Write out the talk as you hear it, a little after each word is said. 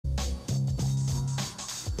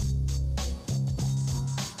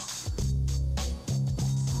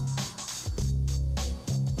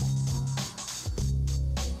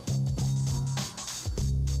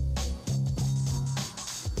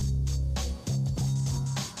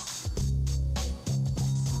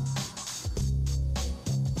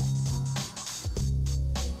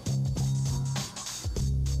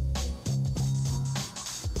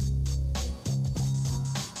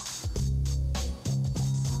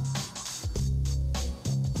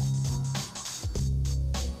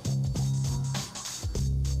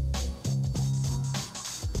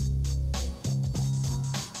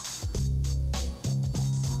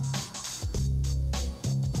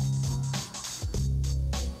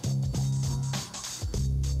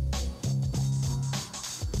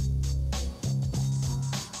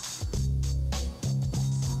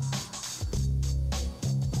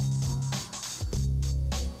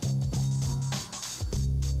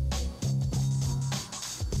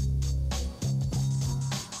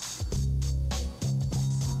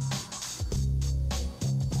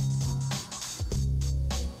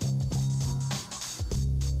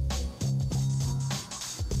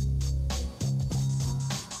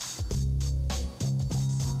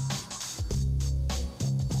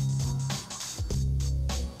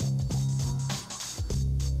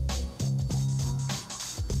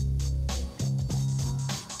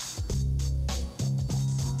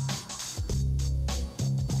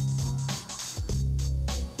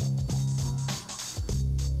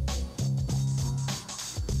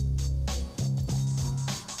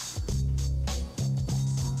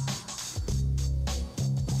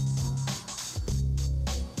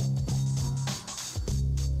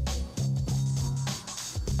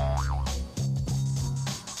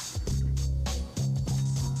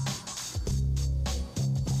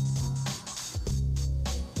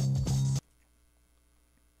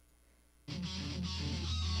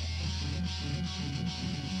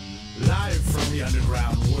Live from the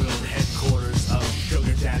underground world headquarters of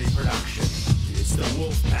Sugar Daddy Production, it's the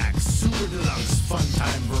Wolfpack Super Deluxe Fun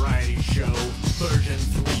Time Variety Show version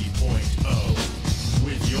 3.0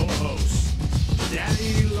 with your hosts,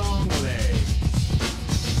 Daddy Longleg,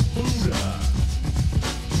 Buddha,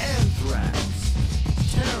 Anthrax,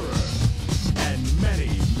 Terror, and many,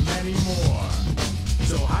 many more.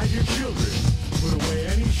 So hide your children, put away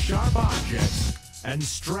any sharp objects, and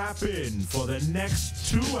strap in for the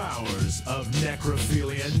next 2 hours of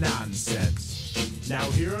necrophilia nonsense. Now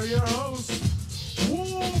here are your hosts,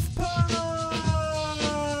 Wolfpack!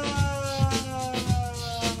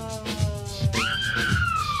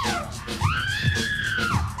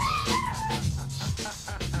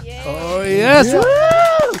 Oh, yes!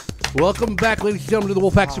 Woo! Welcome back, ladies and gentlemen, to the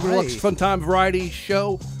Wolfpack Super Deluxe Fun Time Variety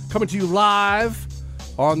Show. Coming to you live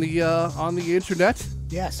on the internet.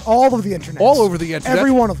 Yes, all of the internet. All over the internet.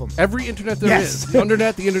 Every one of them. Every internet there is. The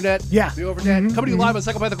undernet, the internet, yeah. The overnet. Coming to you live on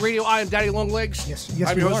Psychopathic Radio. I am Daddy Longlegs. Yes,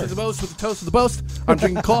 I'm your host of the most with the toast of the boast. I'm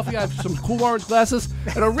drinking coffee. I have some cool orange glasses.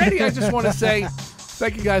 And already I just want to say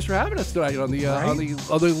thank you guys for having us tonight on the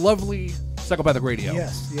lovely Psychopathic Radio.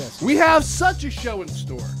 Yes. We have such a show in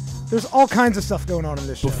store. There's all kinds of stuff going on in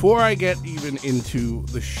this show. Before I get even into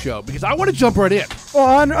the show, because I want to jump right in.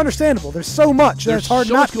 Well, understandable. There's so much. There's hard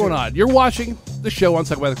so not much to. going on. You're watching the show on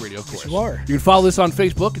Psychopathic Radio, of course. Yes, you are. You can follow this on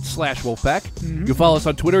Facebook. It's /Wolfpack. You can follow us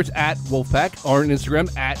on Twitter. It's @Wolfpack. Or on Instagram,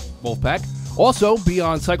 @Wolfpack. Also, be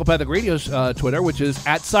on Psychopathic Radio's Twitter, which is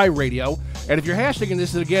 @SciRadio. And if you're hashtagging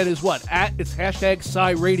this, again, is what? It's hashtag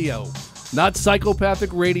SciRadio. Not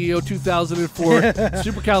Psychopathic Radio 2004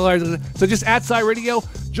 Supercalorific. So just @SciRadio.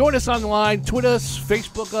 Join us on the line. Tweet us,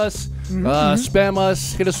 Facebook us, spam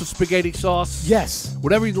us, hit us with spaghetti sauce. Yes.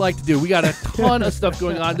 Whatever you'd like to do. We got a ton of stuff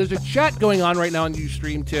going on. There's a chat going on right now on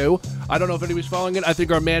Ustream, too. I don't know if anybody's following it. I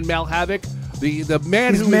think our man, Mal Havoc, the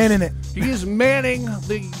man He's manning it. He is manning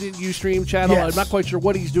the Ustream channel. Yes. I'm not quite sure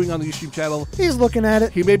what he's doing on the Ustream channel. He's looking at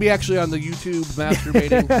it. He may be actually on the YouTube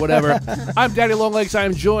masturbating, whatever. I'm Daddy Longlegs. I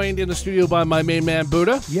am joined in the studio by my main man,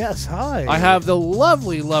 Buddha. Yes, hi. I have the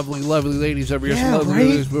lovely, lovely, lovely ladies over here. Yeah, Some lovely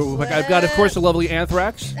ladies. I've got, of course, the lovely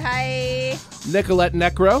Anthrax. Hi. Nicolette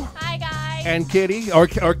Necro. Hi, guys. And Kitty, or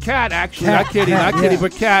Cat, actually. Not Kitty,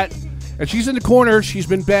 but Cat. And she's in the corner. She's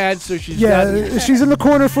been bad, so she's she's in the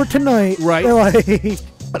corner for tonight. Right. Like,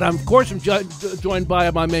 but of course, I'm joined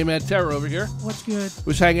by my main man, Terror, over here. What's good?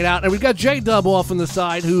 Who's hanging out. And we've got J-Dub off on the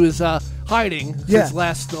side, who is hiding since the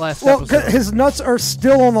last episode. His nuts are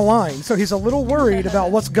still on the line, so he's a little worried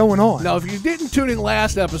about what's going on. Now, if you didn't tune in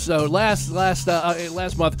last episode, last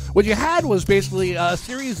month, what you had was basically a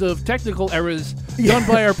series of technical errors done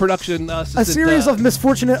by our production assistant. A series of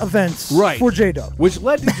misfortunate events for J-Dub. Which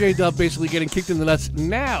led to J-Dub basically getting kicked in the nuts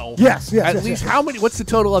now. Yes. At least how many, what's the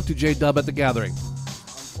total up to J-Dub at the gathering?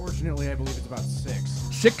 Unfortunately, I believe it's about 6.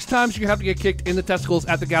 6 times you have to get kicked in the testicles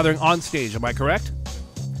at the gathering on stage. Am I correct?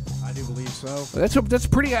 I do believe so. That's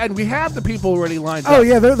pretty, and we have the people already lined up. Oh,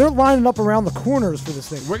 yeah, they're lining up around the corners for this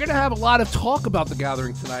thing. We're going to have a lot of talk about the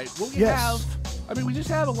gathering tonight. What we have, I mean, we just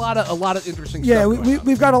have a lot of interesting stuff. Yeah,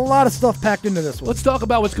 we've got a lot of stuff packed into this one. Let's talk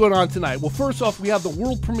about what's going on tonight. Well, first off, we have the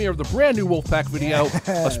world premiere of the brand new Wolfpack video,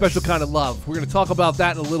 A Special Kind of Love. We're going to talk about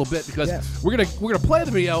that in a little bit because we're going to play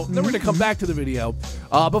the video, then we're going to come back to the video.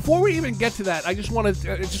 Before we even get to that, I just want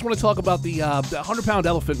to talk about the 100-pound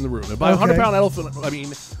elephant in the room. And by 100-pound elephant, I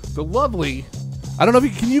mean the lovely. I don't know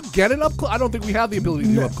if can you get it up close? I don't think we have the ability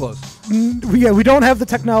to do up close. Yeah, we don't have the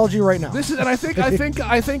technology right now. This is, and I think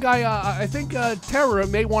Tara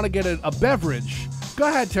may want to get a beverage. Go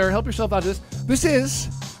ahead, Tara, help yourself out. This is,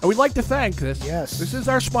 and we'd like to thank this. Yes. This is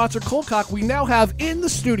our sponsor, Cold Cock. We now have in the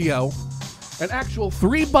studio an actual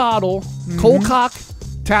 3-bottle Cold Cock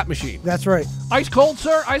tap machine. That's right. Ice cold,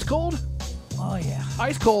 sir. Ice cold. Oh, yeah.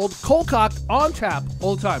 Ice cold, cold cocked, on tap,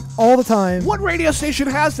 all the time. All the time. What radio station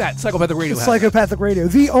has that? Psychopathic Radio has Psychopathic Radio.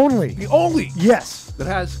 The only. The only. Yes. That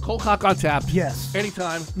has cold cock on tap. Yes.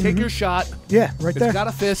 Anytime. Take your shot. Yeah, right there. It's got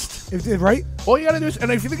a fist. Right? All you got to do is,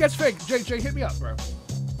 and if you think that's fake, Jay, hit me up, bro.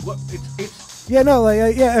 Look, it's. Yeah, no,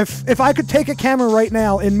 if I could take a camera right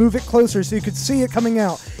now and move it closer so you could see it coming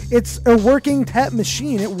out, it's a working tap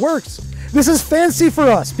machine. It works. This is fancy for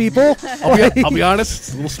us, people. I'll be honest,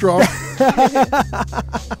 it's a little strong.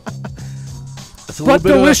 But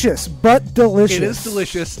delicious. It is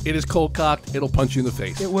delicious. It is cold cocked. It'll punch you in the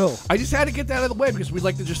face. It will. I just had to get that out of the way because we'd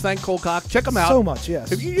like to just thank Cold Cock. Check them out. So much,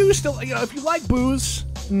 yes. If you if you like booze,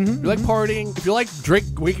 if you like partying, if you like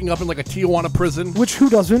waking up in like a Tijuana prison. Which who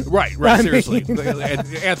doesn't? Right, seriously.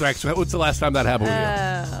 Anthrax, what's the last time that happened with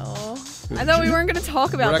you? I thought we weren't going to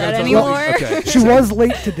talk about that anymore. Okay. She was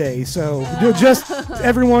late today, so just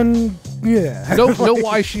everyone Yeah. know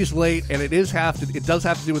why she's late, and it does have to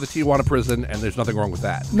do with the Tijuana prison, and there's nothing wrong with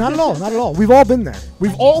that. Not at all. Not at all. We've all been there.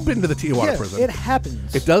 We've all been to the Tijuana Yeah, prison. it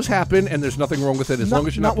happens. It does happen, and there's nothing wrong with it as long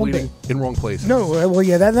as you're not one bleeding bit. in wrong places. No, well,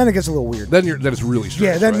 yeah, then it gets a little weird. Then it's really strange.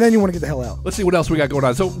 Yeah, then right? you want to get the hell out. Let's see what else we got going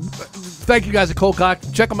on. So, thank you guys at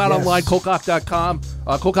Colcock. Check them out Yes. online, colcock.com,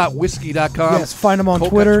 colcockwhiskey.com. Yes, find them on Colcock,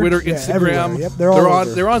 Twitter. Twitter, Yeah, Instagram. everywhere. Yep, they're all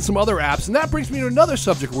over. They're on some other apps, and that brings me to another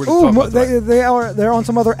subject we're going to talk about tonight. They're on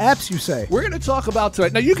some other apps, you say? We're going to talk about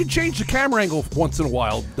tonight. Now, you can change the camera angle once in a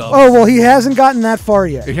while, Dub. Oh, well, he hasn't gotten that far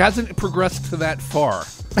yet. It hasn't progressed to that far.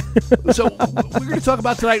 So we're going to talk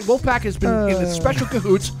about tonight. Wolfpack has been in a special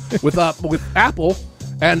cahoots with Apple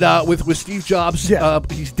and with Steve Jobs. Yeah.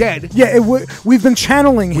 He's dead. Yeah, we've been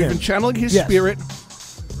channeling him. We've been channeling his Yes. spirit.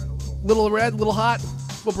 Little red, little hot.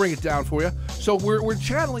 We'll bring it down for you. So we're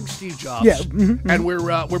channeling Steve Jobs. Yeah, And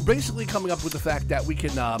we're basically coming up with the fact that we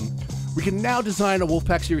can now design a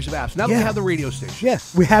Wolfpack series of apps. Now that we Yeah. have the radio station. Yeah,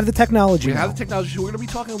 we have the technology. We now. have the technology. So we're going to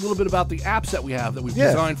be talking a little bit about the apps that we have that we've Yeah.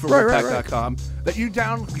 designed for Right, Wolfpack.com that you can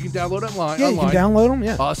download online. Yeah, you can download them.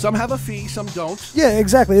 Yeah. Some have a fee, some don't. Yeah,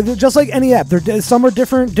 exactly. They're just like any app, some are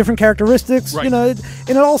different characteristics. Right. You know, and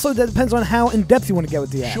it also depends on how in depth you want to get with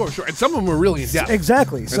the app. Sure. And some of them are really in depth.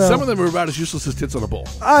 Exactly. And So some of them are about as useless as tits on a bowl.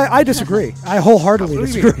 I disagree. I wholeheartedly What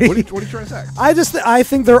do you disagree. mean? What are you trying to say? I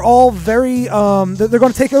think they're all very. They're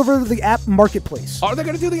going to take over the app marketplace. Are they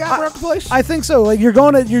going to do the app marketplace? I think so. Like you're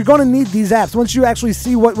going to need these apps once you actually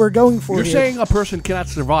see what we're going for. You're here. saying a person cannot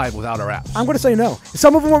survive without our apps. I'm going to say no.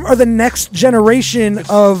 Some of them are the next generation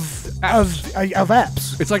of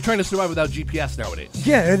apps. It's like trying to survive without GPS nowadays.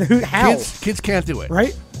 Yeah, and how? Kids can't do it.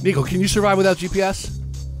 Right? Nico, can you survive without GPS?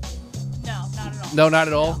 No, not at all. No, not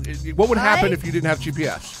at all. What would happen I- if you didn't have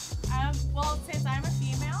GPS? Well, since I'm a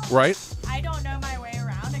female, Right? I don't know my way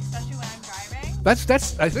around, especially when I'm driving.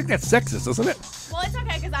 That's. I think that's sexist, isn't it? Well, it's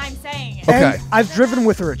okay because I'm saying it. Okay. And I've driven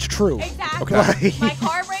with her. It's true. Exactly. Okay. My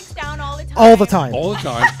car breaks down all the time. All the time. All the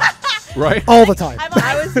time. Right? All the time.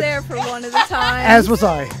 I was there for one of the times. As was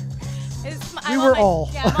I. I'm were on my, all.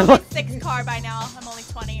 Yeah, I'm on my sixth car by now. I'm only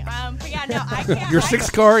 20. But yeah, no, I can't. Your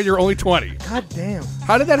sixth car and you're only 20. God damn.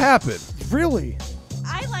 How did that happen? Really?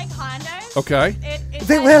 I like Hondas. Okay. It's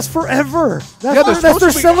They like- last forever. Yeah, That's they're their supposed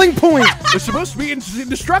to be- selling point. They're supposed to be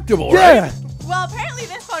indestructible, Yeah. right? Well, apparently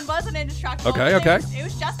this one wasn't indestructible. Okay, but okay. It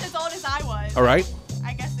was just as old as I was. All right.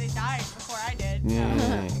 I guess they died before I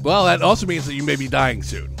did. Well, that also means that you may be dying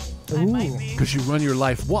soon I might be. because you run your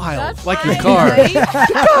life wild, That's like not your car. nice.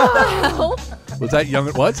 Well, Was that young?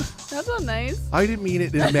 What? that's not nice. I didn't mean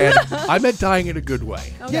it in bad. I meant dying in a good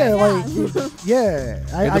way, Okay. Yeah, like, yeah.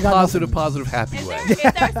 in I the got positive, happy Is way.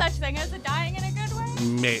 there such thing as a dying in a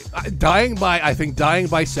good way? Dying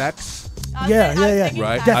by sex. Yeah, I was yeah. thinking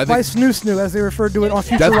Right. that. Death I by think- snoo snoo, as they referred to it on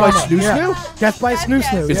Futurama. Death by snoo Yeah. snoo? Death by snoo Yes,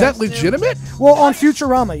 snoo. Is yeah. that legitimate? Well, on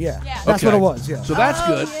Futurama, yeah. Yeah. That's Okay. what it was, yeah. So that's Oh,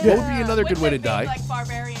 good. yeah. What would be another good With way the to big, die? Like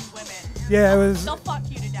barbarian women. Yeah, it was. They'll fuck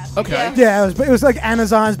you to death. Okay. Yeah, it was like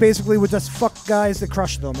Amazons basically would just fuck guys that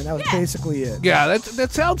crushed them, and that was Yeah. basically it. Yeah,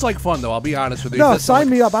 that sounds like fun though. I'll be honest with you. No, That's sign like-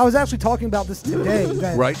 me up. I was actually talking about this today.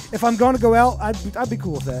 That Right. If I'm going to go out, I'd be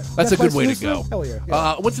cool with that. That's a Death by good way to snoo snoo? go. Hell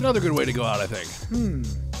yeah. What's another good way to go out? I think.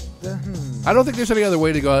 I don't think there's any other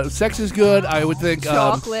way to go out. Sex is good. I would think.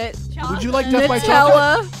 Chocolate. Would you like Death by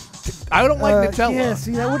Chocolate? Nutella. I don't like Nutella. Yeah,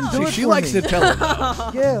 see, that wouldn't do See, it she for likes me.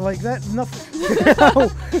 Nutella. Yeah, like that.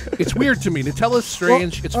 Nothing. It's weird to me. Nutella's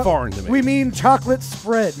strange. Well, it's foreign to me. We mean chocolate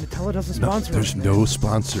spread. Nutella doesn't sponsor There's us. no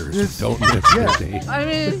sponsors. There's- Don't miss Yeah. the day. I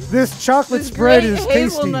mean, This chocolate This spread great is tasty.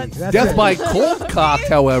 hazelnut That's Death it. by cold cocked,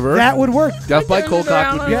 however. That would work. Death by turned cold it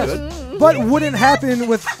cocked would be around. good. But wouldn't happen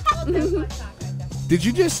with. Did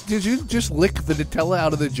you just lick the Nutella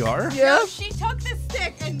out of the jar? yeah. No, she took the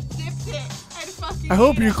stick and dipped it and fucking I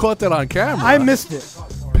hope ate you it. caught that on camera. I missed it.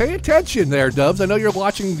 Pay attention there, Dubs. I know you're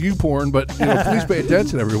watching view porn, but please pay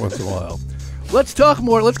attention every once in a while. Let's talk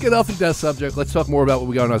more. Let's get off the death subject. Let's talk more about what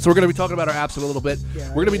we got on. So we're going to be talking about our apps in a little bit. Yeah.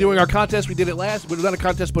 We're going to be doing our contest. We did it last. Well, not a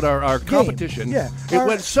contest, but our competition. Yeah. It Our-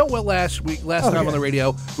 went so well last time yeah. on the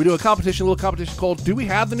radio. We do a little competition called "Do we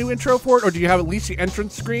have the new intro for it, or do you have at least the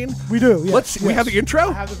entrance screen?" We do. Yes, Let's. We yes. have the intro.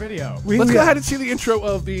 I have the video. Let's go ahead and see the intro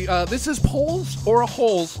of the. This is polls or a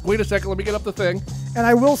holes. Wait a second. Let me get up the thing. And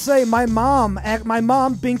I will say, my mom,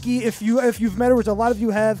 Binky, if you've met her, which a lot of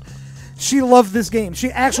you have, she loved this game.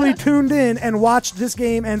 She actually tuned in and watched this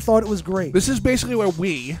game and thought it was great. This is basically where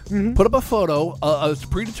we put up a photo. It's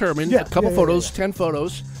predetermined. Yeah, a couple yeah, photos, yeah. 10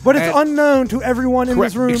 photos. But it's and- unknown to everyone in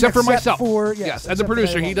Correct, this room except for myself. For, yes, and except the for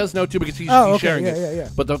producer, everyone. he does know too because he's, Oh, he's okay, sharing yeah, it. yeah.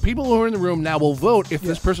 But the people who are in the room now will vote if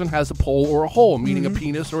this person has a pole or a hole, meaning a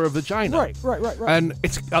penis or a vagina. Right. And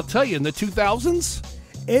I'll tell you, in the 2000s,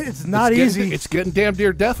 It's not easy. It's getting damn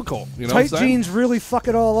near difficult. You know, Tight what I'm saying? jeans really fuck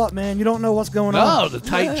it all up, man. You don't know what's going on. No, the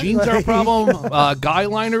tight jeans are a problem. Guy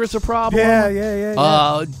liner is a problem.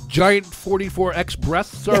 Yeah. Giant 44X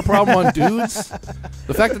breasts are a problem on dudes.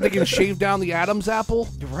 The fact that they can shave down the Adam's apple.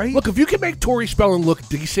 Right. Look, if you can make Tori Spelling look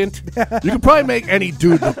decent, you can probably make any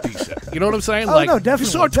dude look decent. You know what I'm saying? Oh, no, definitely.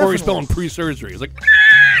 You saw Tori definitely. Spelling pre-surgery. It's like,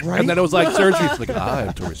 Right? and then it was like surgery. It's like,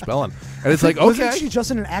 I'm Tori Spelling. And it's like, Wasn't okay. she just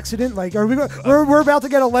in an accident? Like, are we? We're about to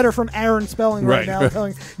get a letter from Aaron Spelling right now,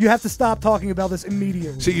 telling you have to stop talking about this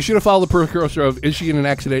immediately. See, you should have followed the precursor of is she in an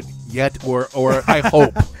accident yet, or I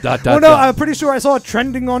hope. Well, no, I'm pretty sure I saw it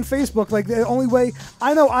trending on Facebook. Like the only way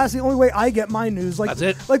I know, honestly, the only way I get my news, like That's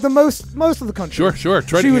it. like the most of the country. Sure. She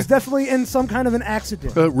Trending was it. definitely in some kind of an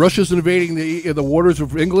accident. Russia's invading the waters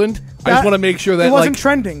of England. I just want to make sure that it wasn't like,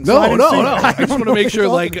 trending. So I No, didn't see no. it. I just want to make sure,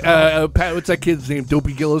 what like, you're talking what's that kid's name?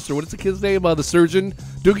 Dopey Gillis, or what's the kid's name? The surgeon,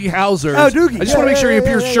 Doogie Howser. Oh, Doogie. I just want to make sure he yeah,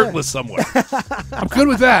 appears yeah. shirtless somewhere. I'm good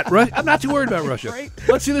with that. Right? I'm not too worried about Russia. Right.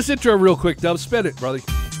 Let's see this intro real quick, Dub. Spin it, brother.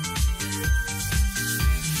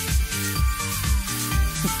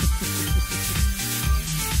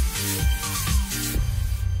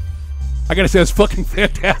 I gotta say, it's fucking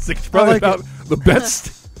fantastic. It's probably like about the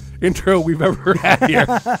best intro we've ever had here.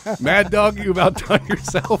 Mad Dog, you about done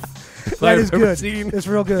yourself. That I've is ever good. seen. It's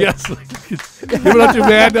real good. Yes. Give it up to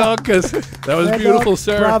Mad Dog, because that was Mad beautiful, Dog,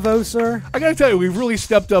 sir. Bravo, sir. I gotta tell you, we've really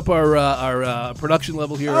stepped up our production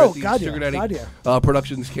level here Oh, at the God, Sugar yeah. Daddy God, yeah.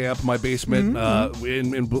 Productions Camp, my basement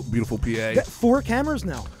in beautiful PA. 4 cameras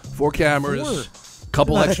now. 4 cameras,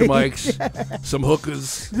 couple extra mics, some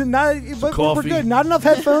hookahs. But coffee. we're good. Not enough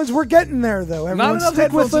headphones. We're getting there, though. Not Everyone enough stick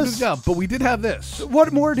headphones with to do us. the job, but we did have this.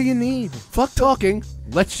 What more do you need? Fuck talking.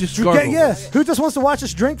 Let's just gargle. Yeah. Who just wants to watch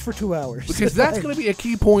us drink for 2 hours? Because that's going to be a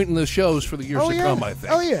key point in the shows for the years to yeah. come, I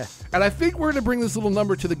think. Oh, yeah. And I think we're going to bring this little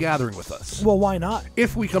number to the gathering with us. Well, why not?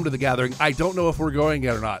 If we come to the gathering, I don't know if we're going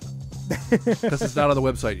yet or not. Because it's not on the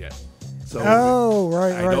website yet. So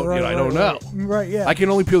Right. I don't know. Right, yeah. I can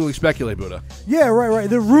only purely speculate, Buddha. Yeah, right.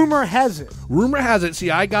 The rumor has it. Rumor has it. See,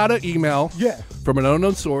 I got an email Yeah. from an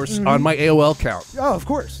unknown source on my AOL account Oh, of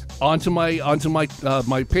course. onto my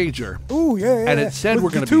my pager. Ooh, yeah. And it said With we're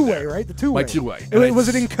the gonna be two-way, there. right? The two-way. My two-way. Was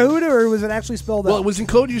And it in code or was it actually spelled Well, out? it was in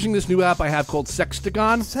code using this new app I have called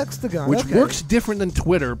Sextagon. Sextagon, Which okay. works different than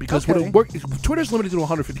Twitter because what Okay. it works, Twitter's limited to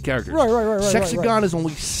 150 characters. Right. Sextagon is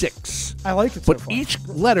only 6. I like it so But far. each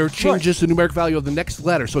letter changes the numeric value of the next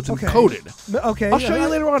letter, so it's Okay. encoded. Okay. I'll show you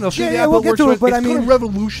later on. I'll show you the Yeah, app. we'll It get works to it, with- but it's I going mean, to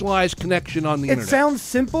revolutionize connection on the it internet. sounds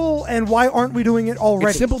simple, and why aren't we doing it already?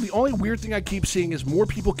 It's simple. The only weird thing I keep seeing is more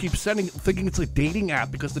people keep thinking it's a dating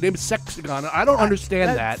app because the name is Sextagon. I don't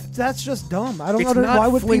understand that. That's just dumb. I don't It's understand. not Why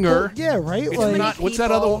would Flinger. people? Yeah, right. It's like, not. What's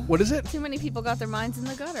that other one? What is it? Too many people got their minds in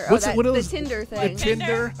the gutter. What's that, what the is- Tinder thing. The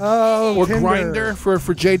Tinder. Oh, Or Tinder. Grinder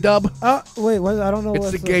for J Dub. Wait, what? I don't know. It's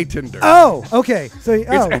what's the gay Tinder. Oh, okay. So, And,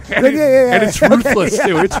 yeah. and it's ruthless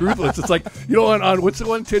too. It's ruthless. It's like, you know, on what's the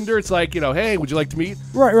one Tinder? It's like, you know, hey, would you like to meet?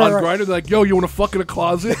 Right. On Grindr, they're like, yo, you want to fuck in a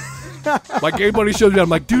closet? My gay buddy shows me. I'm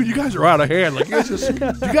like, dude, you guys are out of hand. Like,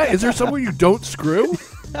 is there somewhere you don't screw?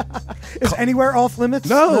 Is anywhere off limits?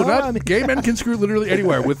 No, not I mean, gay men can screw literally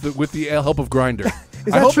anywhere with the help of Grindr.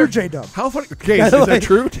 Is that true, J-Dub? How funny? Okay, is that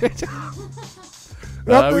true?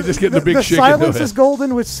 We just get the big shake into silence it. is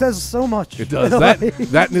golden, which says so much. It does. That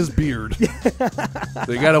and his beard.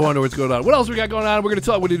 So you got to wonder what's going on. What else we got going on? We're going to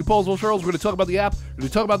talk. We're going to do polls, Charles. We're going to talk about the app. We're going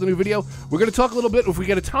to talk about the new video. We're going to talk a little bit, if we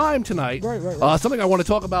get a time tonight. Right. Something I want to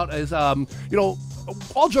talk about is, you know,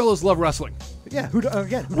 all jugglers love wrestling. Yeah.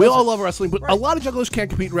 Again? We all love wrestling, but a lot of jugglers can't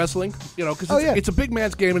compete in wrestling, you know, because it's a big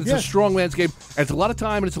man's game and it's a strong man's game, and it's a lot of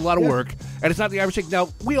time and it's a lot of work, and it's not the average thing. Now,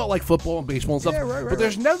 we all like football and baseball and stuff, but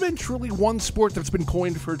there's never been truly one sport that's been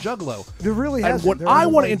coined for juggalo. There really And hasn't. what I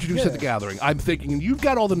want to introduce at the gathering, I'm thinking, and you've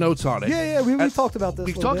got all the notes on it. Yeah, we talked about this.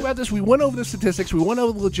 We talked about this. We went over the statistics. We went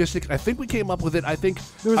over the logistics. I think we came up with it. I think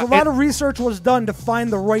there was a lot of research was done to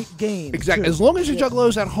find the right game. Exactly. too. As long as the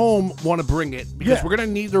juggalos at home want to bring it, because we're going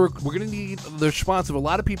to need the response of a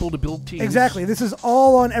lot of people to build teams. Exactly. This is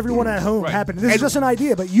all on everyone at home happening. This is just an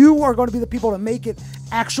idea, but you are going to be the people to make it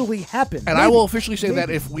actually happen. And I will officially say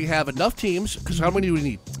that if we have enough teams, because how many do we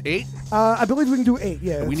need? 8? I believe we can do 8.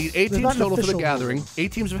 Yeah. We need 8 teams total for the gathering.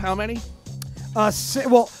 8 teams of how many? Up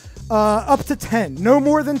to 10. No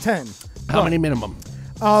more than 10. How many minimum?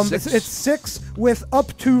 6? It's 6 with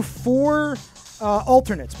up to 4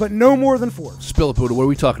 alternates, but no more than 4. Spill it, Buddha. What are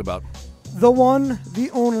we talking about? The one, the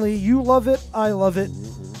only, you love it, I love it,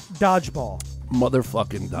 dodgeball.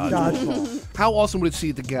 Motherfucking dodgeball. How awesome would it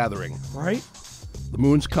see at the gathering? Right? The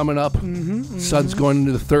moon's coming up. Sun's going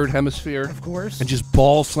into the third hemisphere. Of course. And just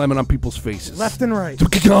balls slamming on people's faces. Left and right.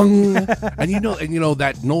 and you know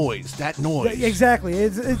that noise. Exactly.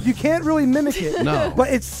 You can't really mimic it. No. But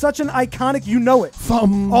it's such an iconic, you know it.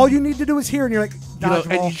 Thumb. All you need to do is hear, and you're like,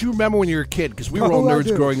 dodgeball. And you remember when you were a kid, because we were all I nerds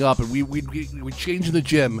do. growing up, and we'd change in the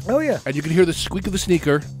gym. Oh, yeah. And you could hear the squeak of the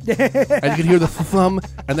sneaker, and you could hear the thumb,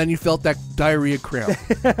 and then you felt that diarrhea cramp.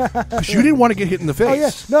 Because you didn't want to get hit in the face. Oh,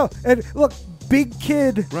 yeah. No. And look, big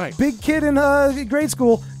kid. Right. Big kid in grade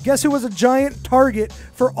school. Guess who was a giant target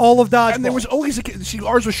for all of dodgeball? And there was always a kid. See,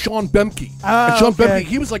 ours was Sean Bemke. Ah, and Sean okay. Bemke,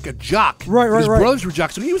 he was like a jock. Right. His brothers were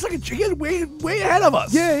jocks, so he was like he had way ahead of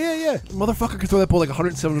us. Yeah. Motherfucker could throw that ball like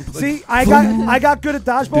 107. See, I got good at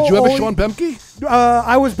dodgeball. Did you have a only- Sean Bemke?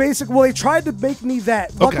 I was basic. Well, they tried to make me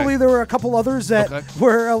that. Luckily, there were a couple others that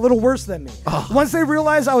were a little worse than me. Once they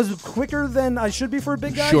realized I was quicker than I should be for a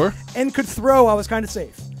big guy and could throw, I was kind of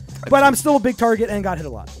safe. But I'm still a big target and got hit a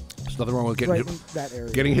lot. There's nothing wrong with Right in that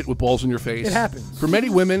area. getting hit with balls in your face. It happens. For many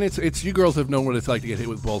women, it's you girls have known what it's like to get hit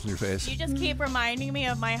with balls in your face. You just keep reminding me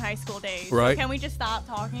of my high school days. Right. Can we just stop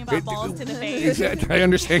talking about balls to the face? Exactly. I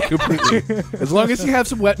understand completely. As long as you have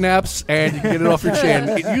some wet naps and you can get it off your chin,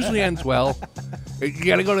 it usually ends well. You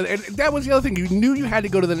got to go to and that was the other thing. You knew you had to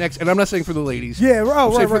go to the next, and I'm not saying for the ladies. Yeah,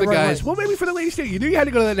 I'm saying for the right. guys. Well, maybe for the ladies too. You knew you had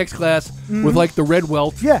to go to that next class with like the red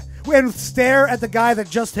welt. Yeah, and stare at the guy that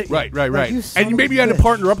just hit you. Right. Like, you son And of maybe a you had to bitch.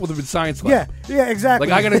 partner up with him in science lab. Yeah, exactly.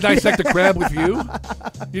 Like I got to dissect a crab with you.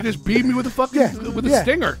 You just beat me with a fucking with a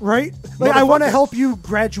stinger. Right? Like I want to Motherfucker. help you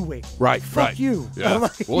graduate. Right. Fuck you. Yeah.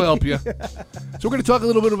 Like- We'll help you. So we're going to talk a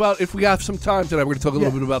little bit about, if we have some time tonight, we're going to talk a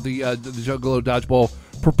little bit about the Juggalo Dodgeball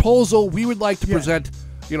proposal we would like to present.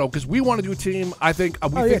 You know, because we want to do a team. I think we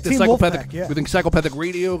think the Team psychopathic. Wolfpack, We think psychopathic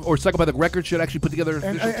radio or psychopathic records should actually put together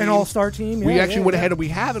An all-star team. We yeah, actually went ahead and we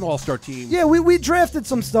have an all-star team. Yeah, we drafted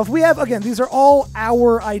some stuff. We have, again, these are all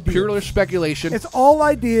our ideas. Pure speculation. It's all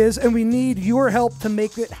ideas, and we need your help to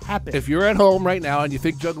make it happen. If you're at home right now and you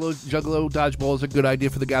think Juggalo Dodgeball is a good idea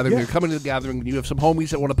for the gathering, you're coming to the gathering and you have some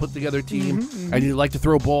homies that want to put together a team and you like to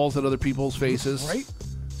throw balls at other people's faces. Right?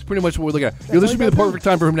 It's pretty much what we're looking at. This would be the perfect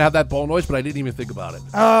time for him to have that ball noise, but I didn't even think about it.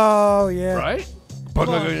 Oh, yeah. Right?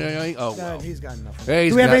 Oh, well. He's got nothing. Hey,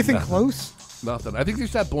 Do we have got anything nothing. close? Nothing. I think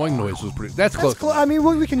just that boing noise was pretty. That's close. I mean,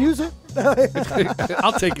 we can use it.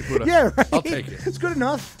 I'll take it, Buddha. Yeah, right. I'll take it. It's good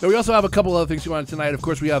enough. So we also have a couple other things we want tonight. Of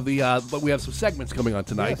course, we have but we have some segments coming on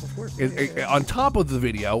tonight. Yes, of course. On top of the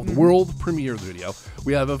video, the world premiere of the video,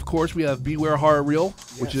 we have Beware Horror Reel,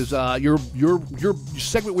 which is your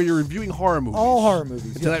segment where you're reviewing horror movies. All horror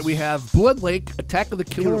movies. And tonight yes. we have Blood Lake, Attack of the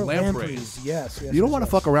Killer Lampreys. Lampreys. Yes. You don't want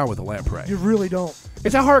to fuck around with a lamprey. You really don't.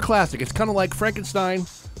 It's a horror classic. It's kind of like Frankenstein,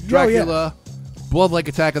 Dracula, Blood Lake,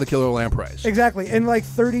 Attack of the Killer Lampreys. Exactly. In like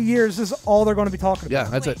 30 years, this is all they're going to be talking about. Yeah,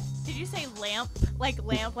 that's Wait, it. Did you say lamp? Like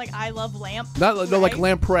I love lamp? No, like Right?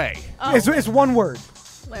 lamprey. Oh. It's one word.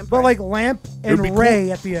 But like lamp and It'd be ray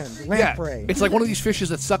cool. at the end. Yeah, Lamprey. it's like one of these fishes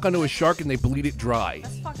that suck onto a shark and they bleed it dry.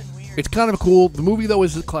 That's fucking weird. It's kind of cool. The movie, though,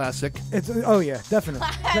 is a classic. It's definite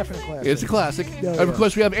classic. It's a classic. Yeah, And of yeah.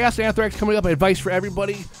 course, we have Ask Anthrax coming up. Advice for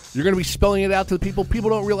everybody. You're going to be spelling it out to the people. People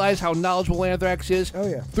don't realize how knowledgeable Anthrax is. Oh,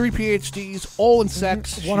 yeah. 3 PhDs, all in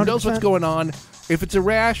sex. She knows what's 100%. going on. If it's a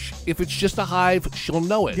rash, if it's just a hive, she'll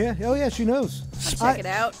know it. Yeah. Oh yeah, she knows. Check it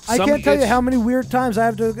out. I Some can't tell you kids- how many weird times I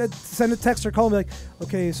have to send a text or call and be like,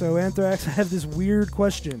 okay, so Anthrax, I have this weird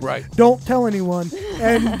question. Right. Don't tell anyone.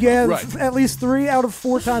 And yeah, Right. at least 3 out of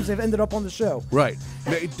 4 times they've ended up on the show. Right.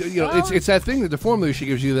 You know, it's that thing that the formula she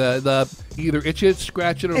gives you, the either itch it,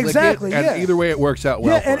 scratch it, or Exactly, lick it, yeah. and either way it works out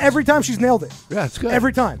well. Yeah, and for us. every time she's nailed it. Yeah, it's good.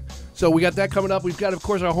 Every time. So we got that coming up. We've got, of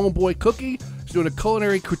course, our homeboy Cookie. He's doing a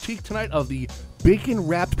culinary critique tonight of the bacon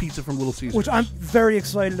wrapped pizza from Little Caesars. Which I'm very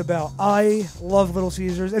excited about. I love Little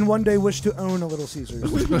Caesars and one day wish to own a Little Caesars.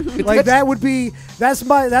 Like that would be that's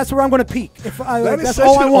where I'm going to peak. If I That is that's such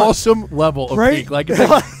all I an want. awesome level of Right? peak. Like, it's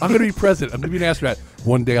like I'm going to be president. I'm going to be an astronaut.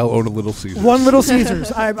 One day I'll own a Little Caesars. One Little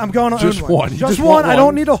Caesars. I'm going to Just own one. one. You Just just want one. I don't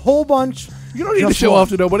one. need a whole bunch. You don't need to Just show one. off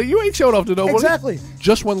to nobody. You ain't showing off to nobody. Exactly.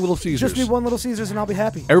 Just one Little Caesars. Just need one Little Caesars and I'll be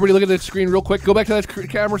happy. Everybody look at that screen real quick. Go back to that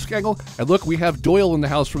camera angle. And look, we have Doyle in the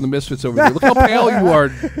house from the Misfits over there. Look how pale you are,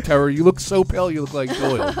 Terror. You look so pale. You look like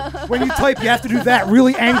Doyle. When you type, you have to do that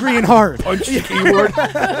really angry and hard. Punch the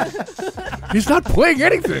keyboard. He's not playing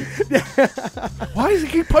anything. Why does he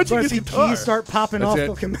keep punching But his see guitar? keys start popping That's off. it.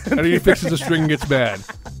 the command. And then he fixes the string and gets mad.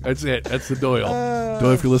 That's it. That's the Doyle.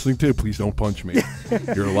 Doyle, if you're listening too, please don't punch me.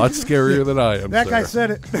 You're a lot scarier than I am. That sir. guy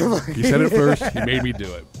said it. He said it first. He made me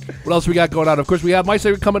do it. What else we got going on? Of course, we have my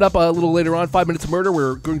segment coming up a little later on. 5 Minutes of Murder.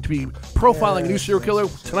 We're going to be profiling a new serial killer.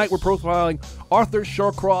 Tonight, we're profiling Arthur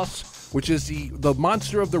Shawcross. which is the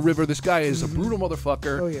monster of the river. This guy is a brutal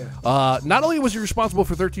motherfucker. Oh, yeah. Not only was he responsible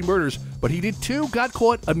for 13 murders, but he did 2, got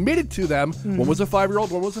caught, admitted to them. One was a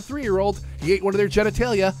 5-year-old, one was a 3-year-old. He ate one of their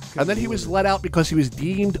genitalia, and then he was let out because he was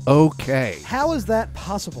deemed okay. How is that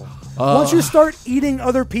possible? Once you start eating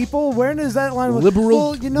other people, where does that line?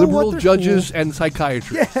 Liberal, you know liberal what? judges and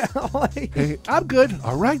psychiatry. Yeah, like, hey, I'm good.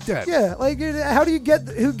 All right then. Yeah, like how do you get?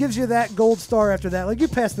 Who gives you that gold star after that? Like you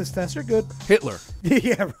passed this test, you're good. Hitler.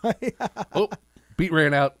 Yeah, right. Oh, beat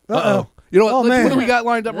ran out. Uh-oh. You know what? Oh, man. What do we got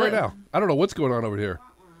lined up right now? I don't know what's going on over here.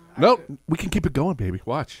 Nope. We can keep it going, baby.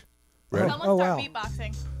 Watch. Ready? Someone start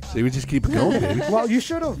beatboxing. See, we just keep it going, baby. Well, you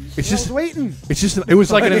should have. It's just waiting. It's just. It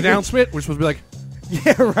was like an announcement. We're supposed to be like.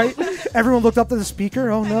 Yeah, right. Everyone looked up to the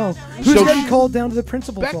speaker. Oh no, who's getting called down to the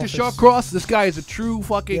principal's Back office? to Shawcross. This guy is a true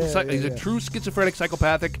fucking. Yeah, He's a true schizophrenic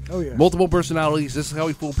psychopathic. Oh yeah. Multiple personalities. This is how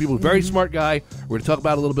he fooled people. Very smart guy. We're gonna talk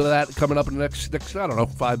about a little bit of that coming up in the next I don't know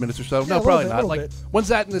 5 minutes or so. Yeah, No, probably bit, not. Like bit. when's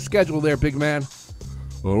that in the schedule there, big man?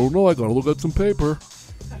 I don't know. I gotta look at some paper.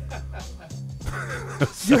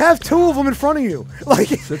 You have 2 of them in front of you. Like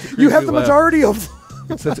you have the majority of them.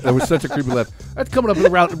 There was such a creepy laugh. That's coming up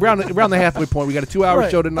around the halfway point. We got a 2-hour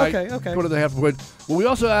show tonight. Okay. Go to the halfway point. What we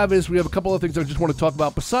also have is we have a couple of things I just want to talk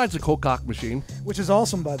about besides the cold cock machine. Which is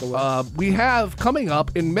awesome, by the way. We have coming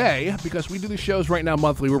up in May, because we do these shows right now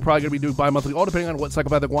monthly. We're probably going to be doing bi-monthly, all depending on what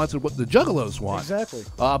Psychopathic wants and what the Juggalos want. Exactly.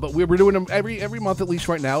 But we're doing them every month at least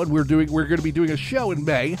right now, and we're going to be doing a show in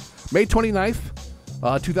May 29th.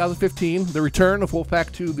 2015, the return of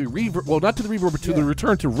Wolfpack to the Reverb. Well, not to the Reverb, but to the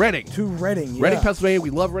return to Reading. To Reading, yeah. Reading, Pennsylvania. We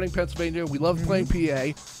love Reading, Pennsylvania. We love playing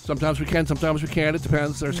PA. Sometimes we can, sometimes we can't. It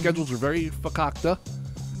depends. Our schedules are very fakakta.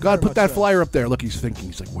 God, put that flyer up there. Look, he's thinking.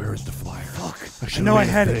 He's like, where is the flyer? Fuck. I know I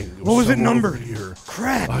had it. What was it numbered? Here.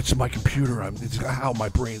 Crap. Oh, it's in my computer. It's how my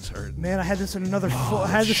brain's hurt. Man, I had this in another. I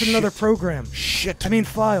had this in another program. Shit. I mean,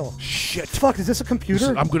 file. Shit. Fuck. Is this a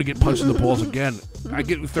computer? I'm gonna get punched in the balls again. I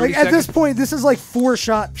get 30 like, seconds. at this point, this is like 4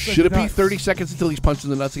 shots. Should it be 30 seconds until he's punched in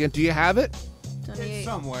the nuts again? Do you have it? It's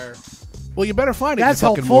somewhere. Well, you better find it. That's you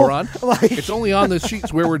fucking helpful. moron. Like- it's only on the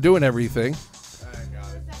sheets where we're doing everything.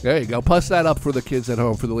 There you go. Plus that up for the kids at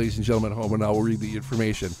home, for the ladies and gentlemen at home, and I will read the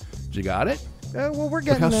information. You got it? Well, we're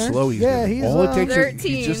getting Look how there. slow he's yeah, moving. he's All it takes 13, is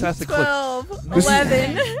he just has to 12, click.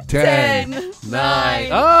 11, 10, 9. 9.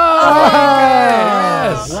 Oh,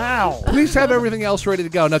 yes. Wow. Please have everything else ready to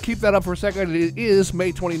go. Now, keep that up for a second. It is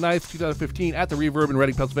May 29th, 2015 at the Reverb in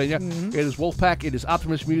Reading, Pennsylvania. It is Wolfpack. It is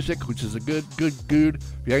Optimus Music, which is a good dude. If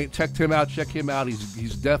you ain't checked him out, check him out.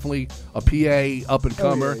 He's definitely a PA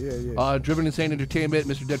up-and-comer. Yeah. Driven Insane Entertainment,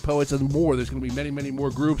 Mr. Dead Poets, and more. There's going to be many, many more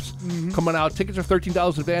groups coming out. Tickets are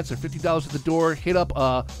 $13 in advance. They're $50 at the door. Hit up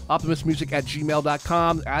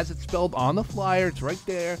optimusmusic@gmail.com. As it's spelled on the flyer, it's right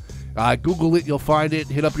there. Google it, you'll find it.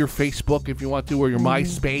 Hit up your Facebook if you want to, or your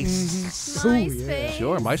MySpace. MySpace.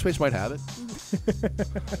 Sure, MySpace might have it.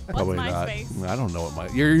 Probably MySpace? not. I don't know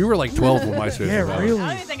what you were like 12 when MySpace Yeah, was out. really. I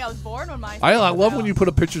don't even think I was born when MySpace. I love when you put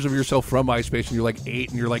up pictures of yourself from MySpace and you're like 8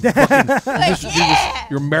 and you're like fucking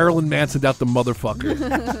you're Marilyn Manson out the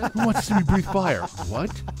motherfucker. Who wants to see me breathe fire?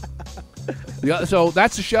 What? Yeah, so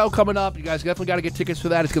that's the show coming up. You guys definitely got to get tickets for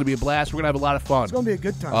that. It's going to be a blast. We're going to have a lot of fun. It's going to be a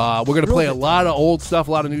good time. We're going to Real play a good lot of old stuff,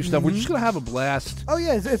 a lot of new stuff. We're just going to have a blast. Oh,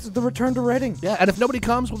 yeah. It's the return to Reading. Yeah, and if nobody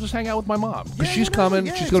comes, we'll just hang out with my mom. Because Yeah, she's whatever. coming.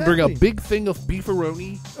 Yeah, She's going to bring a exactly. big thing of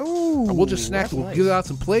beefaroni. Ooh. And we'll just snack. that's We'll nice. give out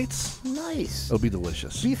some plates. Nice. It'll be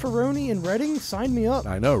delicious. Beefaroni in Reading? Sign me up.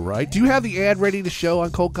 I know, right? Do you have the ad ready to show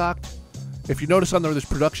on Cold Cocked? If you notice on there's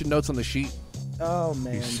production notes on the sheet. Oh,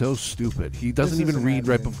 man. He's so stupid. He doesn't This even isn't read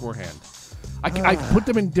right happening. beforehand. I put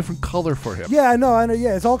them in different color for him. Yeah, I know.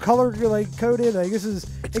 Yeah, it's all color like coded. Like this is.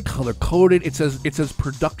 It's color coded. It says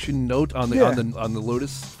production note on the Yeah. on the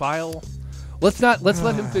Lotus file. Let's let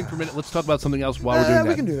him think for a minute. Let's talk about something else while we're doing that.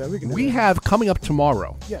 We can do that. We have coming up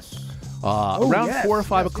tomorrow. Yes. Around yes, 4 or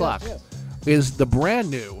 5 yes, o'clock yes. is the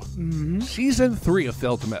brand new season 3 of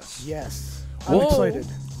Failed to Miss. Yes. I'm Whoa. excited.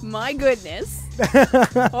 My goodness.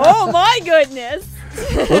 Oh, my goodness.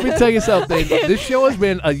 Let me tell you something. This show has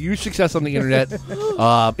been a huge success on the internet.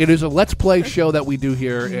 It is a Let's Play show that we do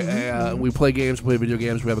here. We play games, play video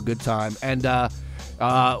games, we have a good time. And the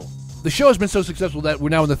show has been so successful that we're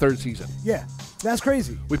now in the 3rd season. Yeah. That's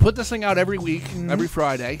crazy. We put this thing out every week, every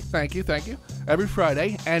Friday. Thank you. Every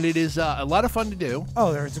Friday. And it is a lot of fun to do.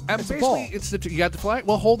 Oh, it's a ball. You got the flag?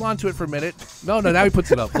 Well, hold on to it for a minute. No, now he puts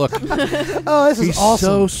it up. Look. Oh, this is He's awesome.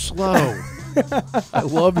 so slow. I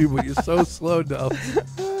love you, but you're so slow, Dove.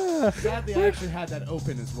 Sadly, I actually had that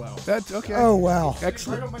open as well. That's okay. Oh, wow.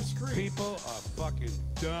 Excellent. Right on my screen. People are fucking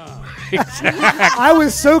dumb. I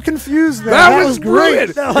was so confused there. That was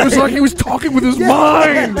great. great. It was like he was talking with his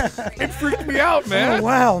mind. It freaked me out, man. Oh,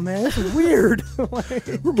 wow, man. This is weird.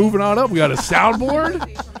 We're moving on up. We got a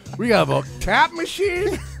soundboard. We have a tap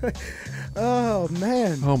machine. Oh,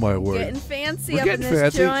 man. Oh, my word. Getting fancy We're up getting in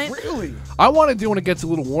this fancy. joint. Really? I want to do when it gets a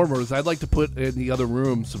little warmer is I'd like to put in the other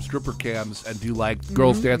room some stripper cams and do like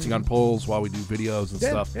girls dancing on poles while we do videos and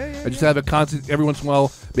stuff. Yeah, And just have a constant every once in a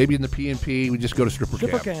while, maybe in the P&P, we just go to stripper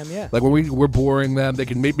cam, yeah. Like when we're boring them, they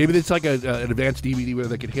can maybe it's like an advanced DVD where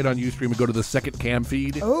they can hit on Ustream and go to the second cam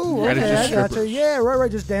feed. Oh, and okay. it's just I gotcha. strippers. Yeah, right,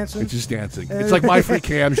 just dancing. It's just dancing. It's like my free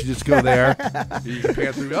cams. You just go there. You can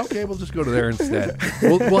pan through. Okay, we'll just go to there instead.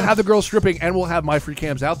 We'll have the girls stripping, and we'll have my free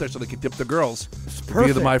cams out there so they can tip the girls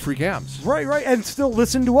via the my free cams. Right, and still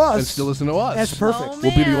listen to us. And still listen to us. That's perfect. Oh,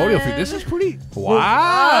 We'll be the audio feed. man. This is pretty. Oh, Wow.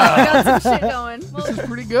 I got some shit going. This is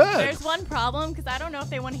pretty good. There's one problem because I don't know if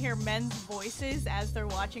they want to hear men's voices as they're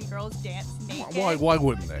watching girls dance naked. Why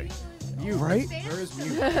wouldn't they? You Right? There is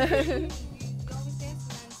mute.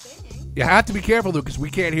 You have to be careful, though, because we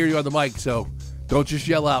can't hear you on the mic, so don't just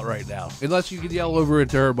yell out right now. Unless you can yell over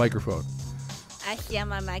into her microphone. I share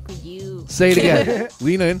my mic with you. Say it again.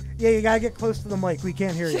 Lean in. Yeah, you gotta get close to the mic. We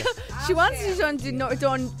can't hear you. She wants to don't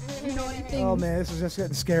anything. Oh man, this is just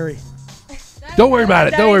getting scary. Don't worry about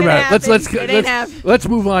it. That Don't worry ain't about it. gonna happen. It ain't happening. Let's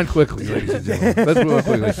move on quickly, ladies and gentlemen. Let's move on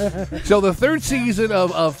quickly. So the third season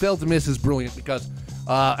of Failed to Miss is brilliant because,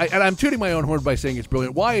 and I'm tooting my own horn by saying it's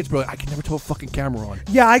brilliant. Why it's brilliant? I can never tell a fucking camera on.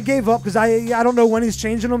 Yeah, I gave up because I don't know when he's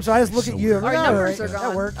changing them, so I just look So at you. weird. Our All numbers right, are gone.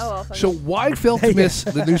 That works. Oh, well, fuck So it. why Failed to Miss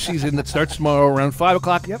the new season that starts tomorrow around 5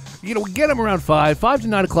 o'clock? Yep. You know, we get them around 5 to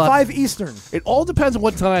 9 o'clock. 5 Eastern. It all depends on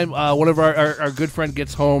what time one of our good friend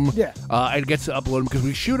gets home Yeah. and gets to upload them because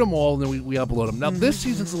we shoot them all and then we upload them. Now, Mm-hmm. this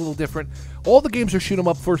season's a little different. All the games are shoot 'em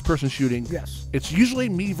up, first-person shooting. Yes. It's usually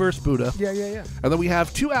me versus Buddha. Yeah. And then we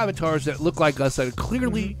have two avatars that look like us that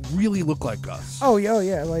clearly really look like us. Oh yeah.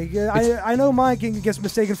 Like I know mine gets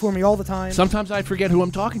mistaken for me all the time. Sometimes I forget who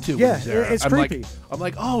I'm talking to. when Yeah, he's there. it's I'm creepy. I'm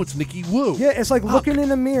like, oh, it's Nikki Wu. Yeah, it's like Fuck. looking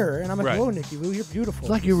in a mirror, and I'm like, Right. whoa, Nikki Lou, you're beautiful. It's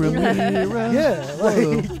like you're a mirror. Yeah,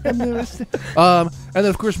 like- And then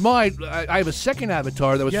of course mine. I have a second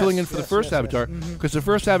avatar that was Yes, filling in for the yes, first yes, avatar yes. because the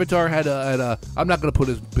first avatar had a. I'm not going to put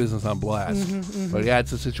his business on blast, but he had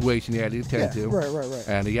a situation he had to attend to, right.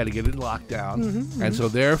 and he had to get it locked down, and so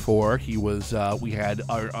therefore he was. We had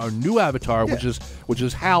our new avatar, which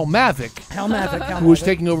is Hal Mavic, Hal Mavic. who was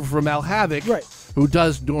taking over from Al Havoc, Right. who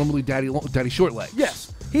does normally Daddy Shortlegs.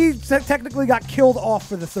 Yes, he technically got killed off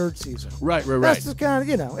for the third season. Right. That's just kind of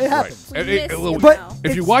it happens. Right. We miss you But now.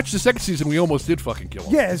 if you it's- watch the second season, we almost did fucking kill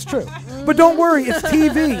him. Yeah, it's true. But don't worry, it's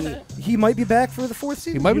TV. He might be back for the fourth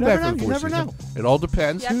season. He might be You back never for the know. fourth You season. never know. It all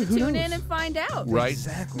depends. You have to Who tune knows? in and find out. Right.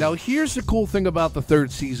 Exactly. Now, here's the cool thing about the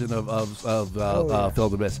third season of yeah.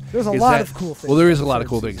 Failed to Miss. There's a is lot that- of cool things Well, there is a about lot the of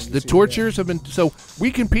cool third things. season The this year, tortures have been so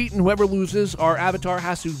we compete, and whoever loses, our avatar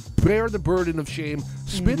has to bear the burden of shame,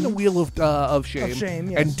 spin the wheel of shame, shame,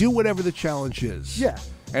 yes. and do whatever the challenge is. Yeah.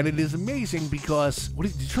 And it is amazing because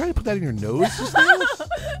did you try to put that in your nose?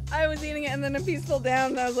 I was eating it and then a piece fell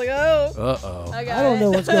down and I was like, oh. Uh-oh. I got I don't it.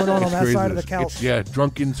 know what's going on It's that side of the craziness. couch. It's, yeah,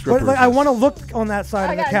 drunken strippers. But like, I want to look on that side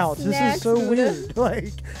I of the got couch. This snacks, is so Buddha. weird.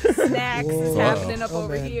 Like, Snacks is Whoa. happening up Oh,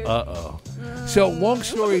 over man. here. Uh-oh. So, long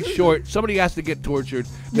story short, somebody has to get tortured.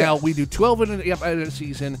 Now, we do 12 in a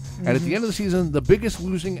season, and at the end of the season, the biggest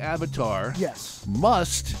losing avatar yes,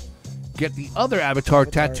 must get the other avatar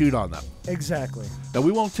tattooed on them. exactly. Now,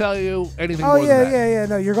 we won't tell you anything Oh more than that. yeah.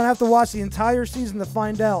 No, you're gonna have to watch the entire season to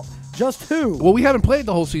find out just who. Well, we haven't played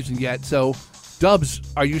the whole season yet, so, Dubs,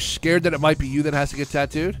 are you scared that it might be you that has to get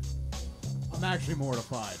tattooed? I'm actually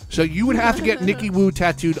mortified. So, you would have to get Nikki Wu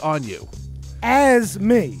tattooed on you. As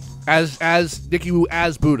me, As Nikki Wu,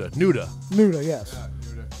 as Buddha. Nuda. Nuda. Yes,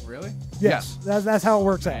 Really? yes. That's how it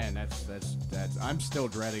works out. Man, that's. I'm still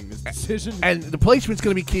dreading this decision. And the placement's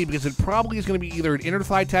going to be key because it probably is going to be either an inner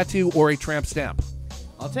thigh tattoo or a tramp stamp.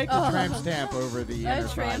 I'll take the tramp stamp over the inner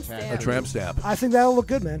thigh tramp tattoo. stamp. A tramp stamp. I think that'll look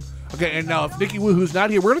good, man. Okay, and now if Nikki Wu, who's not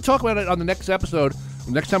here, we're going to talk about it on the next episode.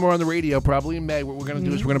 Next time we're on the radio, probably in May, what we're going to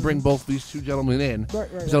do is we're going to bring both these two gentlemen in. Right.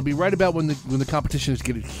 So it'll be right about when the competition is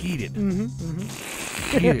getting heated.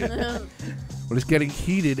 Heated. When it's getting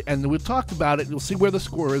heated, and we've talked about it. We'll see where the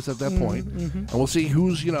score is at that point, and we'll see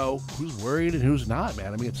who's worried and who's not.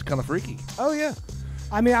 Man, I mean, it's kind of freaky. Oh yeah.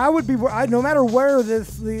 I mean, I would be. No matter where how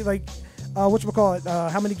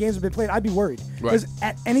many games have been played, I'd be worried Right. because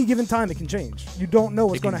at any given time it can change. You don't know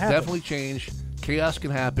what's It can going to happen. definitely change. chaos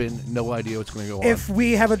can happen. No idea what's going to go on. If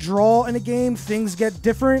we have a draw in a game, things get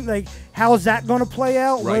different. Like, how is that going to play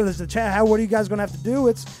out? Right. What is the chat? What are you guys going to have to do?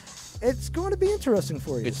 It's going to be interesting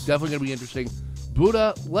for you. It's definitely going to be interesting.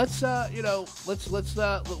 Buddha, let's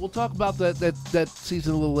we'll talk about that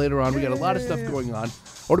season a little later on. We got a lot of stuff going on.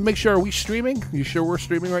 Or to make sure, are we streaming? You sure we're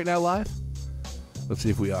streaming right now live? Let's see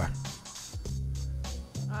if we are.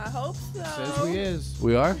 I hope so. Says we is.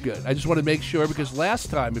 We are? Good. I just want to make sure because last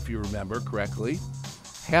time, if you remember correctly,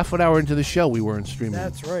 half an hour into the show, we weren't streaming.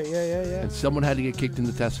 That's right. Yeah. And someone had to get kicked in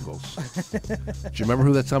the testicles. Do you remember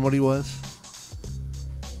who that somebody was?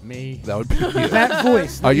 Me. That would be you. That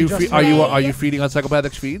voice. Are you feeding on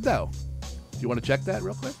Psychopathics feed though? Do you want to check that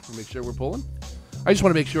real quick and make sure we're pulling? I just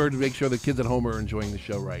want to make sure the kids at home are enjoying the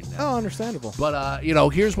show right now. Oh, understandable. But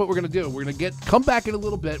here's what we're gonna do. We're gonna come back in a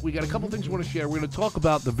little bit. We got a couple things we want to share. We're gonna talk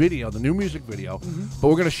about the video, the new music video, but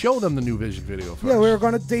we're gonna show them the new music video first. Yeah, we're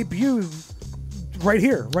gonna debut right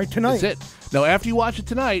here, right tonight. That's it. Now, after you watch it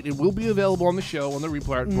tonight, it will be available on the show on the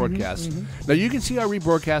rebroadcast. Now, you can see our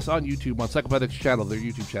rebroadcast on YouTube on Psychopathics channel, their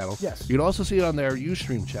YouTube channel. Yes. You can also see it on their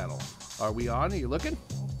Ustream channel. Are we on? Are you looking?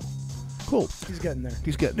 Cool. He's getting there.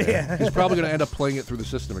 He's getting there. Yeah. He's probably going to end up playing it through the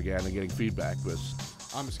system again and getting feedback.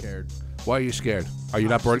 I'm scared. Why are you scared? Are you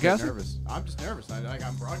not broadcasting? Nervous. I'm just nervous.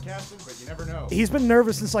 I'm broadcasting, but you never know. He's been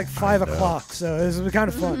nervous since like 5 o'clock, so this has been kind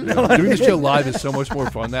of fun. Doing this show live is so much more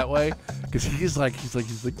fun that way because he's like,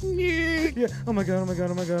 yeah. Oh my god!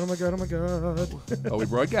 Are we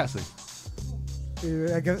broadcasting?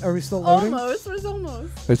 I guess, are we still loading? Almost. Where's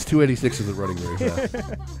almost? It's 286 is the running rate.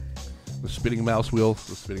 The spinning mouse wheels.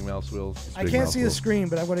 I can't see the screen,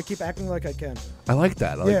 but I'm going to keep acting like I can. I like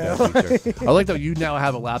that. I like that feature. I like that you now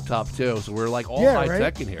have a laptop too, so we're like all high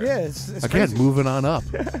tech in here. Yeah, it's again, crazy. moving on up.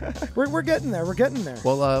 We're getting there. We're getting there.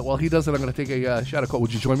 Well, while he does it, I'm going to take a shot of cold.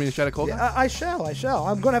 Would you join me in a shot of cold? Yeah, I shall.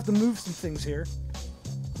 I'm going to have to move some things here.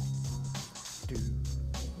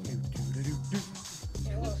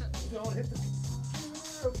 Don't hit the.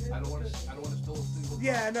 I don't want to steal a single.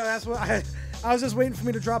 Yeah, no, that's what I was just waiting for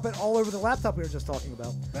me to drop it all over the laptop we were just talking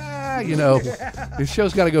about. This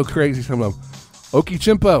show's got to go crazy sometime. Oki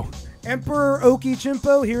Chimpo. Emperor Oki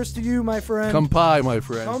Chimpo, here's to you, my friend. Kampai, my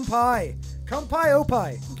friend. Kampai. Kampai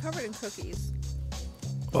Opai. I'm covered in cookies.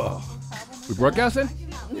 Oh. We broadcasting?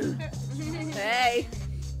 Hey.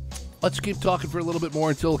 Let's keep talking for a little bit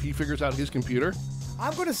more until he figures out his computer.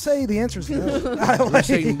 I'm going to say the answer is no. You're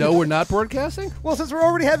saying no, we're not broadcasting? Well, since we're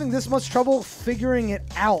already having this much trouble figuring it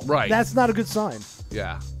out, that's not a good sign.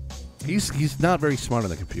 Yeah. He's not very smart on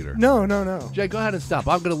the computer. No. Jay, go ahead and stop.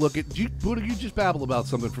 I'm going to look at... Buddha, you just babble about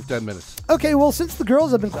something for 10 minutes. Okay, well, since the girls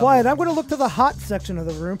have been quiet, I'm going to look to the hot section of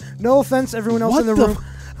the room. No offense, everyone else in the room.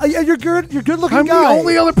 You're good. You're good-looking I'm guy. the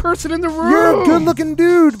only other person in the room. You're a good-looking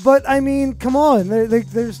dude, but, I mean, come on.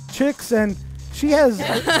 There's chicks and... She has...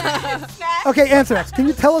 Okay, Anthrax, can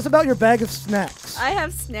you tell us about your bag of snacks? I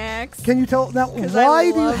have snacks. Can you tell... Now,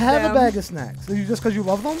 why do you have a bag of snacks? Is it just because you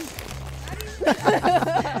love them?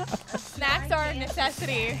 Snacks are a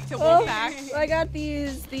necessity to Wolfpack. I got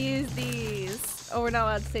these. Oh, we're not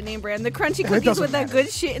allowed to say name brand. The crunchy cookies with that good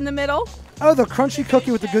shit in the middle. Oh, the crunchy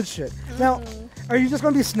cookie with the good shit. Now, are you just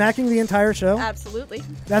going to be snacking the entire show? Absolutely.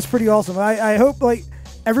 That's pretty awesome. I hope,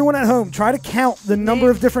 everyone at home, try to count the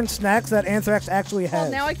number of different snacks that Anthrax actually has.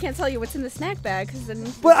 Well, now I can't tell you what's in the snack bag because then.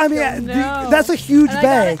 But I mean, that's a huge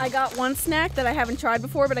bag. I got one snack that I haven't tried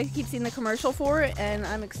before, but I keep seeing the commercial for it, and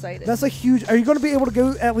I'm excited. That's a huge. Are you going to be able to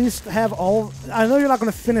go at least have all? I know you're not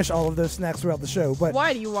going to finish all of those snacks throughout the show, but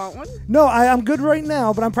why do you want one? No, I'm good right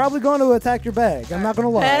now, but I'm probly going to attack your bag. I'm not going to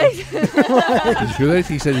lie.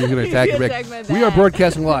 He said he was going to attack your bag. We are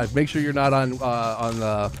broadcasting live. Make sure you're not on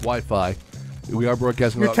Wi-Fi. We are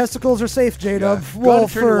broadcasting. Your testicles are safe, J-Dub. Yeah. Well,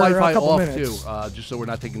 turn your for Wi-Fi a couple off minutes. too, just so we're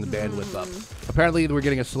not taking the bandwidth up. Apparently, we're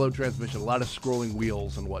getting a slow transmission, a lot of scrolling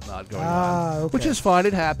wheels and whatnot going on, okay. which is fine.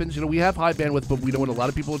 It happens. We have high bandwidth, but we know when a lot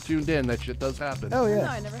of people are tuned in, that shit does happen. Oh yeah. No,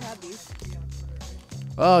 I never had these.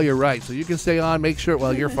 Oh, you're right. So you can stay on. Make sure.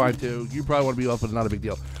 Well, you're fine too. You probably want to be off, but not a big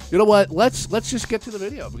deal. You know what? Let's just get to the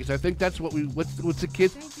video because I think that's what what's the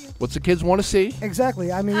kids. What's the kids want to see?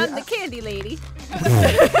 Exactly. I mean, I'm the candy lady.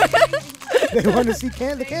 They want to see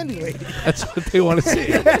the candy lady. That's what they want to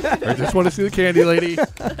see. I just want to see the candy lady.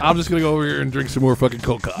 I'm just gonna go over here and drink some more fucking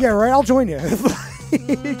Coca. Yeah, right. I'll join you.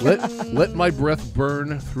 let my breath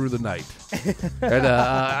burn through the night. And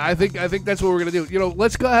I think that's what we're gonna do.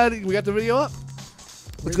 Let's go ahead. We got the video up.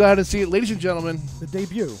 Let's go ahead and see it, ladies and gentlemen. The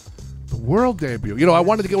debut. The world debut. I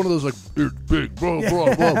wanted to get one of those big, blah,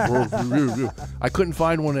 blah, blah, blah. I couldn't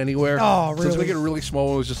find one anywhere. Oh, really? So let's make it a really small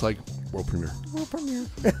one. It was just like. World premiere. World premiere.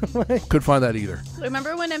 Couldn't find that either.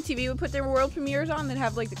 Remember when MTV would put their world premieres on? They'd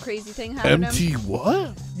have like the crazy thing happening. MT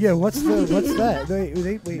what? Yeah, what's that? Wait.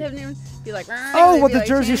 They wouldn't even be like. Oh, what the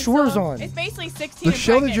Jersey Shore's on? It's basically 16. The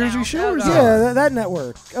show the Jersey now. Shore's on. Yeah, that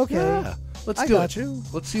network. Okay. Yeah. Let's do it. You.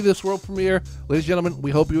 Let's see this world premiere. Ladies and gentlemen, we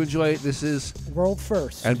hope you enjoy it. This is world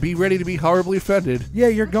first. And be ready to be horribly offended. Yeah,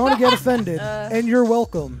 you're going to get offended, and you're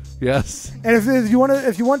welcome. Yes. And if you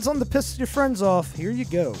want something to piss your friends off, here you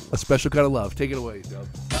go. A special kind of love. Take it away, Doug.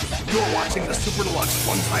 You're watching the Super Deluxe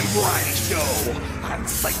One-Time Variety Show on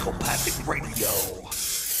Psychopathic Radio,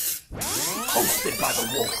 hosted by the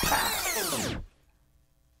Wolfpack.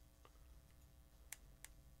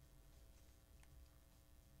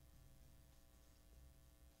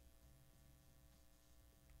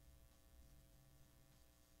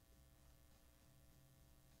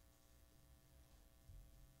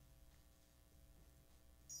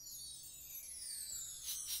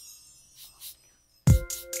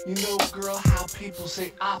 You know, girl, how people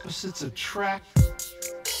say opposites attract?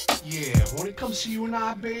 Yeah, when it comes to you and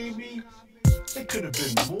I, baby, they could have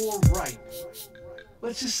been more right.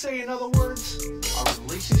 Let's just say, in other words, our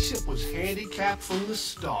relationship was handicapped from the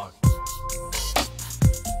start.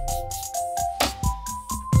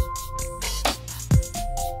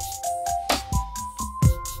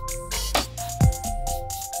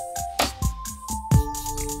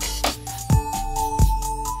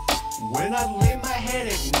 When I lay my head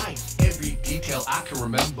at night, every detail I can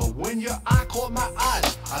remember. When your eye caught my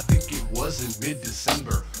eyes, I think it was in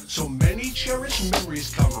mid-December. So many cherished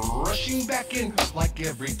memories come rushing back in, like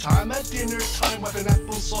every time at dinner time, wiping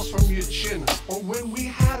applesauce from your chin. Or when we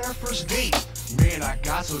had our first date, man, I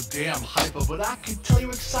got so damn hyper. But I could tell you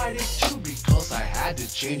excited too, because I had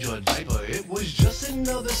to change your diaper. It was just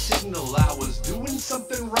another signal I was doing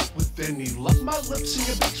something right with any luck. My lips and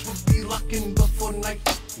your beaks would be locking before night.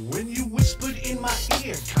 When you whispered in my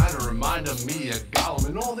ear, kinda reminded me of Gollum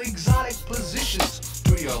and all the exotic positions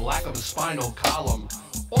due to your lack of a spinal column.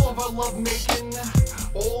 All of our love making,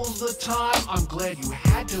 all the time. I'm glad you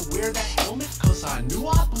had to wear that helmet, cause I knew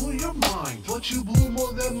I blew your mind. But you blew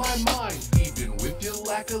more than my mind. Even with your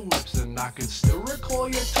lack of lips, and I could still recall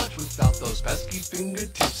your touch without those pesky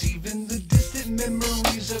fingertips. Even the distant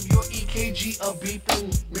memories of your EKG a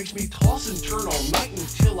beeping makes me toss and turn all night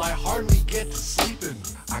until I hardly get to sleeping.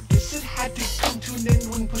 I guess it had to come to an end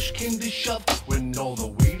when push came to shove, when all the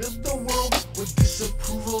weight of the world would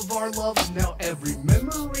disapprove of our love. Now every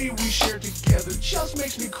memory we share together just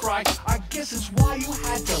makes me cry. I guess it's why you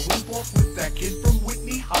had to limp off with that kid from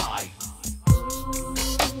Whitney High.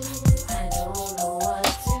 I don't know what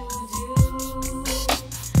to do.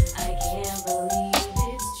 I can't believe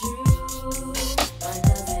it's true. Why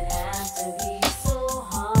does it have to be so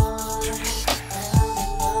hard? I'm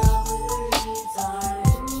in love with a retard.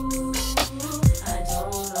 I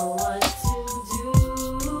don't know what to do.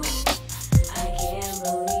 I can't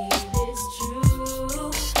believe it's true.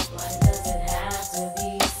 Why does it have to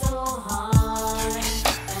be so hard?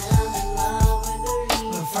 I'm in love with a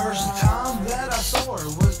retard. The first time that I saw her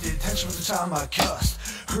was the attention from the time I cussed.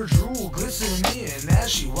 Her drool glistening in as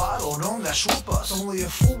she waddled on that short bus. Only a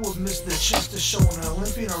fool would miss the chance to show an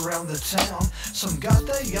Olympian around the town. Some got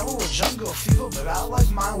that yellow or jungle fever, but I like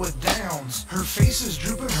mine with downs. Her face is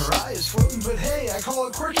drooping, her eye is floating, but hey, I call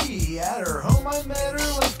it quirky. At her home I met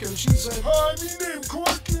her life coach. She said, "Hi, me named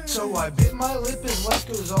Quirky." So I bit my lip as life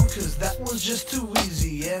goes on, cause that one's just too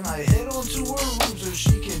easy. And I head on to her room so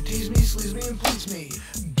she can tease me, sleaze me, and please me.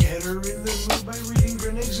 Get her in the mood by reading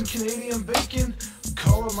grenades and Canadian bacon.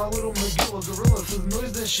 Call her my little Magilla gorilla for the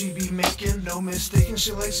noise that she be making. No mistaking,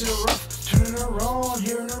 she likes it rough. Turning her on,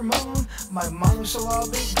 hearing her moan. My mom's a lot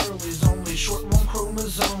big girl is only short one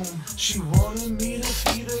chromosome. She wanted me to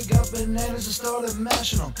feed her, got bananas and started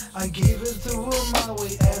mashing them. I gave it to her my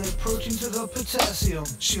way, added protein to the potassium.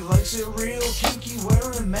 She likes it real kinky,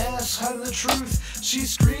 wearing masks, hiding the truth. She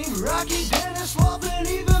screamed, Rocky Dennis, loving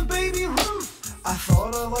even Baby Ruth. I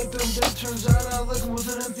thought I liked them dead, turns out I like them with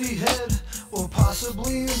an empty head. Or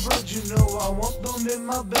possibly inbred, you know I want them in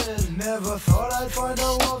my bed. Never thought I'd find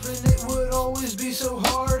a love and it would always be so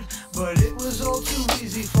hard. But it was all too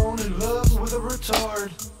easy, falling in love with a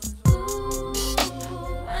retard. Ooh,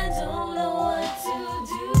 I don't know what to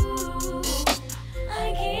do.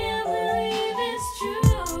 I can't believe it's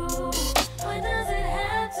true. Why does it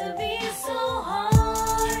have to be so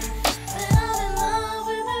hard? That I'm in love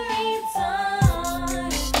with a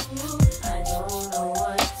retard. Ooh, I don't know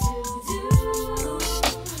what to do.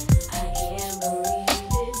 I can't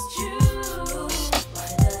believe it's true. Why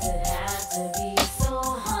does it have to be so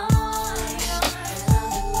hard?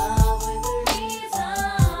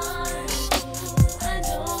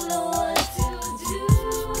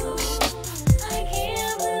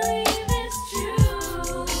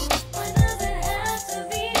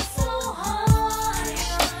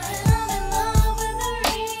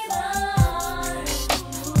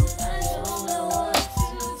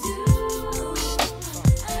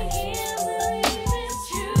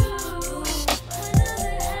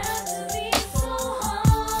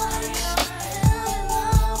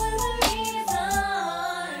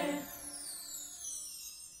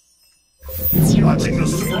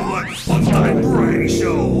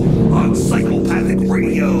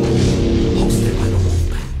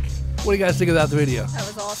 you guys think of that video? That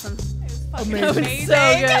was awesome. Amazing. So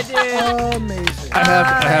good, dude. Amazing. I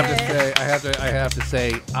have to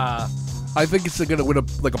say, I think it's going to win a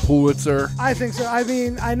Pulitzer. I think so. I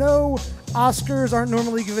mean, I know Oscars aren't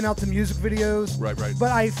normally given out to music videos. Right.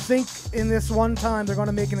 But I think in this one time they're going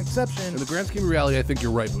to make an exception. In the grand scheme of reality, I think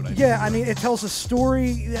you're right, Boone. I mean, it tells a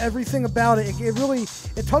story, everything about it. It really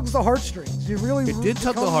tugs the heartstrings. It did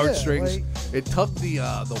tug the heartstrings. It tugged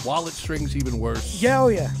the wallet strings even worse. Yeah,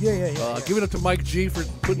 yeah. Give it up to Mike G for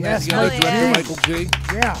putting Yes, that together. Mike Director G. Michael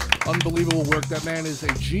G. Yeah. Unbelievable work. That man is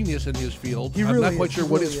a genius in his field. He I'm really not quite is. sure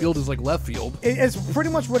He what really his field is like left field. It's pretty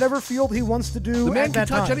much whatever field he wants to do. The man at can that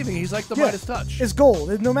touch time. anything. He's like the Midas touch. It's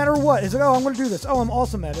gold. No matter what. It's like, oh, I'm going to do this. Oh, I'm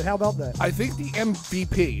awesome at it. How about that? I think the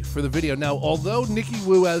MVP for the video. Now, although Nikki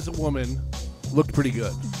Wu as a woman looked pretty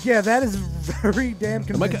good. Yeah, that is very damn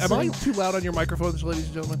convincing. Am I too loud on your microphones, ladies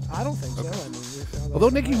and gentlemen? I don't think so. I mean, although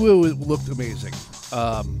Nikki Wu looked amazing.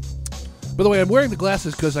 By the way, I'm wearing the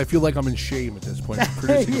glasses because I feel like I'm in shame at this point for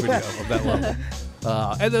producing a video of that level.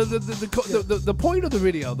 And the point of the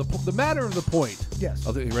video, the matter of the point. Yes.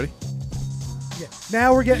 You ready? Yeah.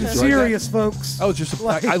 Now we're getting Like serious, that? folks. I was just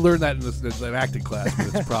I learned that in an acting class, but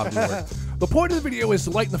it's probably work. The point of the video is to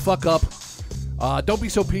lighten the fuck up. Don't be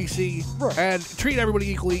so PC, and treat everybody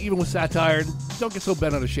equally, even with satire. Don't get so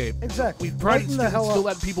bent out of shape. Exactly. We've tried to still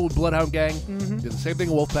let people with Bloodhound Gang do the same thing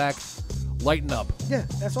in Wolfpack. Lighten up. Yeah,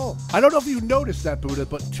 that's all. I don't know if you noticed that, Buddha,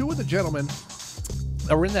 but two of the gentlemen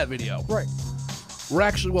that were in that video. Right. Were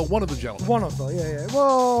actually, one of the gentlemen. One of them, yeah.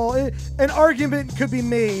 Well, an argument could be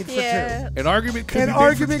made for two. An argument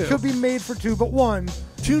could be made for two, but one.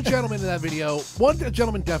 Two gentlemen in that video. One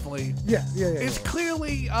gentleman definitely. Yeah. Is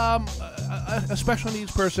clearly a special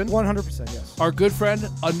needs person. 100%, yes. Our good friend,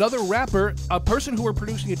 another rapper, a person who we're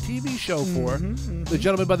producing a TV show for. The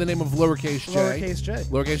gentleman by the name of Lowercase J. Lowercase J.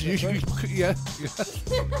 Lowercase J. Right. Yeah.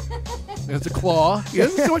 It's a claw. He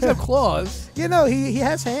doesn't so much have claws. You know, he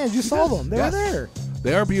has hands. You saw them. They were there.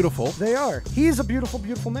 They are beautiful. They are. He's a beautiful,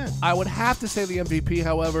 beautiful man. I would have to say the MVP,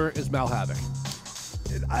 however, is Mal Havoc.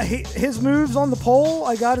 His moves on the pole,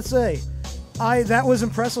 I gotta say, that was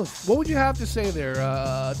impressive. What would you have to say there,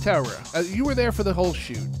 Tara? You were there for the whole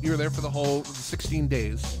shoot. You were there for the whole 16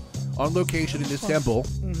 days on location in Istanbul.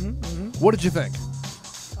 What did you think?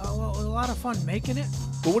 Well, it was a lot of fun making it.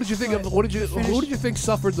 But what did you think of? Who did you think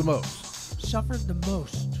suffered the most? Suffered the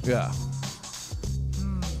most. Yeah.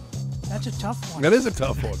 That's a tough one. That is a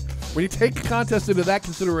tough one. When you take a contest into that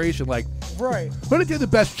consideration, like, who did the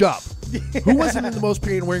best job? Who wasn't in the most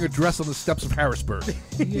pain wearing a dress on the steps of Harrisburg?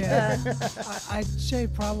 Yeah. I'd say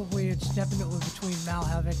probably it's definitely between Mal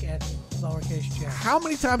Havoc and Lowercase J. How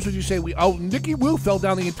many times would you say Nikki Wu fell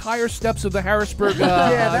down the entire steps of the Harrisburg yeah,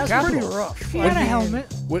 that's Capitol? pretty rough. He had a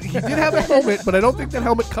helmet. Well, he did have a helmet, but I don't think that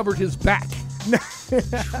helmet covered his back.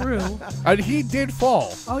 True. And he did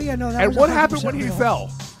fall. Oh, yeah, no, that and was what happened when real. he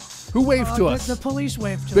fell? Who waved to us? The police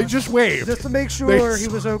waved to us. They just waved. Just to make sure he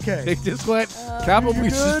was okay. They just went, Capitol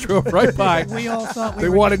Police just drove right by. We all thought they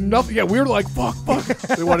wanted nothing. Yeah, we were like, fuck.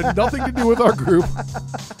 They wanted nothing to do with our group.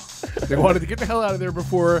 They wanted to get the hell out of there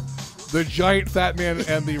before the giant fat man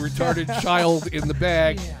and the retarded child in the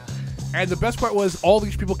bag. Yeah. And the best part was all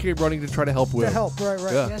these people came running to try to help Will. To help, right.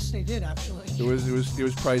 Yeah. Yes, they did, actually. It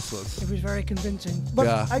was priceless. It was very convincing. But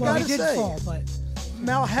yeah. I gotta he did say, fall, but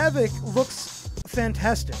Mal Havoc looks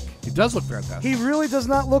fantastic. He does look fantastic. He really does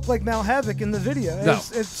not look like Mal Havoc in the video. No.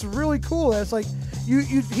 It's really cool. It's like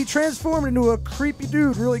he transformed into a creepy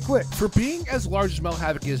dude really quick. For being as large as Mal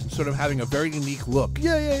Havoc is and sort of having a very unique look.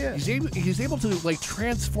 Yeah. He's able to like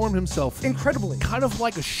transform himself incredibly. Kind of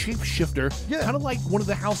like a shapeshifter. Yeah. Kind of like one of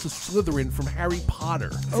the House of Slytherin from Harry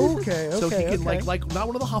Potter. Okay. So he can like not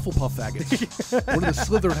one of the Hufflepuff faggots. One of the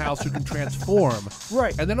Slytherin house who can transform.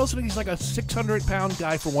 Right. And then also he's like a 600-pound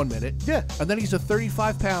guy for 1 minute. Yeah. And then he's a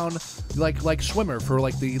 35-pound like swimmer for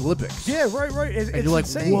like the Olympics. Yeah, right. And it's you're like,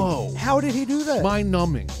 insane. whoa. How did he do that?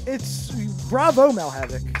 Mind-numbing. It's bravo, Mal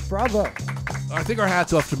Havoc. Bravo. I think our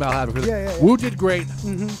hats off to Mal Havoc. Yeah. Wu did great.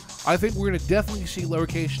 I think we're going to definitely see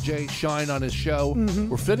Lowercase J shine on his show.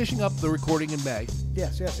 We're finishing up the recording in May.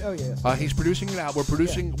 Yes. Oh, yes. He's producing it out. We're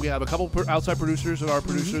producing. Yeah. We have a couple outside producers and our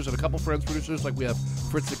producers and a couple friends producers. Like we have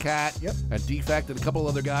Fritz the Cat and Defect and a couple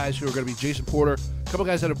other guys who are going to be Jason Porter. A couple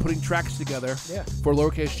guys that are putting tracks together for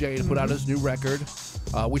Lowercase J to put out his new record,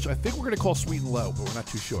 which I think we're going to call Sweet and Low, but we're not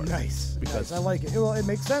too sure. Nice. Because I like it. Well, it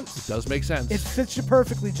makes sense. It does make sense. It fits you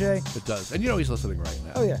perfectly, Jay. It does. And you know he's listening right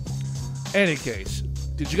now. Oh, yeah. Any case,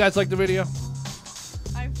 did you guys like the video?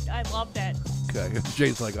 I loved it. Okay.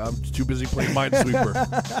 Jay's like, I'm too busy playing Minesweeper.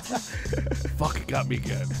 Fuck, it got me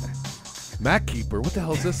again. Mac Keeper. What the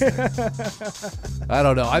hell is this thing? I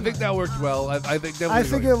don't know. I think that worked well. I think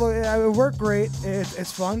it worked great.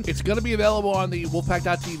 It's fun. It's going to be available on the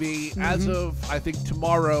Wolfpack.tv as of, I think,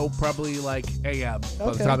 tomorrow, probably like a.m.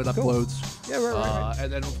 by the time it uploads. Yeah, right.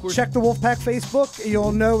 And then, of course, check the Wolfpack Facebook.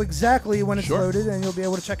 You'll know exactly when it's loaded, and you'll be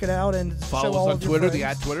able to check it out and follow show all us on of your Twitter,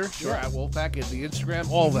 friends. the @Twitter, at Wolfpack, and the Instagram,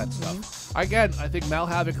 all that stuff. Again, I think Mal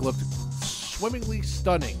Havoc looked swimmingly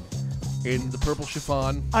stunning in the purple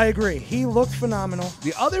chiffon. I agree. He looked phenomenal.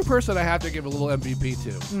 The other person I have to give a little MVP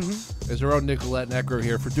to is our own Nicolette Necker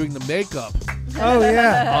here for doing the makeup. Oh,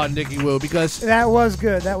 yeah. On Nikki Wu, because that was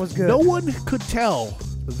good. That was good. No one could tell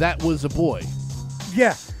that was a boy.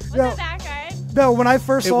 Yeah. Was it that guy? No, when I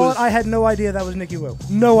first saw it, I had no idea that was Nikki Wu.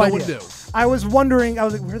 No idea. One knew. I was wondering. I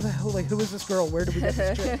was like, "Where the hell? Like, who is this girl? Where did we get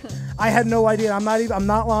this chick?" I had no idea. I'm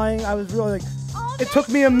not lying. I was really like, it took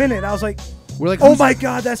me a minute. I was like, we're like, oh my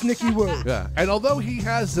God, that's Nikki Wu. Yeah, and although he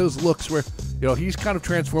has those looks where, he's kind of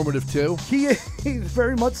transformative too. He's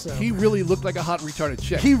very much so. He really looked like a hot retarded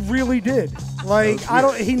chick. He really did. Like,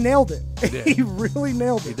 he nailed it. He really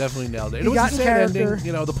nailed it. He definitely nailed it. He got a sad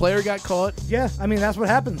ending. The player got caught. Yeah, I mean, that's what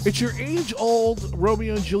happens. It's your age-old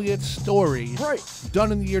Romeo and Juliet story. Right.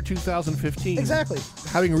 Done in the year 2015. Exactly.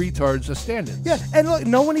 Having retards as stand-ins. Yeah, and look,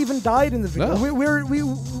 no one even died in the video. No. We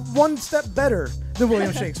one step better than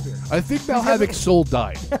William Shakespeare. I think Mal Havoc's soul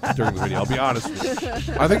died during the video, I'll be honest with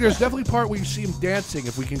you. I think there's definitely a part where you see him dancing,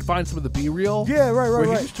 if we can find some of the B-reel. Yeah, right. Where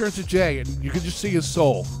he just turns to Jay, and you can just see his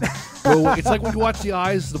soul. It's like when you watch the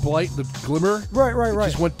eyes, the blight, the glimmer. Right.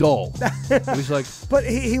 It just went dull. And he's like... But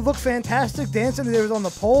he looked fantastic dancing. He was on the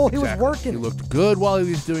pole. He was working. He looked good while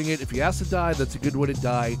he was doing it. If he has to die, that's a good way to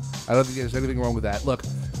die. I don't think there's anything wrong with that. Look,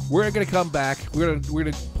 we're going to come back. We're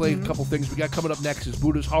gonna play a couple things. We got coming up next is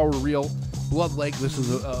Buddha's Horror Reel, Blood Lake. This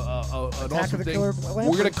is an awesome thing. We're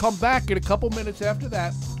going to come back in a couple minutes after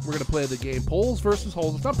that. We're going to play the game Poles versus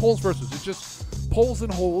Holes. It's not Poles versus. It's just Poles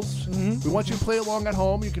and Holes. We want you to play along at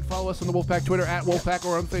home. You can follow us on the Wolfpack Twitter @Wolfpack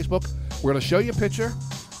or on Facebook. We're going to show you a picture.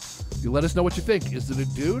 You let us know what you think. Is it a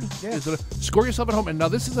dude? Yeah. Is it score yourself at home? And now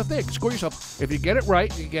this is the thing. Score yourself. If you get it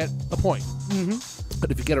right, you get a point. But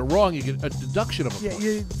if you get it wrong, you get a deduction of a point.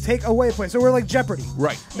 You take away a point. So we're like Jeopardy.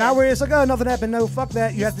 Right. Now where it's like, oh, nothing happened. No, fuck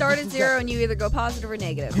that. You have start to at zero and you either go positive or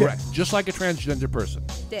negative. Correct. Just like a transgender person.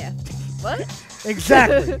 Yeah. What?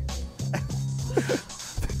 Exactly.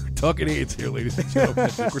 Talking AIDS here, ladies and gentlemen. I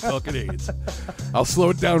think we're talking AIDS. I'll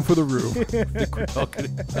slow it down for the room. I think we're talking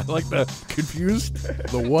AIDS. I like the confused,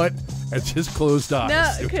 the what, and just closed eyes.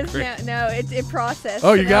 No, because it processed.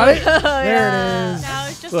 Oh, you got it? There it is. No,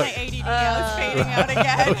 it's just my ADD. I was fading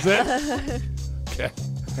out again. Okay.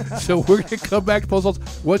 So we're going to come back to Post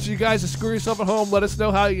Holes. Once you guys screw yourself at home, let us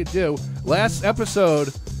know how you do. Last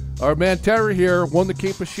episode, our man Terry here won the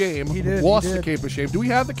Cape of Shame. He did. Lost the Cape of Shame. Do we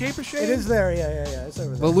have the Cape of Shame? It is there. Yeah. It's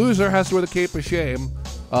over there. The loser has to wear the Cape of Shame.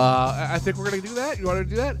 I think we're going to do that. You want to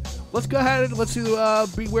do that? Let's go ahead and let's do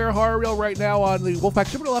Beware Horror Reel right now on the Wolfpack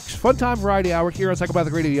Super Deluxe Fun Time Variety Hour here on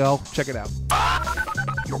Psychopathic Radio. Check it out.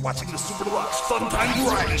 You're watching the Super Deluxe Fun Time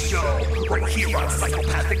Variety Show right here on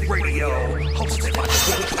Psychopathic Radio. Hosted by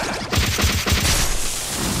Wolfpack.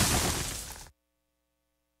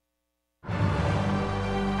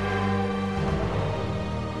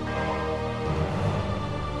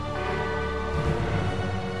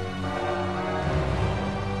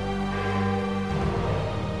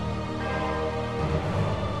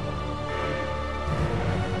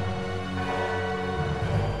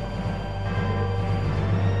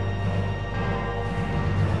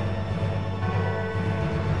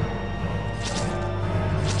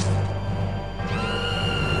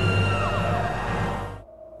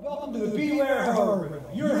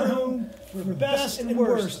 And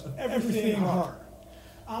worst of everything horror.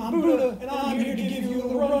 I'm Buddha, and I'm here to give you a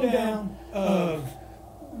little rundown of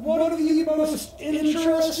one of the most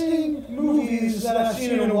interesting movies that I've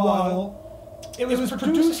seen in a while. It was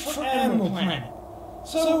produced for Animal Planet.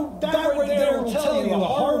 So that right there will tell you a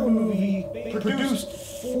horror movie produced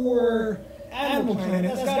for Animal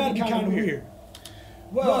Planet. That's got to be kind of weird.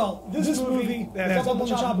 Well, this movie that's up on the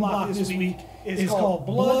chopping block this week is called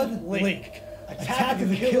Blood Lake. Attack of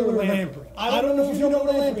the Killer Lamprey. I don't know if you know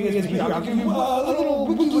what a lamprey is, but I'll give you a little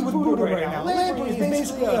wiki with Buddha right now. Lamprey is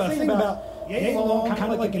basically a thing about yay long,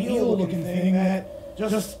 kind of like an eel-looking thing that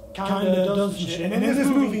just kind of does some shit. And in this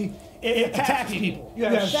movie, it attacks people. You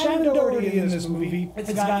have Shannon Doherty in this movie.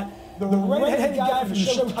 It's got the redheaded guy from the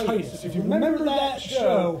show Titus. If you remember that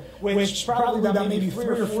show, which probably about maybe 3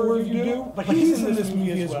 or 4 of you do, but he's in this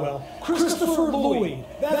movie as well. Christopher Lloyd.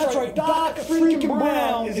 That's right, Doc freaking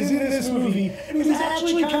Brown is in this movie, and he's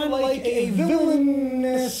actually kind of like a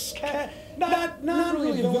villainous cat. Not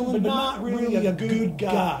really a villain, but not really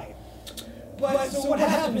guy. But so what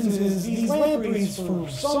happens is these lampreys, for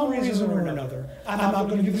some reason or another, I'm not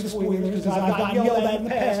going to give you the spoilers because I've gotten yelled at in the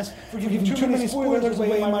past for giving too many spoilers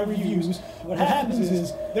away in my reviews. What happens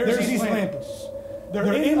is there's these lampreys.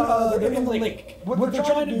 They're in the lake. What they're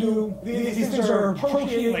trying to do, these things are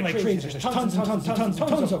procreating like crazy. There's tons and tons and tons and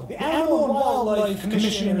tons of them. The Animal and Wildlife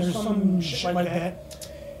Commission or some shit like that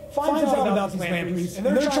finds out about these lampreys, and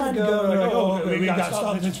they're trying to go, like, oh, we got to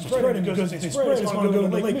stop this from spreading because if they spread, it's going to go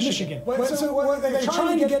to Lake Michigan. So what they're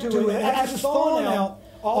trying to get to it, as it's thawing out,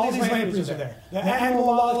 all these lampreys are there. The Animal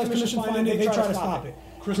and Wildlife Commission find it, they try to stop it.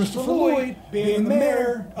 Christopher Lloyd, being the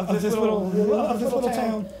mayor of this little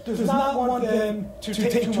town, does not want them to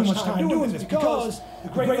take too much time doing this because the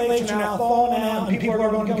Great Lakes are now thawing out and people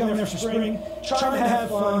are going to come there for spring, trying to have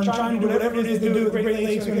fun, trying to do whatever it is they do. The Great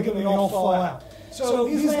Lakes are going to all fall out. So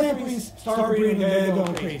these lampreys start breeding, they're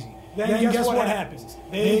going crazy. Then guess what happens?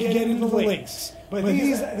 They get into the lakes. But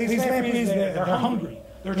these lampreys, they're hungry.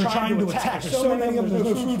 They're trying to attack. There's so many of them,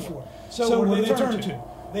 there's no food for them. So what do they turn to?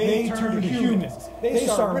 They turn to humans. They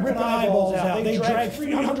start ripping eyeballs out. They drag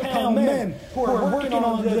 300-pound men who are working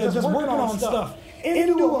on stuff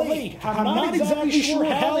into a lake. I'm not exactly sure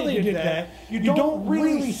how they did that. You don't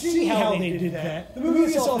really see how they did that. The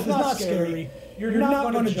movie itself is not scary. You're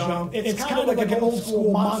not going to jump. It's kind of like an old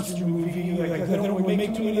school monster movie. Like they don't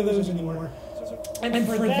make too many of those anymore. And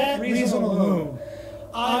for that reason alone,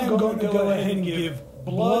 I'm going to go ahead and give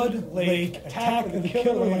Blood Lake, Attack of the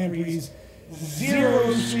Killer Lampreys,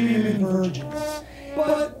 0 screaming virgins.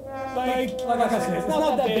 But like I said, it's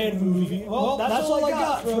not that bad of a movie. Well, that's all I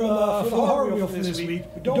got for the horror reel for this week.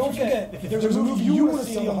 But don't forget, if there's a movie you want to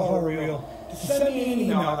see on the horror reel, send me an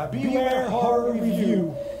email at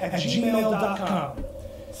bewarehorrorreview@gmail.com.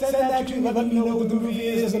 Send that to me, let me know what the movie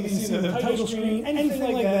is, let me see the title screen,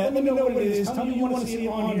 anything like that. Let me know what it is, tell me you want to see it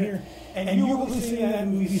on here, and you will be seeing that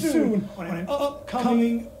movie soon on an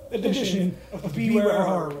upcoming edition of the Beware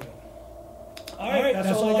Horror Reel. Alright,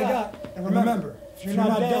 that's all I got. And remember, if you're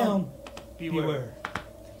not down, beware.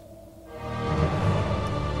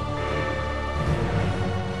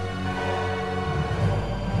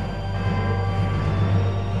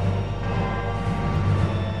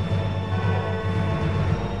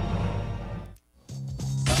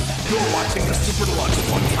 You're watching the Super Deluxe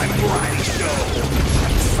Fun-Time Variety Show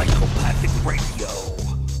on Psychopathic Radio.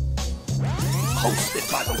 Hosted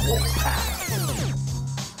by the Wolfpack.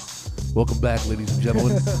 Welcome back, ladies and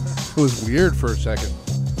gentlemen. It was weird for a second.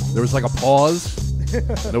 There was like a pause.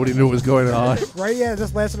 Nobody knew what was going on. Right, yeah, it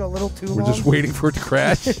just lasted a little too long. We're just waiting for it to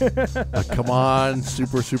crash. Come on,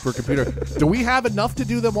 super computer. Do we have enough to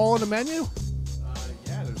do them all in the menu?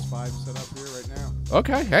 Yeah, there's 5 set up here right now.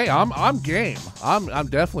 Okay, hey, I'm game. I'm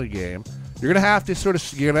definitely game. You're gonna have to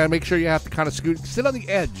you're gonna make sure you have to kind of sit on the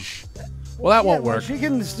edge. Well, that won't work. She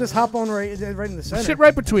can just hop on right in the center. Sit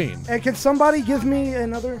right between. And can somebody give me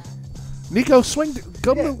another? Nico, swing.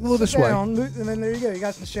 Go a little this way. And then there you go. You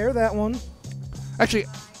guys can share that one. Actually,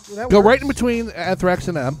 go right in between Anthrax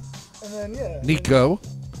and them. And then Nico.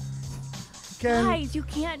 Guys, you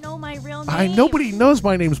can't know my real name. Nobody knows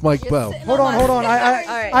my name's Mike Bowe. Hold on.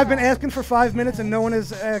 I've been asking for 5 minutes and no one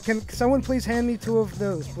is. Can someone please hand me 2 of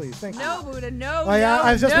those, please? Thank you. No, Buddha, no.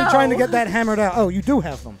 I've just been trying to get that hammered out. Oh, you do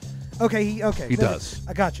have them. Okay, he does.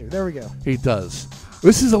 I got you. There we go. He does.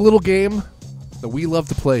 This is a little game that we love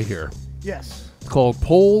to play here. Yes. It's called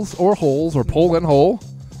Poles or Holes, or Pole and Hole,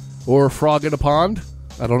 or Frog in a Pond.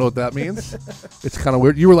 I don't know what that means. It's kind of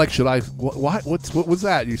weird. You were like, should I? What was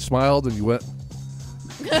that? You smiled and you went.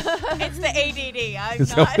 It's the ADD.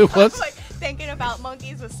 Is that what it was? I'm like thinking about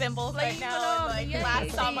monkeys with symbols right now. And like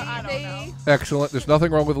last summer, I don't know. Excellent. There's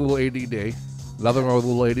nothing wrong with a little ADD. Nothing wrong with a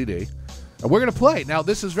little ADD. And we're gonna play. Now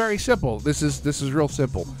this is very simple. This is real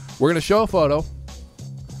simple. We're gonna show a photo.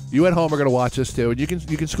 You at home are gonna watch this too, and you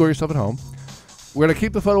can score yourself at home. We're gonna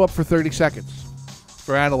keep the photo up for 30 seconds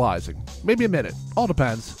for analyzing. Maybe a minute. All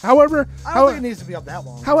depends. However, I don't think it needs to be up that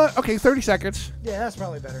long. Okay, 30 seconds. Yeah, that's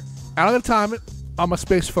probably better. I'm gonna time it on my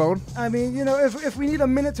space phone. I mean, if we need a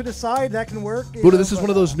minute to decide, that can work. Buddha, this is one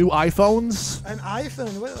of those new iPhones. An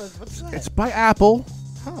iPhone? What's that? It's by Apple.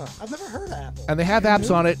 Huh, I've never heard of Apple. And they have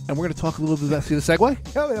apps on it, and we're going to talk a little bit about... See the segue?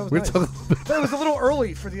 Yeah, that was nice. That was a little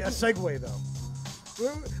early for the segue, though.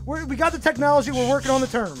 We got the technology, we're working on the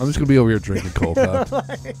terms. I'm just going to be over here drinking cold, huh?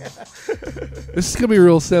 This is going to be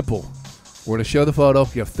real simple. We're going to show the photo.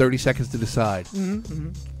 You have 30 seconds to decide.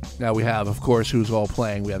 Now we have, of course, who's all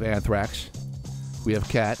playing. We have Anthrax. We have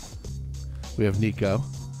Kat. We have Nico.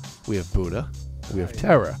 We have Buddha. We have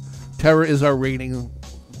Terra. Terra is our reigning...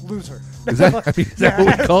 loser. Is that what we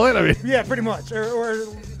call it? I mean, yeah, pretty much. Or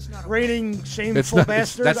Reigning shameful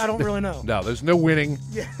bastards. I don't really know. No, there's no winning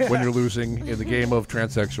when you're losing in the game of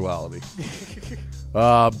transsexuality.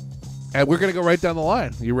 And we're going to go right down the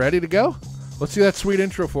line. You ready to go? Let's see that sweet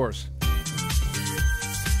intro for us.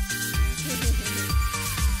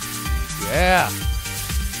 Yeah.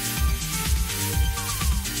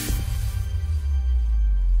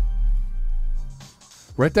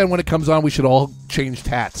 Right then when it comes on, we should all change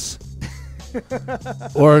hats.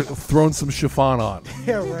 Or thrown some chiffon on.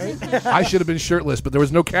 Yeah, right? I should have been shirtless, but there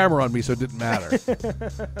was no camera on me, so it didn't matter.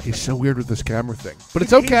 He's so weird with this camera thing. But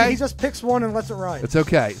it's okay. He just picks one and lets it ride. It's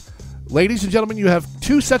okay. Ladies and gentlemen, you have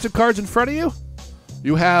 2 sets of cards in front of you.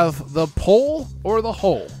 You have the pole or the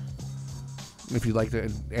hole. If you'd like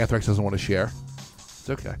to, Anthrax doesn't want to share. It's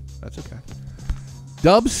okay. That's okay.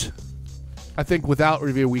 Dubs, I think without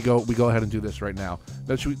review, we go ahead and do this right now.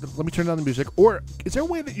 Let me turn down the music. Or is there a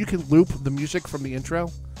way that you can loop the music from the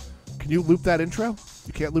intro? Can you loop that intro?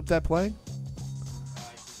 You can't loop that playing?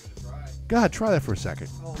 Go ahead, try that for a second.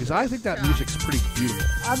 Because I think that music's pretty beautiful.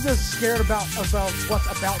 I'm just scared about what's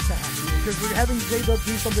about to happen. Because we're having J-Dub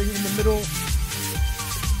do something in the middle.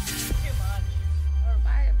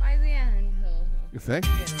 By the end. You think?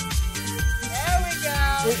 There we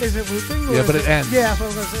go. Is it looping? Yeah, but it ends. Yeah, that's what I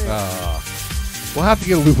was going to say. We'll have to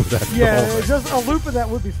get a loop of that. Yeah, just a loop of that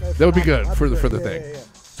would be fair. That would be good for the thing. Yeah.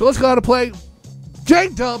 So let's go ahead and play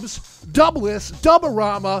J-Dub's Dubless,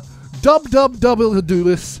 Dubarama, do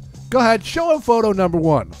this. Go ahead, show him photo number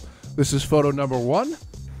 1. This is photo number 1.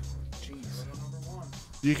 Jeez.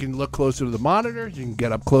 You can look closer to the monitor. You can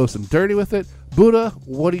get up close and dirty with it. Buddha,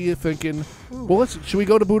 what are you thinking? Ooh. Well, should we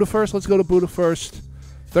go to Buddha first? Let's go to Buddha first.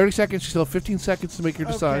 30 seconds. You still have 15 seconds to make your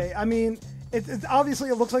decide. Okay, I mean, obviously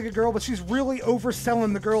it looks like a girl, but she's really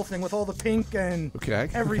overselling the girl thing with all the pink and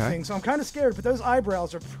everything. Okay. So I'm kind of scared, but those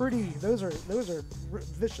eyebrows are pretty. Those are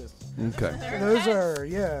vicious. Okay. Those are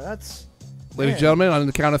that's. Ladies and gentlemen, on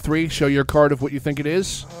the count of 3, show your card of what you think it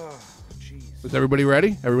is. Oh, jeez. Is everybody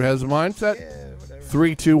ready? Everybody has a mindset? Yeah, whatever.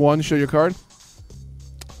 3, 2, 1, show your card.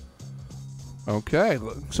 Okay,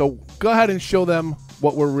 so go ahead and show them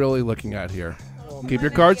what we're really looking at here. Keep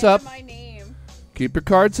your cards up. My name. Keep your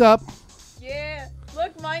cards up. Yeah.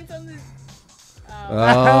 Look, mine's on the...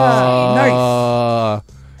 Nice.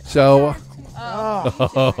 So... I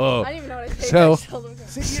didn't even know what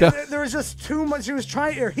to say. There was just too much. He was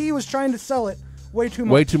trying to sell it way too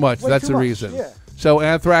much. Way too much. That's the reason. Yeah. So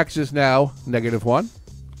Anthrax is now -1.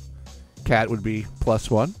 Cat would be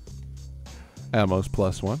 +1. Ammo's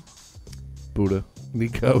 +1. Buddha.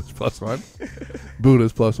 Nico is +1.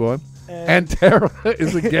 Buddha's +1. And Tara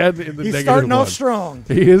is again in the he's -1. Starting off strong.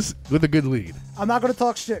 He is with a good lead. I'm not going to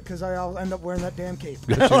talk shit because I'll end up wearing that damn cape.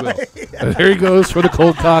 Yes, you will. And there he goes for the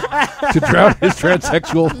cold cock to drown his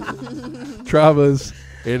transsexual traumas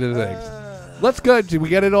into things. Let's go. Did we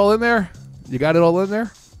get it all in there? You got it all in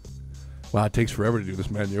there? Wow, it takes forever to do this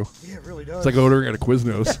menu. Yeah, it really does. It's like ordering at a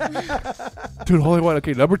Quiznos. Dude, holy one.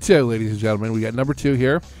 Okay, number 2, ladies and gentlemen. We got number 2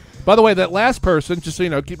 here. By the way, that last person, just so you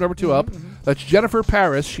know, keep number 2 up. That's Jennifer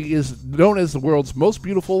Paris. She is known as the world's most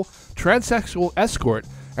beautiful transsexual escort,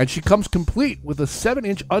 and she comes complete with a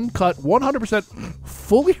 7-inch uncut, 100%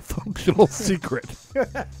 fully functional secret.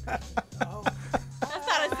 That's not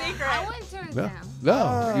a secret. I wouldn't turn it down.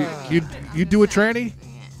 No. You do a tranny?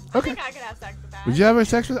 I think I could have sex with that. Would you have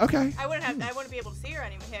sex with? Okay. I wouldn't be able to see her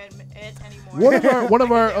anymore. One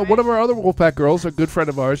of our other Wolfpack girls, a good friend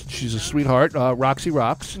of ours. She's a sweetheart. Roxy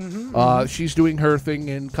Rocks. She's doing her thing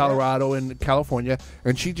in Colorado and California,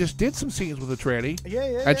 and she just did some scenes with a tranny.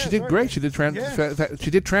 And she did great. She did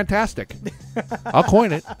she did Trantastic. I'll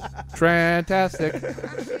coin it. Trantastic.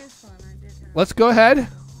 Let's go ahead.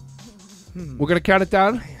 We're gonna count it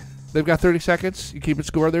down. They've got 30 seconds. You keep it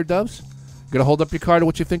score there, Dubs. Gonna hold up your card of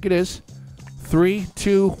what you think it is. 3,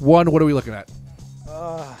 2, 1. What are we looking at?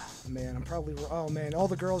 Man, I'm probably. Oh man, all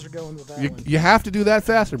the girls are going with that one. You have to do that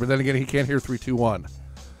faster, but then again, he can't hear 3, 2, 1.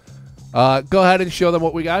 Go ahead and show them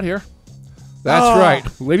what we got here. That's right,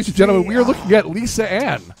 ladies and gentlemen. We are looking at Lisa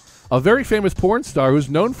Ann, a very famous porn star who's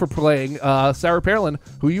known for playing Sarah Palin,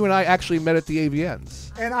 who you and I actually met at the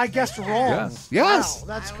AVNs. And I guessed wrong. Yes. Wow,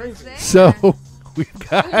 that's crazy. So we've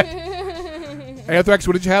got Anthrax.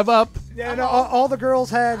 What did you have up? Yeah, no, all the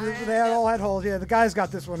girls all had holes. Yeah, the guys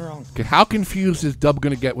got this one wrong. Okay, how confused is Dub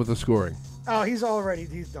going to get with the scoring? Oh, he's done.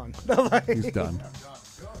 He's done.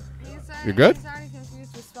 You're good? He's already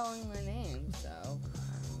confused with spelling my name, so.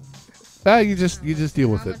 You just deal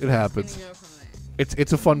with it. It happens.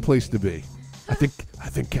 It's a fun place to be. I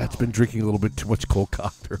think Kat's been drinking a little bit too much cold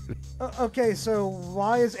cock already. Okay, so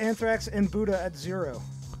why is Anthrax and Buddha at 0?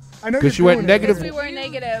 I know because you went negative. We were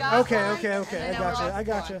negative. Okay. I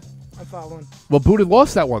gotcha. I'm following. Well, Buddha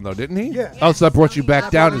lost that one, though, didn't he? Yeah. Oh, so that brought you back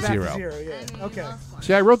down to Back zero. Yeah. Okay.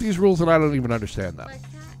 See, I wrote these rules and I don't even understand them.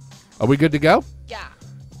 Are we good to go? Yeah.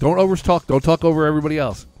 Don't overtalk. Don't talk over everybody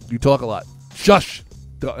else. You talk a lot. Shush.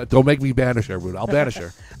 Don't make me banish her, Buddha. I'll banish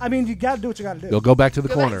her. I mean, you got to do what you got to do. You'll go back to the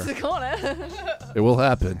corner. Back to the corner. It will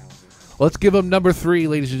happen. Let's give him number 3,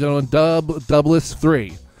 ladies and gentlemen. Doubless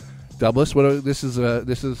 3. Doubless. This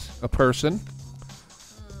is a person.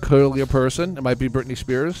 Clearly a person. It might be Britney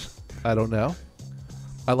Spears. I don't know.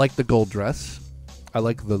 I like the gold dress. I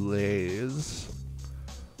like the lace.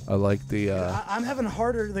 I like the. I'm having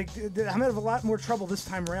harder. Like I'm having a lot more trouble this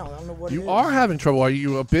time around. I don't know what. You are having trouble. Are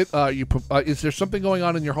you a bit? Is there something going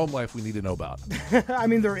on in your home life we need to know about? I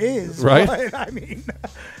mean, there is. Right. But, I mean.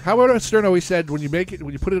 How about Stern always said when you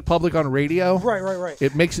put it public on radio? Right.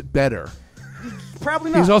 It makes it better.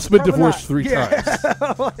 Probably not. He's also been divorced not. 3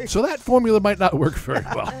 times. So that formula might not work very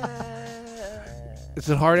well. Is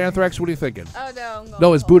it hard, Anthrax? What are you thinking? Oh, no.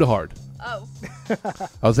 No, it's Buddha hard. Oh.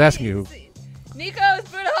 I was asking you. Nico's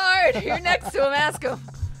Buddha hard. You're next to him. Ask him.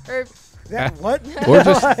 Or what? Or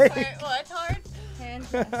just. What's hard?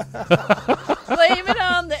 Blame it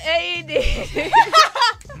on the AED.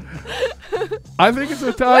 I think it's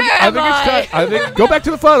a time. I think go back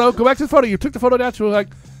to the photo. Go back to the photo. You took the photo down to like.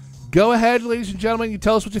 Go ahead, ladies and gentlemen. You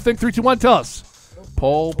tell us what you think. 3, 2, 1. Tell us.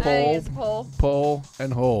 Poll,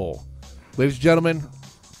 and hole. Ladies and gentlemen,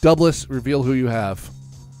 Doubless, reveal who you have.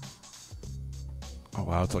 Oh,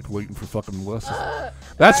 wow. It's like waiting for fucking Melissa.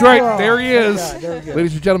 That's right. There he is. God,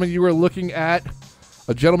 ladies and gentlemen, you are looking at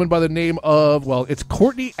a gentleman by the name of, well, it's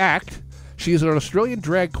Courtney Act. She is an Australian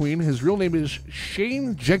drag queen. His real name is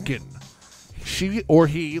Shane Jenkin. She or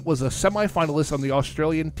he was a semi-finalist on the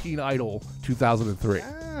Australian Teen Idol 2003.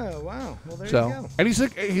 Oh, wow. Well, there you go. And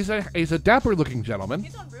he's a dapper-looking gentleman.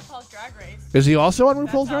 He's on RuPaul's Drag Race. Is he also on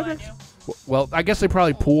RuPaul's Drag Race? Well, I guess they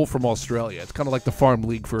probably pool from Australia. It's kind of like the farm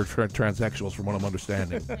league for transsexuals, from what I'm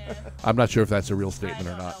understanding. Yeah. I'm not sure if that's a real statement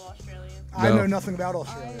or not. I know nothing about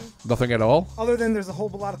Australia. Nothing at all? Other than there's a whole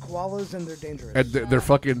lot of koalas and they're dangerous.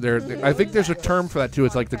 And they're I think there's a term for that, too.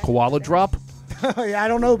 It's like the koala drop. Yeah, I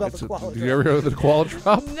don't know about the koala drop. Did you ever hear of the koala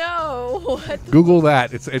drop? No. Google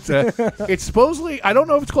that. It's supposedly, I don't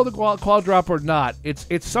know if it's called the koala drop or not.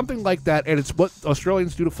 It's something like that, and it's what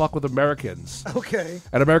Australians do to fuck with Americans. Okay.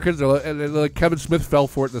 And Americans, like Kevin Smith fell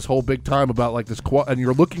for it this whole big time about like this, and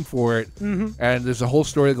you're looking for it, and there's a whole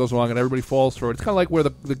story that goes along, and everybody falls for it. It's kind of like where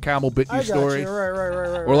the camel bit you story.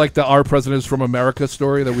 Right. Or like the Our President is from America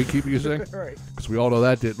story that we keep using. Right. Because we all know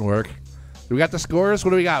that didn't work. We got the scores.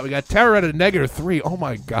 What do we got? We got Tara at a -3. Oh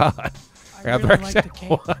my God. Anthrax at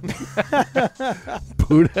 1.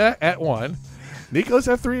 Buddha at 1. Nico's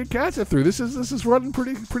at 3 and Cat's at 3. This is running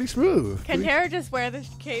pretty smooth. Can Tara just wear the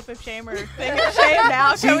cape of shame or thing of shame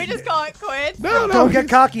now? Can we just call it quits? No. Don't get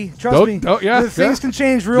cocky. Trust me. Things can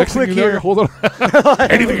change real quick here. Hold on.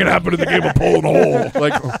 Anything can happen in the game of pole and hole.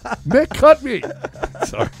 Like, Mick, cut me.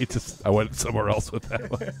 Sorry, I went somewhere else with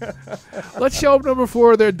that one. Let's show up number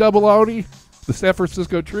 4 there, Double Oni, the San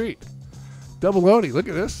Francisco treat. Double Oni, look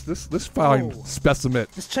at this fine specimen.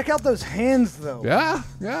 Just check out those hands, though. Yeah.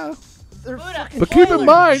 But keep in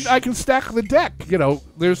mind, I can stack the deck. You know,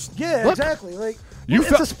 there's look, exactly. Like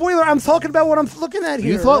it's a spoiler. I'm talking about what I'm looking at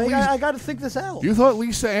here. I got to think this out. You thought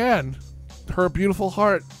Lisa Ann, her beautiful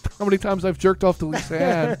heart. How many times I've jerked off to Lisa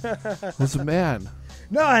Ann was a man.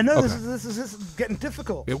 No, I know this is getting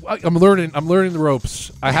difficult. I'm learning the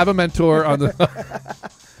ropes. I have a mentor on the,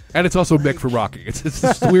 and it's also Mick for rocking. It's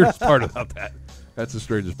the weirdest part about that. That's the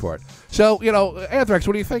strangest part. So, Anthrax,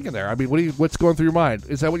 what are you thinking there? I mean, what's going through your mind?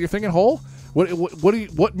 Is that what you're thinking? Hole?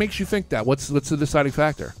 What makes you think that? What's the deciding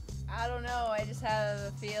factor? I don't know. I just have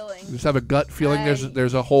a feeling. You just have a gut feeling.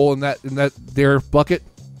 There's a hole in that there bucket.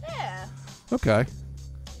 Yeah. Okay.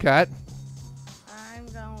 Cat. I'm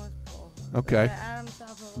going with pole. Okay.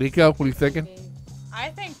 Nico, what are you thinking? I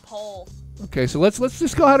think pole. Okay, so let's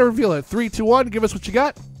just go ahead and reveal it. 3, 2, 1. Give us what you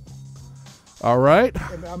got. All right.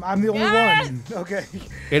 I'm the only one. Okay.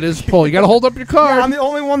 It is pole. You got to hold up your card. Yeah, I'm the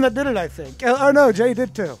only one that did it, I think. Oh, no, Jay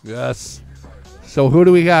did too. Yes. So who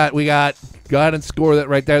do we got? We got, go ahead and score that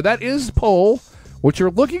right there. That is pole. What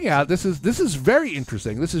you're looking at, this is very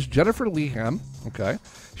interesting. This is Jennifer Leham. Okay.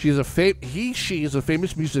 She is she is a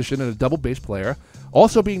famous musician and a double bass player,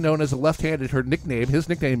 also being known as a left-handed. His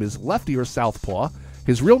nickname is Lefty or Southpaw.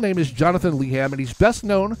 His real name is Jonathan Leham, and he's best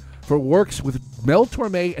known for works with Mel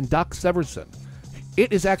Torme and Doc Severinsen.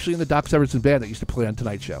 It is actually in the Doc Severinsen band that used to play on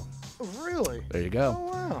Tonight Show. Really? There you go.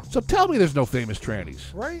 Oh, wow. So tell me there's no famous trannies.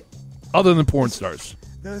 Right? Other than porn stars.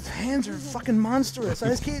 Those hands are fucking monstrous.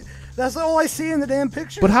 That's all I see in the damn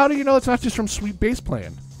picture. But how do you know it's not just from sweet bass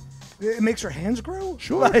playing? It makes her hands grow?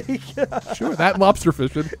 Sure. Sure, that lobster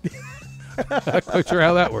fishing. Not quite sure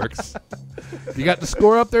how that works. You got the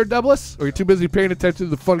score up there, Douglas? Or are you too busy paying attention to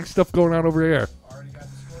the funny stuff going on over here? Already got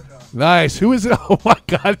the score down. Nice. Who is it? Oh, my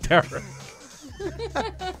God, Tara.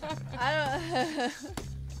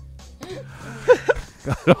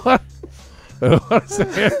 I don't want to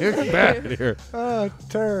say anything bad here. Oh,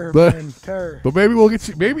 Tara, but, man, Tara. But maybe we'll get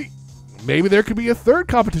you. Maybe there could be a third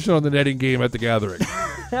competition on the netting game at the gathering.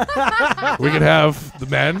 We could have the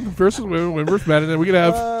men versus women versus men, and then we could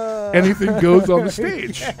have anything goes on the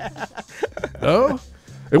stage. No?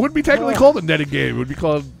 It wouldn't be technically called a netting game. It would be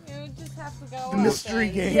called the mystery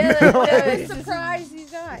game. Yeah, surprise you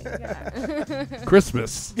guys. Yeah.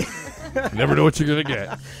 Christmas. Never know what you're going to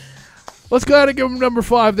get. Let's go ahead and give them number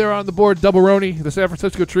 5 there on the board. Double Roni, the San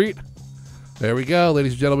Francisco treat. There we go,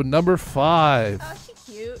 ladies and gentlemen. Number 5. Oh,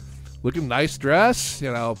 she's cute. Looking nice dress,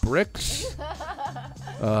 bricks.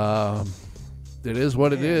 It is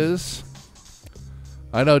what it is.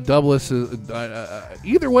 I know Douglas is.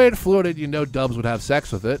 Either way it floated, Dubs would have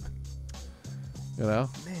sex with it. Man,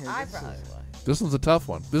 I probably would. This one's a tough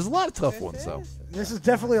one. There's a lot of tough ones, though. This is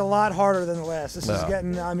definitely a lot harder than the last. This is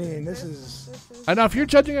getting. This is. And now, if you're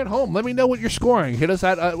judging at home, let me know what you're scoring. Hit us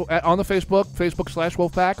at on the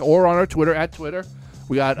Facebook/Wolfpack, or on our Twitter @Twitter.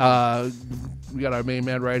 We got our main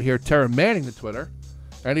man right here, Tara manning the Twitter.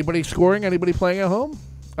 Anybody scoring? Anybody playing at home?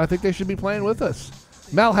 I think they should be playing with us.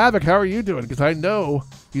 Mal Havoc, how are you doing? Because I know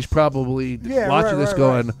he's probably watching this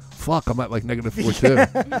going, fuck, I'm at like -4 too.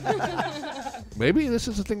 Maybe this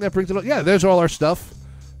is the thing that brings it up. Yeah, there's all our stuff.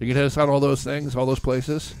 You can hit us on all those things, all those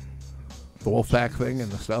places. The Wolfpack thing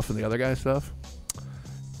and the stuff and the other guy stuff.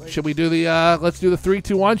 Should we do the, let's do the 3,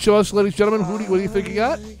 2, 1. Show us, ladies and gentlemen, what do you think you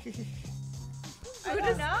got? I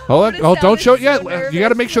don't know. Hold on. Oh, don't show it yet. You got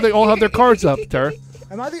to make sure they all have their cards up, Tara.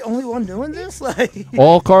 Am I the only one doing this?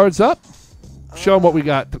 All cards up. Show them what we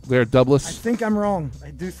got there, Douglas. I think I'm wrong. I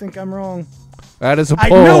do think I'm wrong. That is a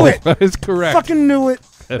poll. I knew it. That is correct. Fucking knew it.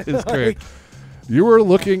 That is correct. You were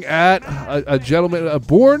looking at a gentleman,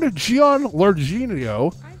 born Gian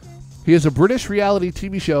Larginio. He is a British reality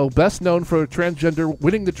TV show best known for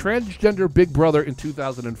winning the Transgender Big Brother in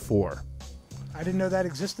 2004. I didn't know that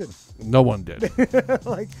existed. No one did.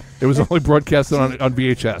 It was only broadcasted on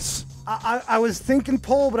VHS. I was thinking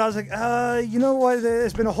poll, but I was like, you know what?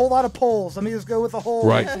 There's been a whole lot of polls. Let me just go with a whole.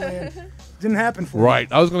 Right. Didn't happen for me.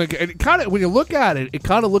 Right. I was going to. It kind of, when you look at it, it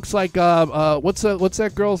kind of looks like what's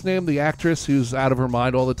that girl's name? The actress who's out of her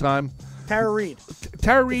mind all the time. Tara Reid.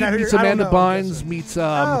 Tara Reid meets Amanda Bynes meets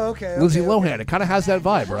Lindsay Lohan. It kind of has that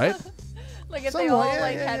vibe, right? Like if they all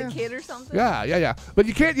had a kid or something. Yeah. But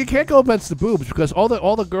you can't go against the boobs because all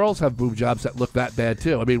the girls have boob jobs that look that bad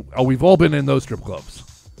too. I mean, we've all been in those strip clubs,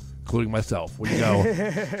 including myself. When you go,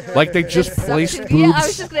 like they just placed boobs. Yeah, I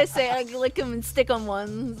was just gonna say I lick them and stick on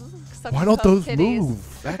ones. Why don't those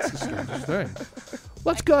move? That's the strangest thing.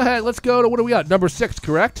 Let's go ahead. Let's go to what do we got? Number 6,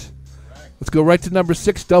 correct? Let's go right to number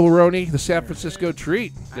 6, Double Roni, the San Francisco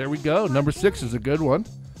treat. There we go. Number 6 is a good one.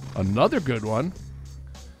 Another good one.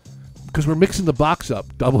 Because we're mixing the box up.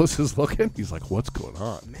 Douglas is looking. He's like, what's going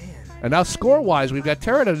on? Man. And now score-wise, we've got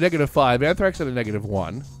Tara at a -5, Anthrax at a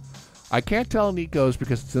 -1. I can't tell Nico's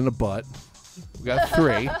because it's in the butt. We got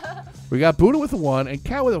 3. We got Buddha with a 1 and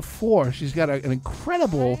Kat with a 4. She's got an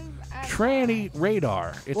incredible tranny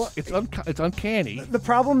radar. It's uncanny. The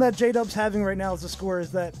problem that J-Dub's having right now as the score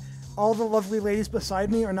is that all the lovely ladies beside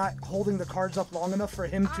me are not holding the cards up long enough for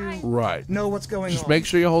him to know what's going on. Just make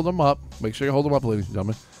sure you hold them up. Make sure you hold them up, ladies and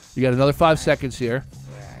gentlemen. You got another 5 seconds here.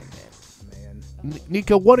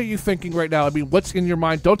 Nico, what are you thinking right now? I mean, what's in your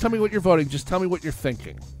mind? Don't tell me what you're voting. Just tell me what you're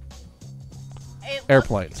thinking.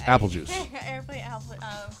 Airplanes, apple juice. Airplane, apple.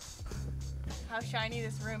 How shiny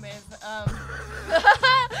this room is.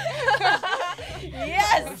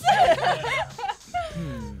 Yes.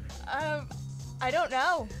 I don't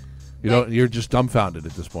know. You're just dumbfounded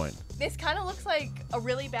at this point. This kind of looks like a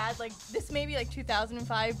really bad, this may be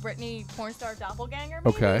 2005 Britney porn star doppelganger.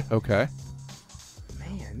 Maybe? Okay.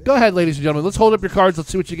 Man. Go ahead, ladies and gentlemen. Let's hold up your cards. Let's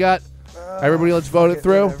see what you got. Everybody, let's vote it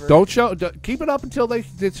through. Whatever. Keep it up until they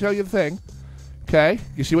show you the thing. Okay.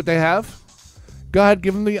 You see what they have? Go ahead.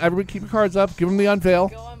 Everybody keep your cards up. Give them the unveil.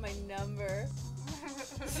 Go on my number.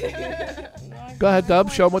 Go ahead, Dub.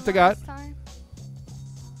 Show them what they got.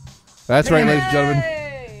 That's right, ladies and gentlemen.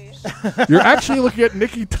 You're actually looking at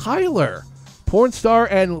Nikki Tyler, porn star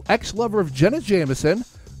and ex-lover of Jenna Jameson,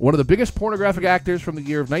 one of the biggest pornographic actors from the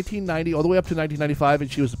year of 1990 all the way up to 1995,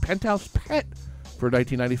 and she was the penthouse pet for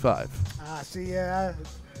 1995.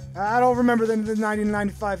 I don't remember the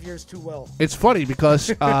 1995 years too well. It's funny because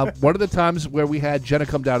one of the times where we had Jenna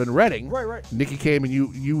come down in Reading, right. Nikki came and you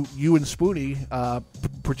and Spoonie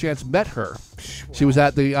perchance met her. Wow. She was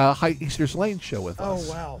at the High Easter's Lane show with us.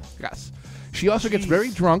 Oh, wow. Yes. She also gets very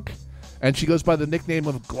drunk, and she goes by the nickname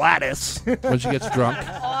of Gladys when she gets drunk.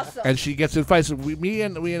 Awesome. And she gets in fights. Me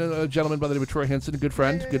and a gentleman by the name of Troy Henson, a good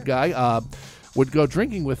friend, good guy, would go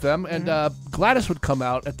drinking with them, and Gladys would come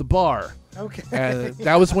out at the bar. Okay. And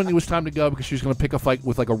that was when it was time to go because she was going to pick a fight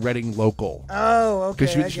with like a Reading local. Oh, okay.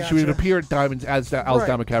 Because she would appear at Diamond as Al's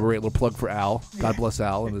Diamond Cabaret. A little plug for Al. God bless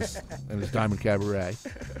Al and his Diamond Cabaret.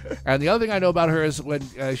 And the other thing I know about her is when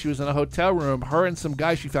she was in a hotel room, her and some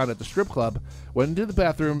guy she found at the strip club went into the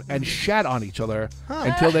bathroom and shat on each other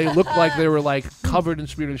until they looked like they were like covered in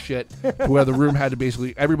sputum shit, to where the room had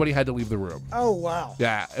to everybody had to leave the room. Oh, wow.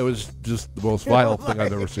 Yeah, it was just the most vile thing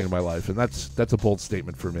I've ever seen in my life, and that's a bold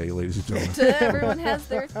statement for me, ladies and gentlemen. Everyone has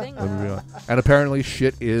their thing. And apparently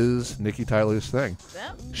shit is Nikki Tyler's thing.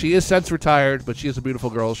 Yep. She is since retired, but she is a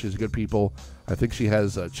beautiful girl. She's good people. I think she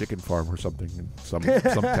has a chicken farm or something in some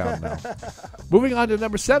town now. Moving on to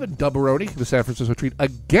number 7, Dubberoni, the San Francisco Treat.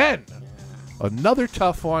 Again, another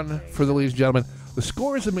tough one for the ladies and gentlemen. The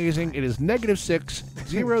score is amazing. It is -6,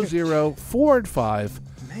 0, 0, 4, and 5.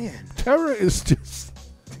 Man. Tara is just...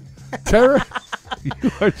 Tara...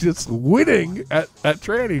 You are just winning at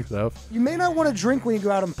tranny stuff. You may not want to drink when you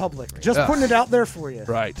go out in public. Just putting it out there for you.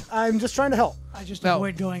 Right. I'm just trying to help. I just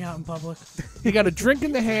avoid going out in public. You got a drink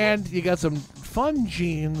in the hand. You got some fun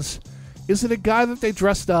jeans. Is it a guy that they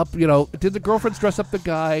dressed up? You know, did the girlfriends dress up the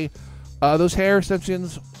guy? Those hair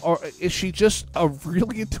extensions? Or is she just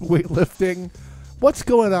really into weightlifting? What's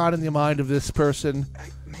going on in the mind of this person?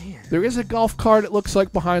 Man. There is a golf cart, it looks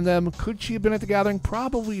like, behind them. Could she have been at the gathering?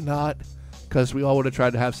 Probably not. Because we all would have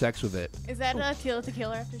tried to have sex with it. Is that Tila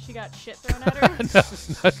Tequila after she got shit thrown at her?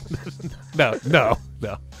 No.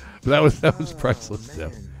 That was priceless,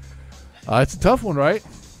 too. It's a tough one, right?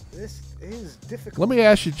 This is difficult. Let me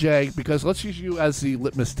ask you, Jay, because let's use you as the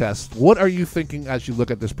litmus test. What are you thinking as you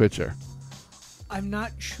look at this picture? I'm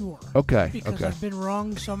not sure. Okay. Because I've been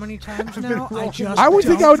wrong so many times now. I would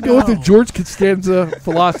think I would go with the George Costanza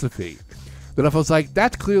philosophy. That if I was like,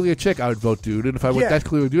 that's clearly a chick, I would vote dude. And if I went, that's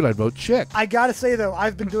clearly a dude, I'd vote chick. I got to say, though,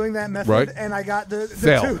 I've been doing that method, right? And I got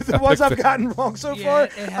the ones I've gotten wrong so far.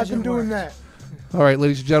 I've been doing that. All right,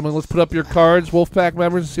 ladies and gentlemen, let's put up your cards, Wolfpack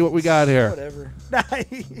members, and see what we got here. Whatever.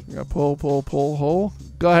 Pull, hole.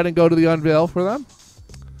 Go ahead and go to the unveil for them.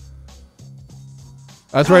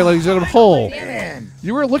 That's right, ladies and gentlemen. Hole. Man.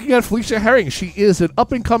 You were looking at Felicia Herring. She is an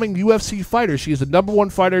up-and-coming UFC fighter. She is the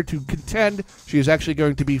 #1 fighter to contend. She is actually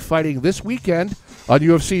going to be fighting this weekend on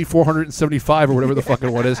UFC 475 or whatever the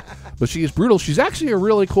fucking one is. But she is brutal. She's actually a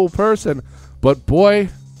really cool person. But boy,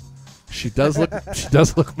 she does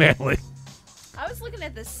look manly. I was looking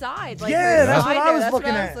at the side. Like that's what I was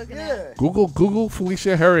looking at. Google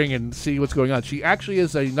Felicia Herring and see what's going on. She actually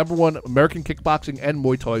is a #1 American kickboxing and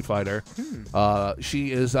Muay Thai fighter.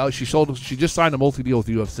 She just signed a multi-deal with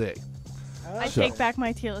UFC. I take back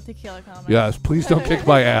my Tequila comment. Yes, please don't kick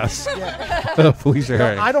my ass. Felicia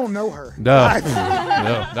Herring. I don't know her. No,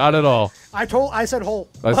 no, not at all. I said hole.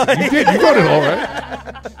 You did. You voted hole,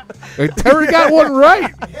 right? And Terry got one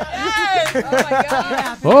right. Yes! Oh my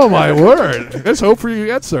God. Oh my word. There's hope for you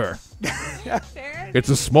yet, sir. It's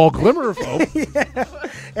a small glimmer of hope.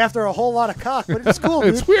 After a whole lot of cock, but it's cool,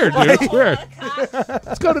 dude. It's weird, dude. It's weird.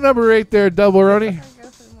 Let's go to number 8 there, Double Ronnie.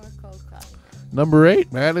 Number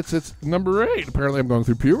 8, man. It's number 8. Apparently I'm going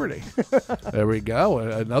through puberty. There we go.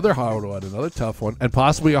 Another hard one, another tough one, and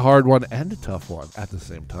possibly a hard one and a tough one at the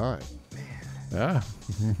same time. Yeah.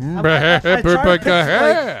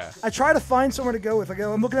 I try to find somewhere to go with.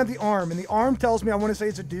 I'm looking at the arm, and the arm tells me I want to say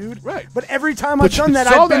it's a dude. Right. But every time I've done that,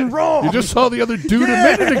 I've been wrong. You just saw the other dude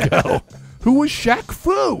a minute ago. Who was Shaq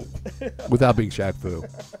Fu? Without being Shaq Fu.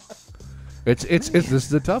 This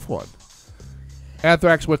is a tough one.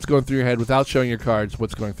 Anthrax, what's going through your head? Without showing your cards,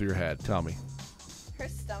 what's going through your head? Tell me. Her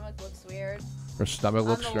stomach looks weird. Her stomach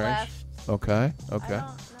looks strange? Left. Okay.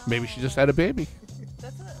 Maybe she just had a baby.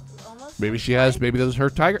 That's almost. Maybe she has. Maybe those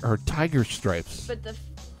are her tiger stripes. But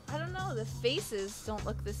I don't know. The faces don't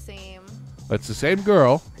look the same. That's the same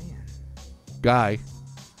girl, guy,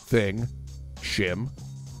 thing, shim.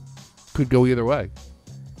 Could go either way.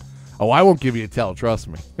 Oh, I won't give you a tell. Trust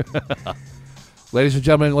me. Ladies and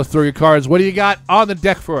gentlemen, let's throw your cards. What do you got on the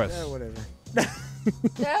deck for us? Yeah, whatever.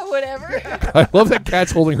 Yeah, whatever. I love that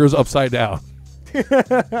Kat's holding hers upside down.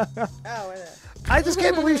 I just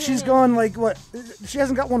can't believe she's gone like what? She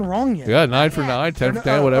hasn't got one wrong yet. Yeah, 9 for 9, 10 for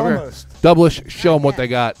 10, whatever. Almost. Doublish, show them what they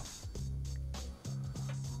got.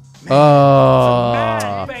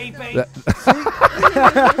 Oh,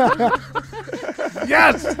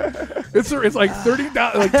 yes, it's like 30,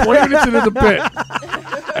 like 20 minutes into the bit,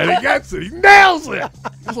 and he gets it. He nails it.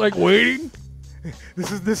 It's like waiting.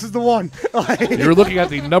 This is the one. You're looking at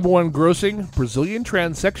the #1 grossing Brazilian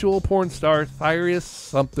transsexual porn star Thyrius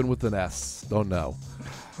something with an S. Don't know.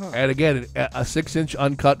 And again, a 6-inch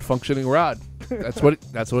uncut functioning rod. That's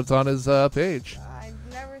what's on his page. I've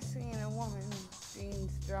never seen a woman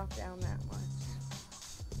jeans drop down that much.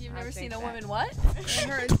 You've never seen a woman what?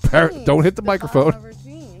 Don't hit the microphone.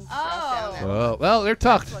 Oh. Well, they're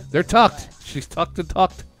tucked. They're tucked. She's tucked and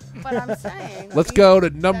tucked. But I'm saying. Let's go to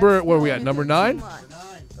number. Where are we at? Number 9.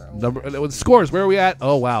 The scores. Where are we at?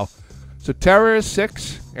 Oh wow. So Terror is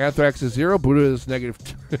 6. Anthrax is 0. Buddha is -2.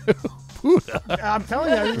 Buddha. I'm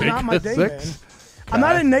telling you, it's not my day, man. I'm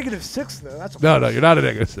not in -6 though. That's no, you're not in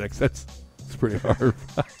 -6. That's pretty hard.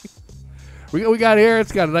 we got here.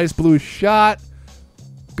 It's got a nice blue shot.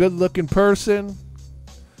 Good looking person.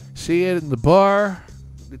 See it in the bar.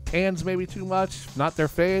 The tans maybe too much. Not their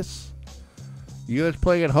face. You guys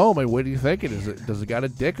playing at home. And what are you thinking? Does it got a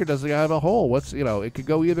dick or does it have a hole? It could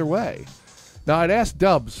go either way. Now I'd ask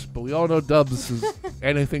Dubs, but we all know Dubs is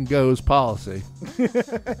anything goes policy.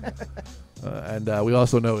 And we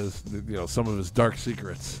also know some of his dark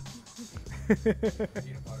secrets.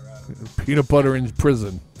 Peanut butter in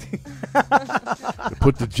prison.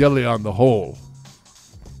 Put the jelly on the hole.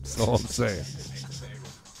 That's all I'm saying.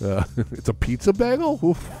 It's a pizza bagel?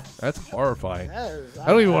 Oof, that's horrifying. I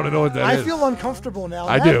don't even want to know what that is. I feel uncomfortable now.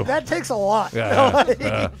 I do. That takes a lot.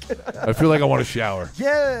 Yeah, I feel like I want to shower.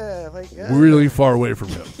 Yeah. Really far away from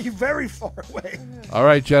him. You're very far away. All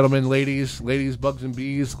right, gentlemen, ladies, bugs and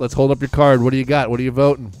bees, let's hold up your card. What do you got? What are you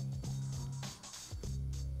voting?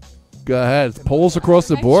 Go ahead. Polls across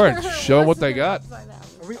the board. Show them what they got.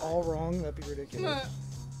 Are we all wrong? That'd be ridiculous.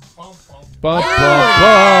 Bum, bum,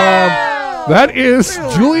 bum. That is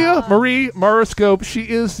Julia Marie Maroscope. She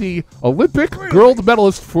is the Olympic gold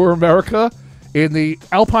medalist for America in the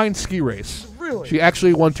alpine ski race. Really? She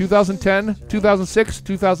actually won 2010, 2006,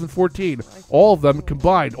 2014. All of them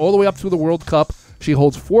combined, all the way up to the World Cup. She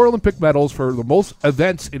holds 4 Olympic medals for the most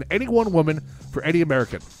events in any one woman for any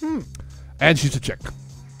American. And she's a chick.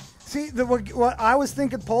 See, what I was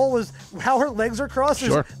thinking, Paul, was how her legs are crossed.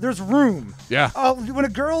 Sure. There's room. Yeah. When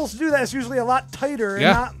girls do that, it's usually a lot tighter and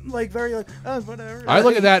not very whatever. I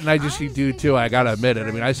look at that and I just see dude too. I gotta admit it.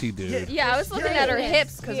 I mean, I see dude. Yeah, I was looking at her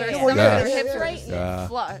hips because her hips right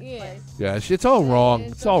flush. Yeah, it's all wrong.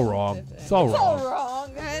 It's all wrong. It's all wrong.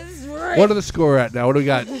 wrong. That's right. What are the score at now? What do we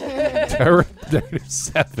got? Terror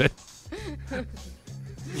 -7.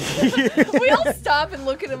 We all stop and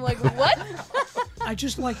look at him like, what? I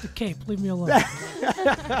just like the cape. Leave me alone.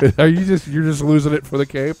 You're just losing it for the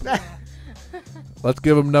cape? Let's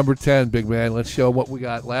give him number 10, big man. Let's show him what we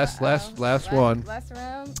got. Last one. Last round.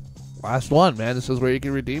 Last one, man. This is where you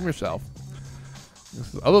can redeem yourself.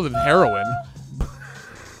 Other than heroin.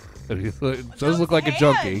 It does look like a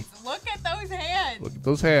junkie. Look at those hands. Look at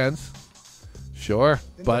those hands. Sure,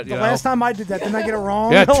 but the last time I did that, didn't I get it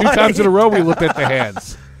wrong? Yeah, 2 times in a row we looked at the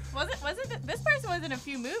hands. This person was in a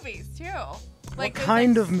few movies too. Like what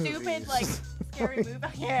kind of stupid, movies? like scary movie.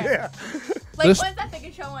 Yeah. Like ones that they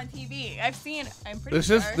can show on TV. I'm pretty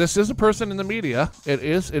sure. This is a person in the media. It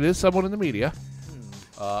is someone in the media.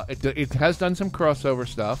 It has done some crossover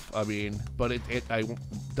stuff. I mean, but it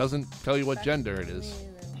doesn't tell you what gender it is.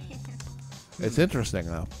 It's interesting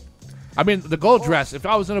though. I mean, the gold dress. If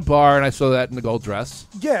I was in a bar and I saw that in the gold dress,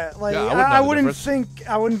 I wouldn't think.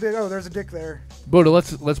 I wouldn't think. Oh, there's a dick there. Buddha,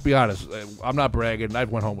 let's be honest. I'm not bragging. I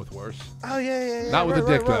went home with worse. Oh yeah. Not with the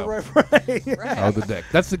dick though. Right. Oh, the dick.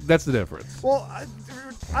 That's the difference. Well,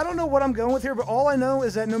 I don't know what I'm going with here, but all I know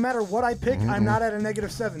is that no matter what I pick, I'm not at a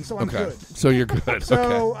 -7, so I'm good. So you're good. So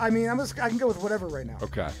okay. I mean, I can go with whatever right now.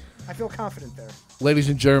 Okay. I feel confident there. Ladies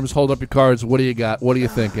and germs, hold up your cards. What do you got? What are you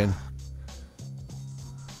thinking?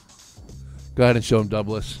 Go ahead and show him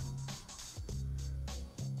Douglas.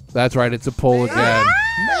 That's right. It's a poll again.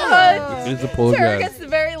 It's a poll Tara again. gets the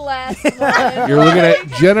very last one. You're looking at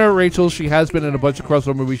Jenna Rachel. She has been in a bunch of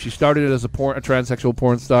crossover movies. She started as a transsexual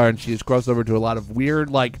porn star, and she's crossed over to a lot of weird,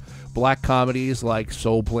 like, black comedies, like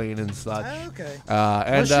Soul Plane and such. Okay.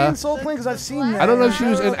 And was she in Soul Plane? Because I've seen that. I don't know if she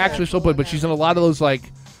was in actually Soul Plane, but she's in a lot of those, like,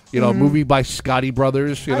 movie by Scotty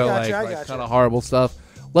Brothers, like kind of horrible stuff.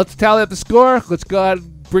 Let's tally up the score. Let's go ahead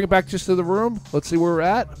and bring it back just to the room. Let's see where we're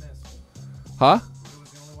at. Huh?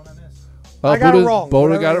 I got it wrong.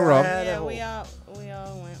 Buddha got it wrong. Yeah, we all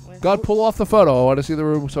went with. God, pull off the photo. I want to see the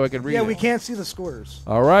room so I can read it. Yeah, we can't see the scores.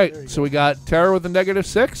 All right. So we got Terror with a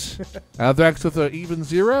 -6, Anthrax with an even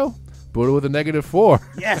 0, Buddha with a -4.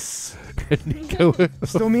 Yes. Nico with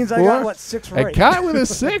Still means I 4. got, what, 6 right. And Kat with a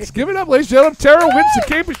 6. Give it up, ladies and gentlemen. Tara wins the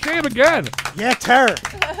Cape of Shame again. Yeah, Tara.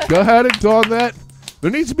 Go ahead and don that.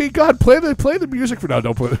 There needs to be, God, play the music for now.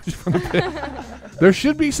 Don't play the music from the pit. There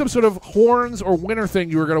should be some sort of horns or winter thing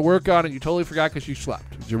you were going to work on and you totally forgot because you slept.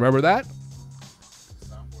 Do you remember that?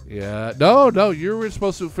 Yeah. No, you were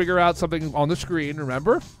supposed to figure out something on the screen,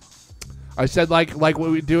 remember? I said like what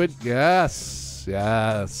we do it. Yes.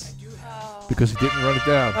 Because he didn't run it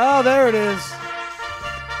down. Oh, there it is.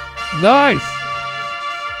 Nice.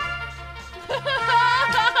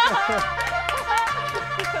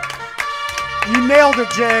 You nailed it,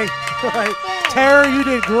 Jay. Right. Tara, you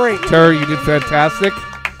did great. Tara, you did fantastic.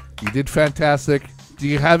 Do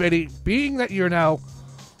you have any, being that you're now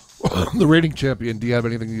the rating champion, do you have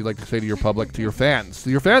anything you'd like to say to your public, to your fans? To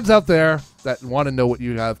your fans out there that want to know what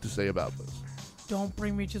you have to say about this. Don't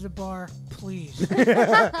bring me to the bar, please.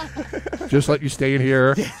 Just let you stay in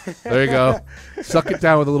here. There you go. Suck it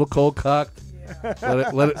down with a little cold cock. Yeah.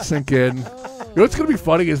 Let it sink in. You know what's going to be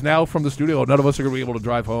funny is now from the studio, none of us are going to be able to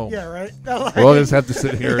drive home. Yeah, right? We'll just have to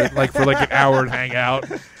sit here for an hour and hang out.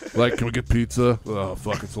 Like, can we get pizza? Oh,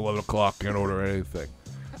 fuck, it's 11 o'clock. Can't order anything.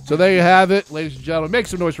 So there you have it, ladies and gentlemen. Make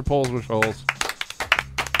some noise for Poles with Holes.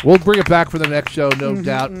 We'll bring it back for the next show, no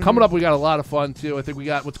doubt. Coming up, we got a lot of fun, too. I think we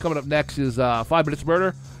got what's coming up next is 5 Minutes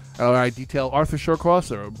Murder. I detail Arthur Shawcross,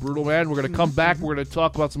 a brutal man. We're going to come back. We're going to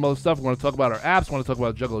talk about some other stuff. We're going to talk about our apps. We're going to talk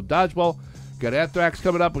about Juggalo Dodgeball. We got Anthrax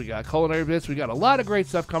coming up. We got culinary bits. We got a lot of great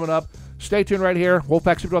stuff coming up. Stay tuned right here.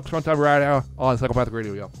 Wolfpack Super Deluxe Fun Time right now on Psychopathic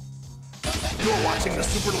Radio, yo. You're watching the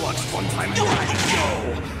Super Deluxe Fun Time Variety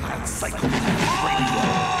Show on Psychopathic Radio.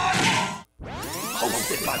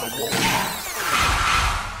 Hosted by the Wolf.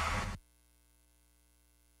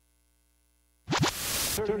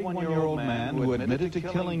 31-year-old man who admitted to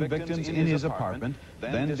killing victims in his apartment,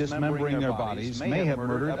 then dismembering their bodies, may have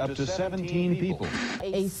murdered up to 17 people.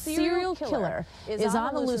 A serial killer is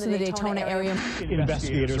on the loose in the Daytona area.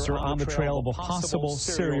 Investigators are on the trail of a possible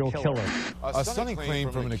serial killer. A stunning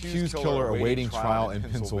claim from an accused killer awaiting trial in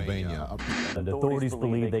Pennsylvania. And authorities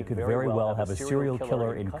believe they could very well have a serial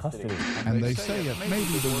killer in custody. And they say it may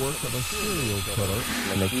be the work of a serial killer.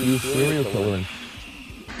 An accused serial killer.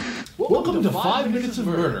 Welcome to 5 Minutes of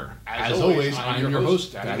Murder. As always, I'm your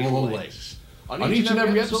host, Daddy Legs. On each and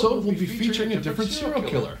every episode, we'll be featuring a different serial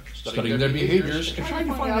killer, studying their behaviors and trying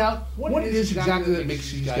to find out what it is exactly that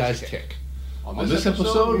makes these guys tick. On this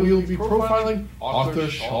episode, we will be profiling Arthur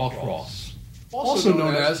Shawcross, also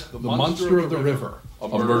known as the Monster of the River, a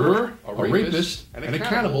murderer, a rapist, and a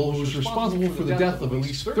cannibal who was responsible for the death of at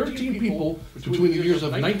least 13 people between the years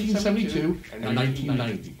of 1972 and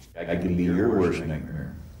 1990. I could be your worst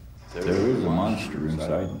nightmare. There is a monster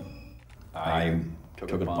inside me. I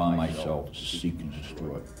took it upon myself to seek and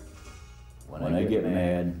destroy it. When I get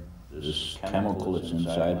mad, this chemical that's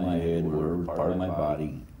inside my head, wherever part of my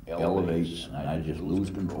body, elevates and I just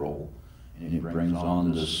lose control. And it brings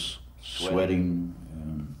on this sweating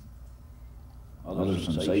and other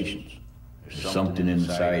sensations. There's something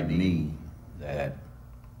inside me that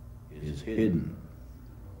is hidden.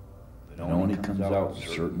 It only comes out in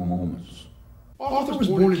certain moments. Arthur was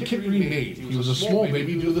born in Kittery, Maine. He was a small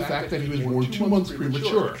baby due to the fact that he was born 2 months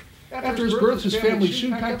premature. After his birth, his family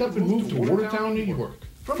soon packed up and moved to Watertown, New York.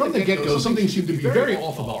 From the get-go, something seemed to be very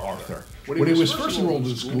off about Arthur. When he was first enrolled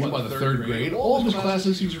in school by the 3rd grade, all of his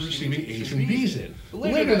classes he was receiving A's and B's in.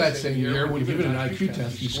 Later that same year, when given an IQ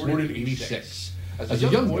test, he scored an 86. As a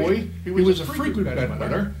young boy, he was a frequent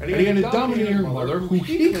bedwetter, and he had a domineering mother who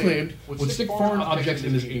he claimed would stick foreign objects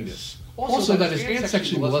in his anus. Also, that his aunt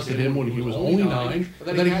sexually molested him when he was only 9,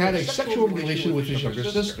 and that he had a sexual relation with his younger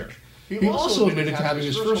sister. He also admitted to having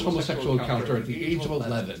his first homosexual encounter at the age of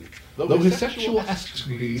 11. Though his sexual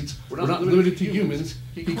escapades were not limited to humans,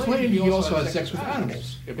 he claimed he also had sex with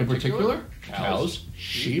animals, in particular, cows,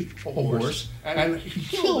 sheep, a horse, and he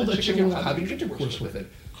killed a chicken while having intercourse with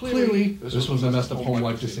it. Clearly, this was a messed up home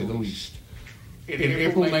life to say the least. In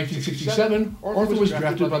April 1967, Arthur was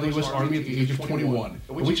drafted by the U.S. Army at the age of 21,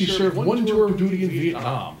 in which he served 1 tour of duty in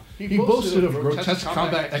Vietnam. He boasted of grotesque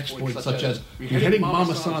combat exploits such as beheading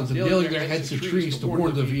Mama Sans and nailing their heads to trees to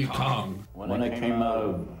warn the Viet Cong. When I came out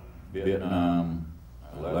of Vietnam,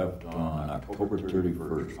 I left on October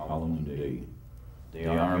 31st, following day. The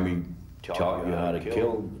Army taught you how to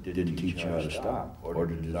kill, didn't teach you how to stop, or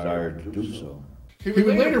the desire to do so. He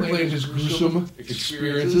would later blame his gruesome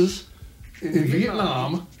experiences in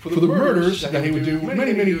Vietnam for the murders that he would do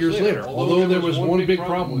many, many years later. Although there was one big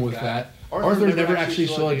problem with that, Arthur never actually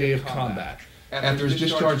saw a day of combat. After his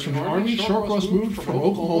discharge from the Army, Shawcross moved from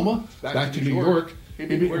Oklahoma back to New York.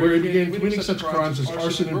 where he began committing such crimes as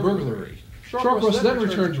arson and burglary. Shawcross then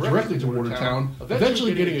returned directly to Watertown,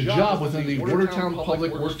 eventually getting a job within the Watertown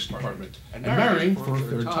Public Works Department, and marrying for a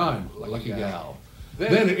third time, lucky gal.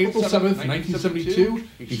 Then, on April 7th, 1972,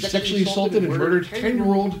 he sexually assaulted and murdered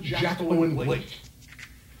 10-year-old Jack Owen Blake.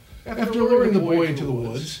 After luring the boy into the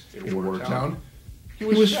woods in Watertown, he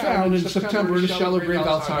was found in September in a shallow grave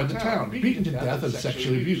outside the town, beaten to death and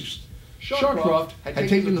sexually abused. Shawcross had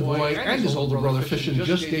taken the boy and his older brother fishing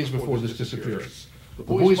just days before this disappearance. The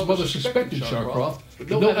boy's mother suspected Shawcross, but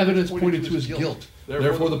no evidence pointed to his guilt.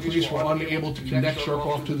 Therefore, the police were unable to connect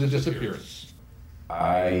Shawcross to the disappearance.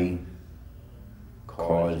 I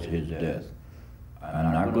caused his death.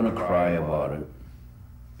 I'm not going to cry about it.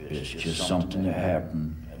 It's just something that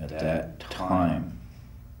happened at that time.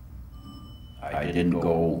 I didn't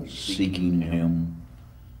go seeking him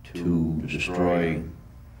to destroy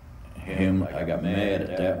him. I got mad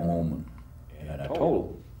at that moment, and I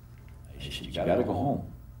told him, I said, you gotta go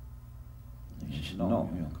home. And he said, no,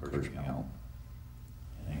 cursed me out.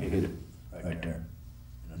 And I hit it right there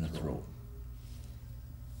in the throat.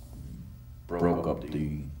 Broke up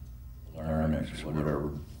the larynx,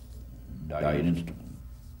 whatever, died instantly.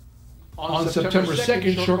 On September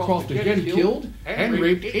 2nd, Shawcross again killed and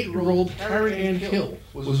raped 8-year-old Karen Ann Hill,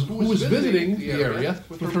 who was visiting the area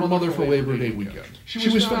with her mother for Labor Day weekend. She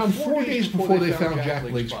was found 4 days before they found Jack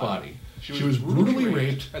Blake's body. She was brutally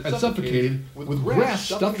raped and suffocated with grass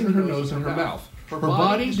stuffed in her nose and her mouth. Her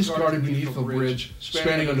body discarded beneath a bridge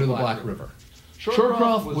spanning under the Black River.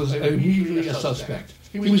 Shawcross was immediately a suspect.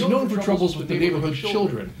 He was known for troubles with the neighborhood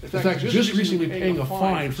children. In fact, just recently paying a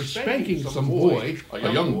fine for spanking some boy,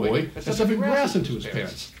 a young boy, and stuffing grass into his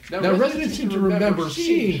pants. Now, residents seem to remember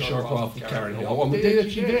seeing Shawcross with Karen Hill on the day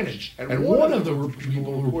that she vanished. And one of the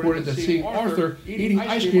people reported that seeing Arthur eating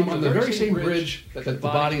ice cream on the very same bridge that the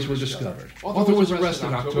bodies were discovered. Arthur was arrested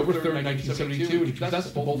on October 3rd, 1972, and he confessed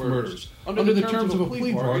to both murders. Under the terms of a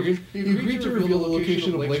plea bargain, he agreed to reveal the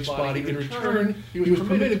location of Blake's body. In return, he was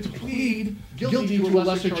permitted to plead guilty to a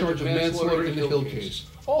lesser charge of manslaughter in the Hill case.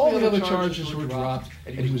 All the other charges were dropped,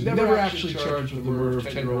 and he was never actually charged with the murder of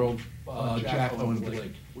 10-year-old Jack Owen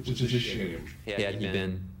Blake, which is a shame. Had he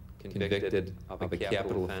been convicted of a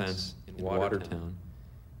capital offense in Watertown,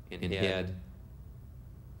 and had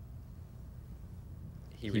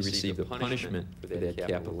he received a punishment for that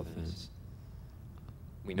capital offense,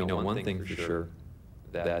 we know one thing for sure,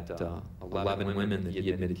 that 11 women that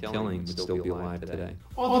he admitted killing would still be alive today.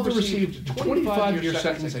 Arthur received a 25-year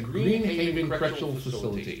sentence at Green Haven Correctional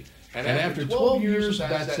Facility, and after 12 years of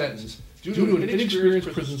that sentence, due to an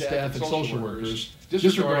inexperienced prison staff and social workers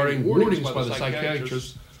disregarding warnings by the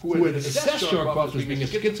psychiatrist who had assessed Shawcross as being a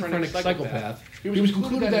schizophrenic psychopath, he was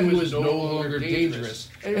concluded that he was no longer dangerous,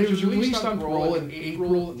 and he was released on parole in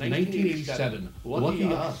April 1987.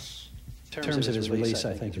 Lucky us. In terms of his release,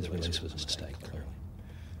 I think his release was a mistake, clearly.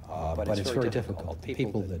 But it's very difficult.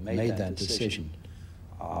 People that made that decision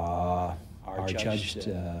are judged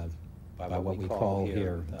by what we call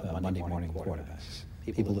here Monday morning quarterbacks.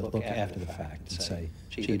 People that look after the fact and say,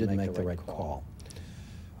 gee, you didn't make the right call.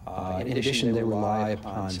 In addition, they rely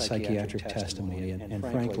upon psychiatric testimony, and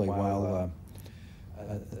frankly, while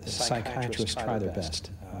the psychiatrists try their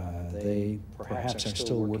best, they perhaps are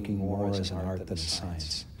still working more as an art than a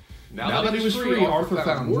science. Now that he was free, Arthur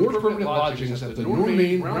found more permanent lodgings at the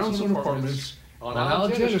Normain Brownstone Apartments on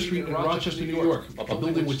Alexander Street in Rochester, New York, a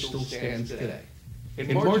building which still stands today.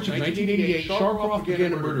 In March of 1988, Shawcross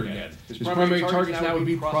began a murder again. His primary targets now would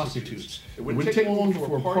be prostitutes. It wouldn't take long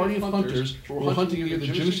before a party of hunters who were hunting near the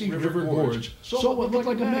Genesee River Gorge saw what looked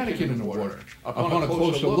like a mannequin in the water. Upon a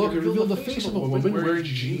closer look, it revealed the face of a woman wearing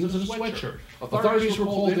jeans and a sweatshirt. Authorities were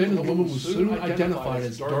called in, and the woman was soon identified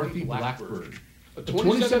as Dorothy Blackburn. A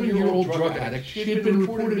 27-year-old drug addict, she had been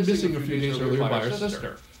reported missing a few days earlier by her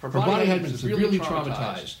sister. Her body had been severely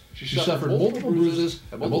traumatized. She suffered multiple bruises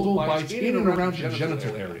and multiple bites in and around her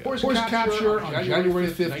genital area. Upon capture on January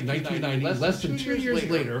 5th, 1990, less than 2 years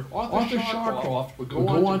later, Arthur Shawcross would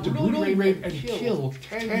go on to brutally rape and kill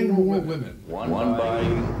 10 more women. One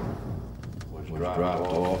body was dropped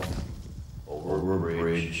off over a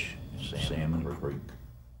bridge in Salmon Creek.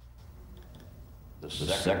 The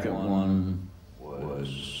second one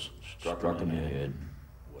was struck in the head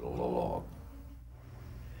with a log.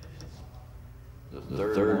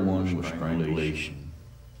 The third one was strangulation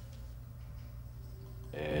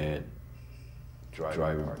at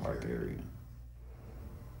Driving Park area.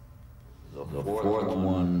 The fourth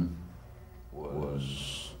one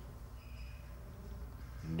was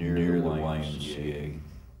near the YMCA.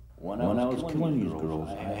 When I was killing these girls,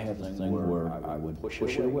 I had the thing where I would push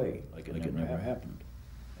it away, like it never happened.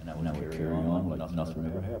 And I would carry on like nothing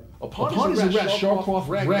ever happened. Upon his arrest, Shawcroft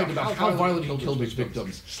bragged about how violently he killed his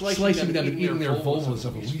victims, slicing them and eating their vulvas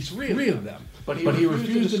of at least 3 of them. But he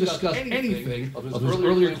refused to discuss anything of his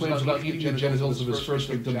earlier claims about eating the genitals of his first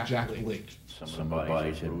victim, Jack Blake. Some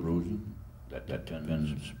bodies had bruising. That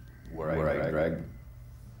depends where I dragged.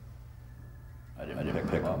 I didn't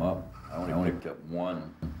pick them up. I only picked up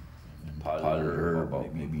one and potted her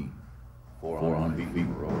about maybe 400 feet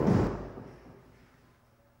road.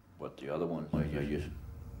 But the other one, I just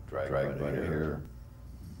dragged by the hair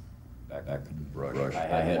back in the brush. I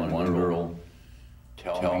had one girl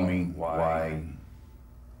tell me why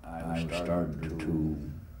I started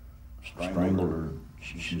to strangle her.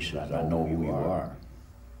 She said, "I know who you are."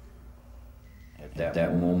 At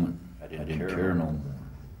that moment, I didn't care no more.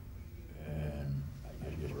 And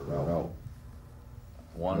I just brought out.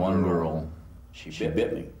 One girl, she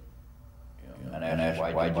bit me. And I asked,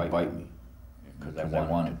 "Why'd you bite me?" Because I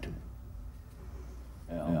wanted to.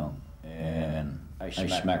 And I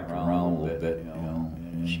smacked her around a little bit,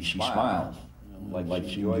 and she smiles, like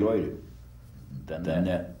she enjoyed it. Then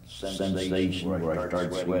that sensation where I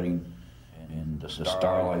started sweating, and the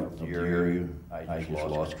starlight of the area, I just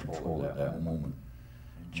lost control at that moment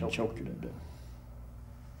and choked her to death.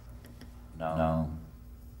 Now,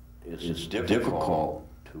 it's difficult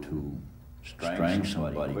to strangle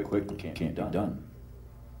somebody quickly. It can't be done.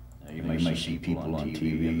 Now, you may see people on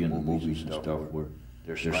TV and movies and stuff where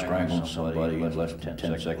they're strangling somebody and less than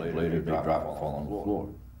 10 seconds later they drop and fall on the floor.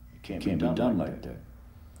 It can't be done like that.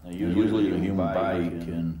 Now, usually the human body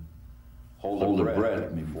can hold their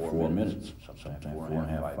breath maybe 4 minutes, sometimes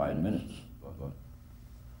 4.5, 5 minutes. But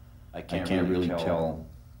I can't really tell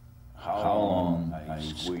how long I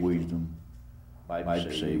squeezed them.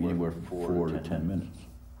 I'd say anywhere from 4 to 10 minutes.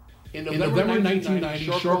 In November 1990,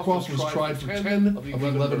 Shawcroft was tried for 10 of the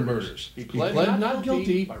 11 murders. He pled not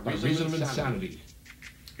guilty by reason of insanity.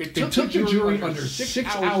 It took the jury under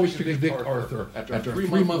 6 hours to convict Arthur after a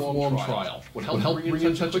 3-month-long trial. What helped bring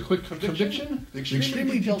in such a quick conviction? The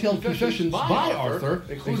extremely detailed confessions by Arthur,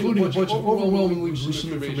 including a bunch of overwhelmingly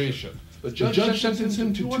gruesome information. The judge sentenced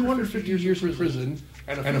him to 250 years in prison,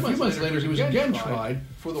 and a few months later he was again tried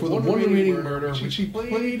for the one remaining murder, which he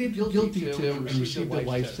pleaded guilty to and received a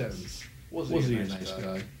life sentence. Was he a nice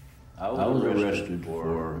guy? I was arrested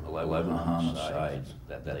for 11 homicides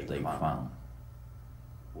that they found,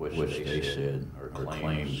 which they said or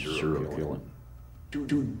claimed serial killing.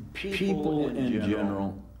 To people in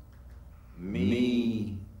general,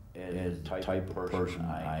 me as the type of person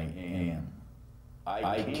I am,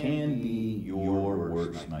 I can be your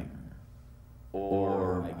worst nightmare,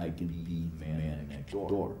 or I can be the man next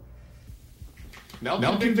door.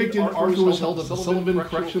 Now convicted, Arthur was held at the Sullivan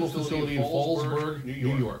Correctional Facility in Fallsburg,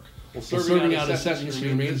 New York. While serving out his sentence, he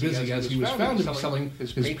remained busy as he was found to be selling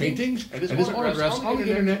his paintings and his autographs on the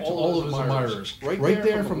internet to all of his admirers, right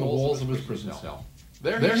there from the walls of his prison cell.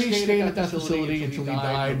 There he stayed at that facility until he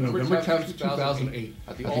died November 10, 2008,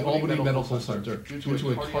 at the Albany Medical Center due to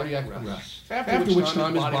a cardiac arrest. After which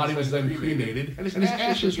time his body was then cremated, and his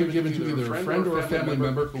ashes were given to either a friend or a family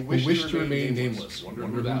member who wished to remain nameless. Wonder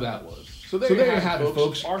who that was. So there you have it,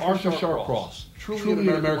 folks. Arthur Shawcroft, truly an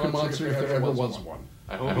American monster if there ever was one.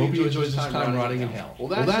 I hope he enjoys his time rotting in hell. Well,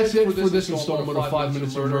 that's it for this installment of 5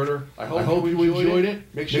 Minutes of Murder. I hope you enjoyed it.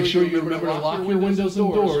 Make sure you remember to lock your windows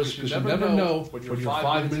and doors, because you never know when your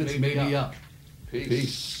 5 minutes may be up.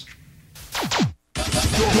 Peace.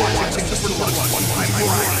 You're watching the Deluxe Fun-Time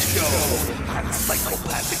Show on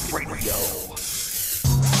Psychopathic Radio.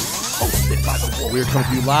 Hosted by the Wolf. We're coming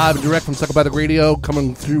to you live and direct from Psychopathic Radio,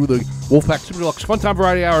 coming through the Wolfpack Super Deluxe Fun Time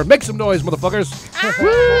Variety Hour. Make some noise, motherfuckers.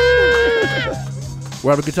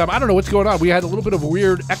 We're having a good time. I don't know what's going on. We had a little bit of a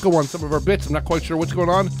weird echo on some of our bits. I'm not quite sure what's going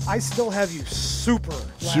on. I still have you super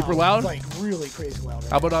loud. Super loud? Like really crazy loud.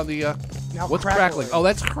 How about on the, now what's crackling? Oh,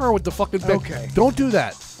 that's her with the fucking bit. Okay. Don't do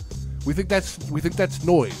that. We think that's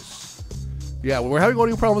noise. Yeah, when we're having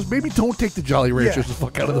audio problems, maybe don't take the Jolly Ranchers the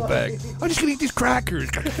fuck out of the bag. I'm just gonna eat these crackers.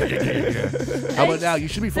 How about now? You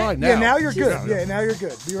should be fine now. Yeah, now you're good. Yeah, now you're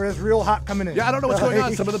good. You were real hot coming in. Yeah, I don't know what's going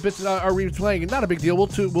on. Some of the bits are replaying. Not a big deal.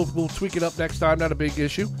 We'll tweak it up next time. Not a big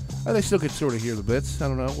issue. They still could sort of hear the bits. I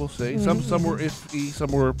don't know. We'll see. Some were iffy,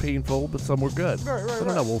 some were painful, but some were good. Right, I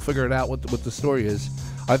don't know. We'll figure it out what the story is.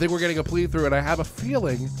 I think we're getting a plea through, and I have a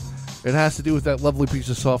feeling it has to do with that lovely piece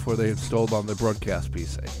of software they installed on the broadcast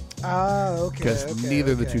PC. Ah, okay. Because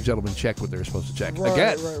neither of the two gentlemen checked what they were supposed to check. Right,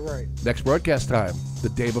 Again, right. Next broadcast time, the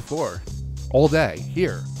day before, all day,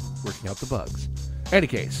 here, working out the bugs. Any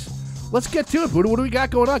case, let's get to it, Buddha. What do we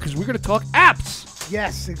got going on? Because we're going to talk apps.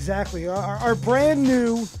 Yes, exactly. Our brand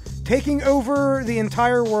new, taking over the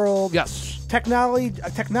entire world. Yes.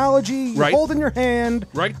 technology you Right. hold in your hand.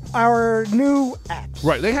 Right. Our new apps.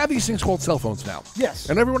 Right. They have these things called cell phones now. Yes.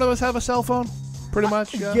 And every one of us have a cell phone, pretty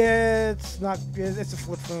much. Yeah, it's not. It's a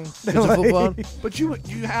flip phone. It's a flip phone. But you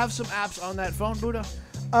have some apps on that phone, Buddha?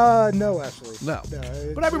 No, actually. No.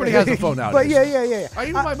 But everybody has a phone nowadays. But yeah.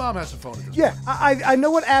 Even my mom has a phone. Yeah, I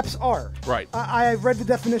know what apps are. Right. I read the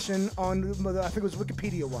definition on, I think it was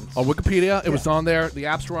Wikipedia once. On Wikipedia, it was on there. The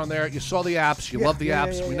apps were on there. You saw the apps. You love the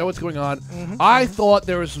apps. We know what's going on. I thought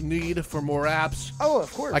there was a need for more apps. Oh,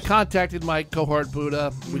 of course. I contacted my cohort,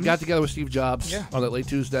 Buddha. We got together with Steve Jobs on that late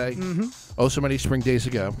Tuesday. Oh, so many spring days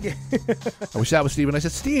ago. Yeah. And we sat with Steve, and I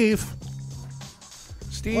said, Steve.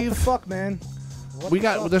 What the fuck, man?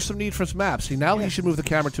 There's some need for some apps. See, now you should move the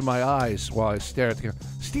camera to my eyes while I stare at the camera.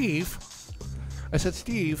 Steve, I said,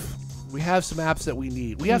 Steve, we have some apps that we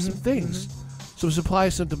need. We have some things, some supply,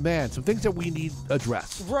 some demand, some things that we need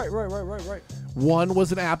addressed. Right. One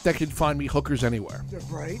was an app that could find me hookers anywhere.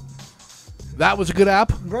 Right. That was a good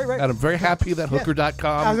app. Right. And I'm very happy that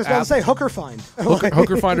hooker.com. I was just about to say Hooker Find.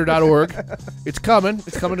 Hookerfinder.org. It's coming.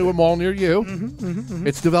 It's coming to a mall near you.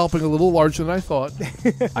 It's developing a little larger than I thought.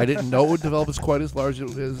 I didn't know it would develop as quite as large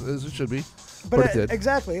as it should be. But it did.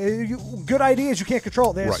 Exactly. Good ideas you can't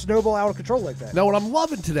control. They snowball out of control like that. Now, what I'm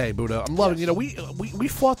loving today, Buddha, I'm loving, we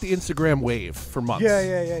fought the Instagram wave for months.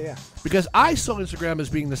 Yeah. Because I saw Instagram as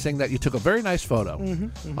being this thing that you took a very nice photo,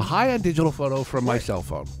 a high-end digital photo from my cell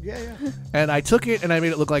phone. Yeah. And I took it and I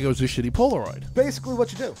made it look like it was a shitty Polaroid. Basically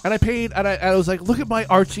what you do. And I paid, and I was like, look at my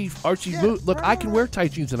Archie mood. Look, I can wear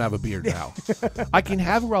tight jeans and have a beard now. I can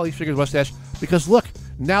have a Raleigh Figures mustache because, look,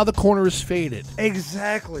 now the corner is faded.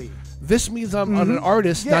 Exactly. This means I'm an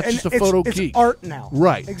artist, not just a photo geek. It's art now.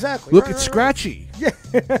 Right. Exactly. Look, it's scratchy. Yeah.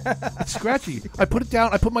 It's scratchy. I put it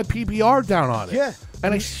down. I put my PBR down on it. Yeah.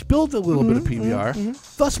 And I spilled a little bit of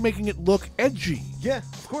PBR, thus making it look edgy. Yeah,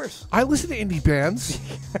 of course. I listen to indie bands.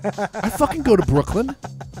 I fucking go to Brooklyn.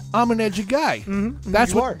 I'm an edgy guy.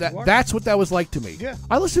 That's what that was like to me. Yeah.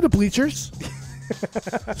 I listen to Bleachers.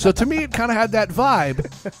 So to me, it kind of had that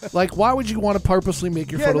vibe. Like, why would you want to purposely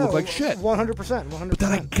make your photo look like shit? 100%. But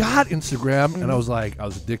then I got Instagram, and I was like, I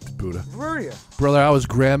was addicted, Buddha. Were you? Brother, I was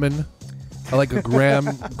gramming. I like a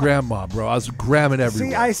grandma, bro. I was gramming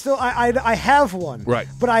everywhere. See, I have one. Right.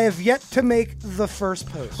 But I have yet to make the first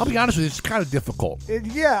post. I'll be honest with you, it's kind of difficult.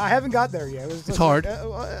 I haven't got there yet. It's hard.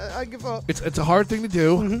 I give up. It's a hard thing to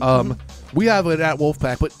do. We have it at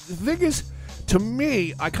Wolfpack, but the thing is, to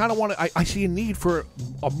me, I kind of want to. I see a need for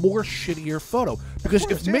a more shittier photo because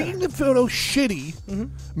if making the photo shitty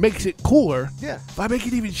makes it cooler, if I make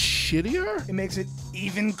it even shittier, it makes it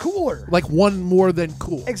even cooler. Like one more than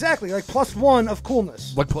cool. Exactly, like +1 of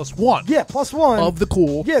coolness. Like +1. Yeah, +1 of the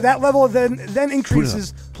cool. Yeah, that level then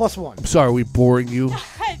increases +1. I'm sorry, are we boring you?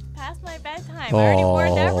 Past my bedtime. I already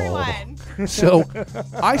warned everyone. So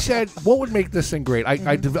I said, what would make this thing great?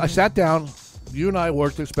 I sat down. You and I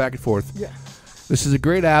worked this back and forth. Yeah. This is a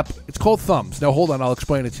great app. It's called Thumbs. Now, hold on. I'll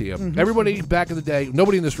explain it to you. Everybody back in the day,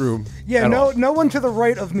 nobody in this room. Yeah, no one to the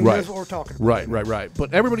right of me knows what we're talking about. Right.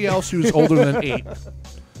 But everybody else who's older than 8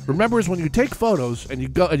 remembers when you take photos and you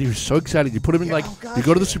go and you're so excited. You put them in you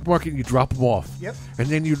go to the supermarket and you drop them off. Yep. And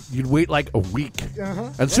then you'd wait like a week.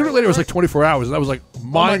 And sooner or later it was like 24 hours. And I was like,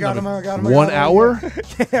 mind numbing. 1 hour?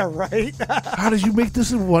 Yeah, right. How did you make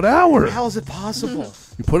this in 1 hour? How is it possible?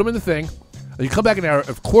 You put them in the thing. And you come back an hour.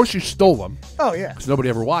 Of course, you stole them. Oh, yeah. Because nobody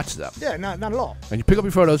ever watched them. Yeah, not at all. And you pick up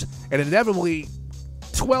your photos, and inevitably,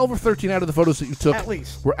 12 or 13 out of the photos that you took at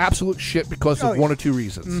least were absolute shit because of one or two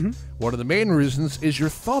reasons. One of the main reasons is your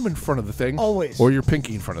thumb in front of the thing. Always. Or your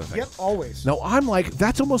pinky in front of the thing. Yep, always. Now, I'm like,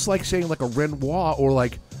 that's almost like saying like a Renoir or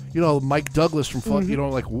like, Mike Douglas from,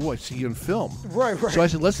 like, ooh, I see you in film. Right. So I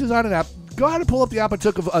said, let's design an app. Go ahead and pull up the app I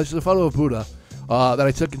took of the photo of Buddha that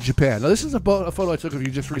I took in Japan. Now, this is a photo I took of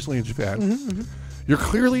you just recently in Japan. You're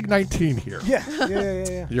clearly 19 here.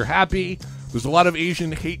 Yeah. You're happy. There's a lot of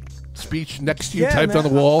Asian hate speech next to you typed man, on the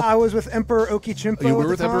wall. I was with Emperor Okichimpo. You were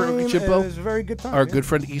with Emperor Okichimpo. It was a very good time. Our good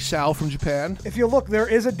friend Isao from Japan. If you look, there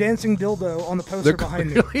is a dancing dildo on the poster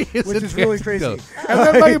behind me, which is really crazy. And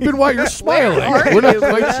that might have been why you're smiling. We're not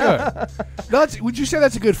quite sure. Would you say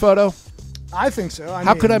that's a good photo? I think so.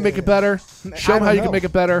 How could I make it better? Show them how you can make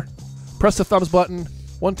it better. Press the thumbs button.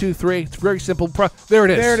 1, 2, 3. It's very simple. There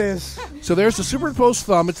it is. There it is. So there's the superimposed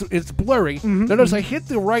thumb. It's blurry. Notice I hit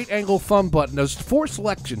the right angle thumb button. There's 4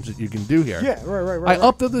 selections that you can do here. Yeah, right. I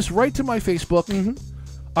upload this right to my Facebook.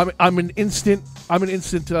 I'm an instant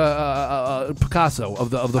Picasso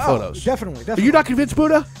of the photos. Definitely. Are you not convinced,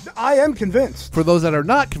 Buddha? I am convinced. For those that are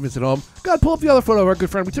not convinced at home, go ahead, pull up the other photo of our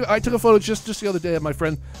good friend. I took a photo just the other day of my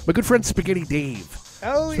good friend Spaghetti Dave.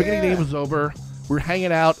 Oh, Spaghetti Dave was over. We're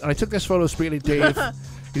hanging out, and I took this photo of Spaghetti Dave.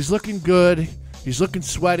 He's looking good. He's looking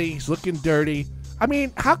sweaty. He's looking dirty. I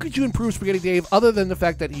mean, how could you improve Spaghetti Dave other than the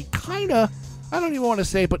fact that he kind of, I don't even want to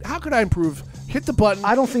say it, but how could I improve? Hit the button.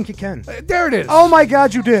 I don't think you can. There it is. Oh, my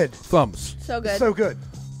God, you did. Thumbs. So good. So good.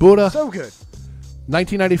 Buddha. So good.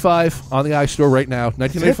 $19.95 on the iStore right now.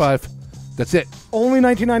 $19.95. That's it. Only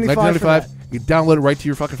 $19.95. $19.95. You download it right to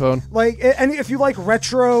your fucking phone. Like, and if you like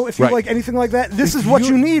retro, if you like anything like that, this is what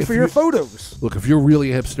you need for your photos. Look, if you're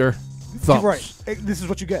really a hipster, thumbs. Right. This is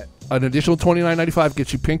what you get. An additional $29.95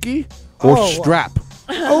 gets you pinky or strap.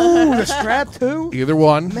 Oh, the strap too. Either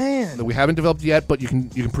one. Man, that we haven't developed yet, but you can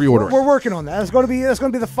pre-order it. We're working on that. That's going to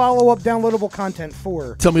be the follow-up downloadable content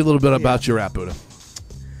for. Tell me a little bit about your app, Buddha.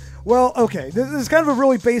 Well, okay, this is kind of a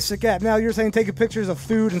really basic app. Now you're saying taking pictures of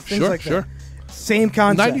food and things like that. Same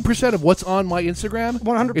concept. 90% of what's on my Instagram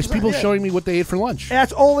 100% is people showing me what they ate for lunch.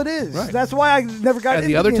 That's all it is. Right. That's why I never got and into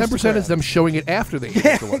the other 10% Instagram. is them showing it after they ate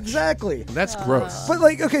it for lunch. Exactly. And that's gross. But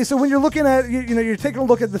like, okay, so when you're looking at, you're taking a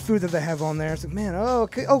look at the food that they have on there. It's like, man,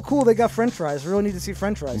 okay, cool, they got French fries. I really need to see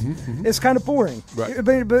French fries. It's kind of boring. Right.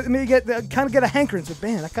 But you kind of get a hankering. So,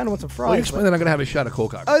 man, I kind of want some fries. Well, you explain that I'm going to have a shot of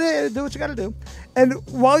cold cocktail. Oh, yeah, do what you got to do. And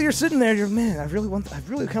while you're sitting there, you're, man, I really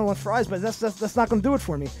kind of want fries, but that's not going to do it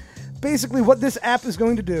for me. Basically, what this app is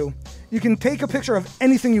going to do, you can take a picture of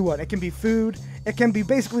anything you want. It can be food. It can be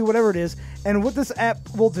basically whatever it is. And what this app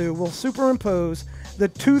will do, will superimpose the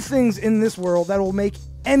two things in this world that will make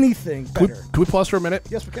anything better. Can we pause for a minute?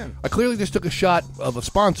 Yes, we can. I clearly just took a shot of a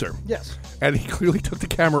sponsor. Yes. And he clearly took the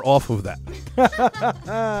camera off of that.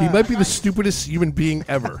 He might be the stupidest human being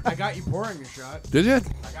ever. I got you pouring your shot. Did you? I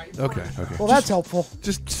got you pouring. Okay. Well, that's helpful.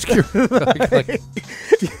 Just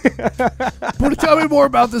but tell me more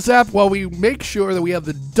about this app while we make sure that we have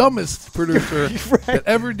the dumbest producer that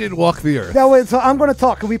ever did walk the earth. Now, wait, so I'm going to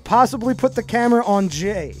talk. Can we possibly put the camera on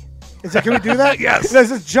Jay? Can we do that? Yes. This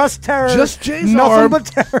is just terror. Just Jay's nothing arm but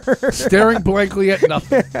terror. staring blankly at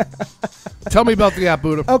nothing. Tell me about the app,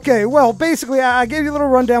 Buddha. Okay, well, basically, I gave you a little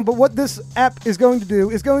rundown, but what this app is going to do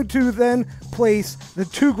is going to then place the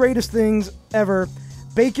two greatest things ever,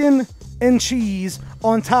 bacon and cheese,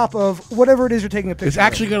 on top of whatever it is you're taking a picture of. It's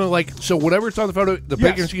actually going to, so whatever it's on the photo, the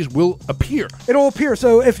bacon and cheese will appear. It'll appear.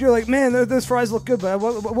 So if you're like, man, those fries look good, but I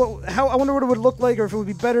wonder what it would look like, or if it would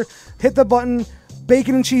be better, hit the button.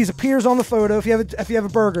 Bacon and cheese appears on the photo if you have a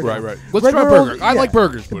burger. Right. Let's try burger. I like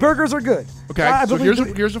burgers. Burgers are good. Okay, so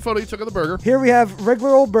here's a photo you took of the burger. Here we have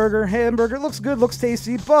regular old burger, hamburger. It looks good, looks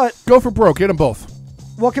tasty, but go for broke. Hit them both.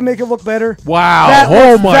 What can make it look better? Wow!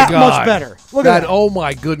 That much better. Look at that. Oh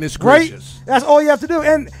my goodness gracious! Right? That's all you have to do,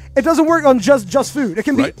 and it doesn't work on just food. It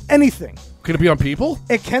can be anything. Can it be on people?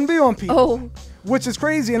 It can be on people. Oh, which is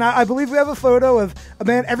crazy. And I believe we have a photo of a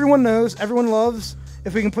man everyone knows, everyone loves.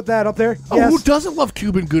 If we can put that up there. Oh, yes. Who doesn't love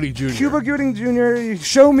Cuban Goody Jr.? Cuba Gooding Jr.,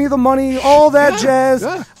 show me the money, all that jazz.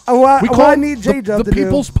 Yeah. I need J-Dub the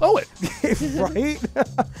people's poet. Right?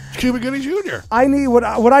 Cuba Goody Jr. I need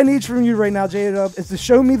what I need from you right now, J-Dub, is to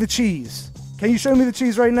show me the cheese. Can you show me the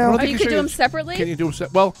cheese right now? You could do them separately? Can you do them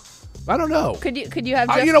separately? Well, I don't know. Could you have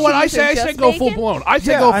just you know what? I cheese or say just go bacon? full blown. I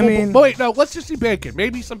say go full blown. Wait, no, let's just see bacon.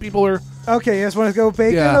 Maybe some people are... Okay, you just want to go with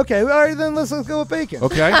bacon? Yeah. Okay, all right, then let's go with bacon.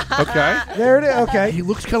 Okay. There it is, okay. He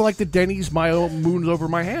looks kind of like the Denny's My Own Moons Over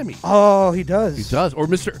my hammy. Oh, he does. He does. Or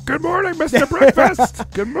Mr. Good morning, Mr. Breakfast.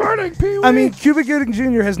 Good morning, Pee-wee. I mean, Cuba Gooding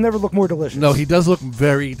Jr. has never looked more delicious. No, he does look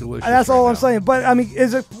very delicious. That's all I'm saying. But, I mean,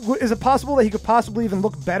 is it possible that he could possibly even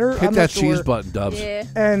look better? Hit that cheese button, Dubs. Yeah.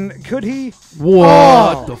 And could he?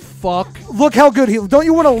 What the fuck? Look how good he... Don't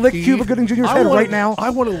you want to lick Cuba Gooding Jr.'s head right now?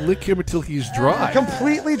 I want to lick him until he's dry.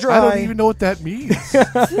 Completely dry. I don't even know what that means.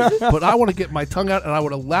 But I want to get my tongue out and I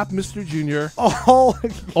want to lap Mr. Jr.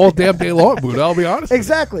 all damn day long, Buddha, I'll be honest.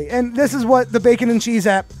 Exactly. And this is what the Bacon and Cheese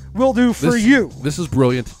app will do for you. This is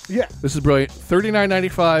brilliant. Yeah. This is brilliant.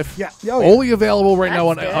 $39.95. Yeah. Only available right now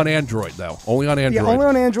on Android, though. Only on Android. Yeah, only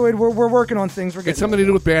on Android. We're working on things. It's something to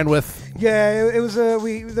do with bandwidth. Yeah, it was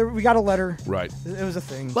we got a letter. Right. It was a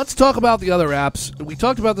thing. Let's talk about the other apps. We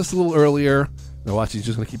talked about this a little earlier. Now watch, he's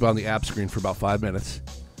just going to keep on the app screen for about 5 minutes.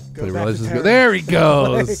 There he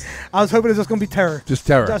goes. I was hoping it was just going to be terror. Just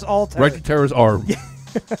terror. Just all terror. Right to terror's arm.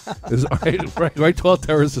 right to all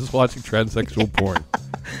terrorists is watching transsexual porn.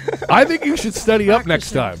 I think you should study up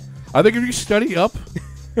next time. I think if you study up,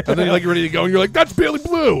 and then you're ready to go, and you're like, that's Bailey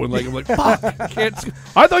Blue, and I'm like, fuck, I can't.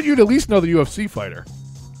 I thought you'd at least know the UFC fighter.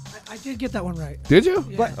 I did get that one right. Did you?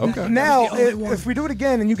 Yeah, but okay. Now, if we do it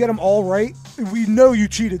again and you get them all right, we know you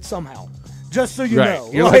cheated somehow. Just so you know.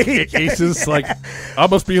 You're like Aces, like, I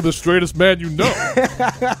must be the straightest man you know.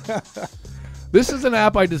 This is an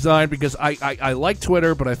app I designed because I like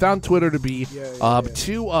Twitter, but I found Twitter to be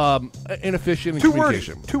too inefficient in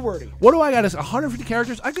communication. Too wordy. What do I got? Is 150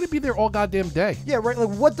 characters? I'm going to be there all goddamn day. Yeah, right. Like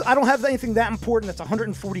what? I don't have anything that important that's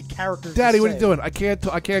 140 characters. Daddy, to what are say. you doing? I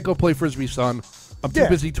can't go play frisbee, son. I'm too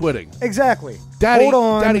busy twitting. Exactly. Daddy, hold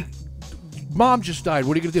on. Daddy, Mom just died.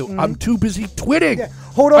 What are you going to do? I'm too busy twitting. Yeah.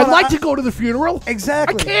 Hold on. I'd like to go to the funeral.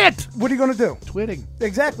 Exactly. I can't. What are you going to do? Twitting.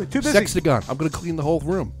 Exactly. Too busy. Sextagon. I'm going to clean the whole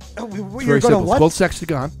room. Oh, It's you're very going to simple. what? It's called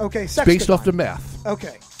Sextagon. Okay, It's based Sextagon. off the math.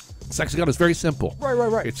 Okay. Sextagon is very simple.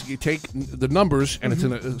 Right. It's you take the numbers and it's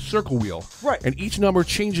in a circle wheel. Right. And each number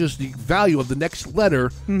changes the value of the next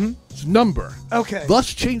letter's number. Okay.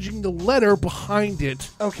 Thus changing the letter behind it.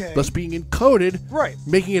 Okay. Thus being encoded. Right.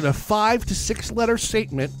 Making it a 5 to 6 letter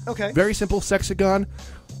statement. Okay. Very simple. Sextagon.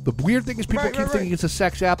 The weird thing is people keep thinking it's a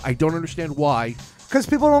sex app. I don't understand why. Because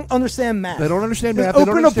people don't understand math. They don't understand math. Open They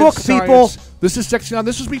don't a understand book, science. people. This is Sextagon.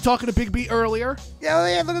 This was me talking to Big B earlier.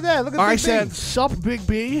 Yeah, look at that. Look at I Big said, B. sup, Big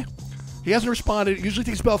B. He hasn't responded. It usually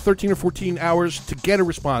takes about 13 or 14 hours to get a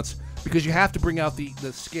response because you have to bring out the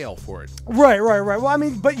scale for it. Right. Well, I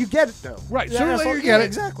mean, but you get it, though. Right. Yeah, Sooner or later so- you get it.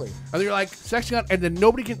 Exactly. And then you're like, Sextagon, and then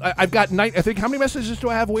nobody can. I've got 9. I think, how many messages do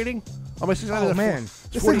I have waiting? On my Sextagon? Oh, man. It's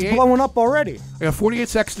This 48. thing's blowing up already. I got 48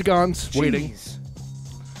 Sextagons waiting. Jeez.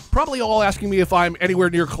 Probably all asking me if I'm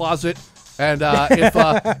anywhere near closet. And if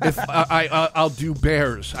I'll do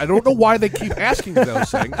bears. I don't know why they keep asking those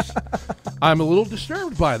things. I'm a little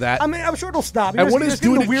disturbed by that. I mean, I'm sure it'll stop. And what does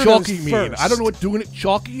doing it chalky mean? I don't know what doing it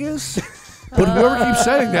chalky is. But whoever keeps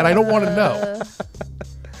saying that, I don't want to know.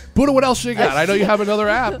 Buddha, what else you got? I know you have another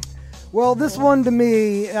app. Well, this one to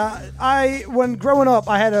me, when growing up,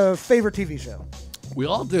 I had a favorite TV show. We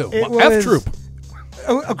all do. It F was Troop.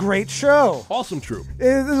 A great show. Awesome Troop.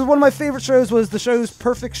 This is one of my favorite shows. Was the show's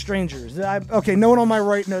Perfect Strangers. Okay, no one on my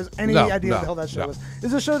right knows any idea what the hell that show was.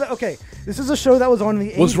 This is a show that this is a show that was on in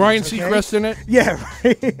the 80s. Was Ryan Seacrest in it? Yeah,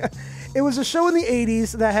 right. It was a show in the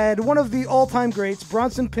 80s that had one of the all-time greats,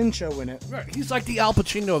 Bronson Pinchot, in it. Right. He's like the Al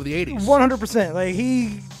Pacino of the 80s. 100%. Like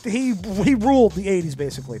he ruled the 80s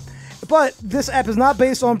basically. But this app is not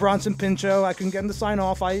based on Bronson Pinchot. I couldn't get him to sign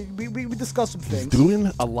off. We discussed some things. He's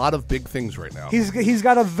doing a lot of big things right now. He's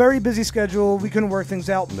got a very busy schedule. We couldn't work things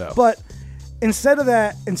out. No. But instead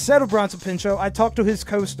of Bronson Pinchot, I talked to his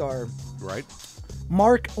co-star. Right.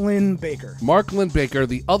 Mark Lynn Baker. Mark Lynn Baker,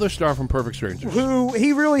 the other star from Perfect Strangers. Who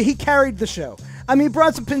he carried the show. I mean,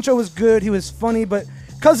 Bronson Pinchot was good. He was funny, but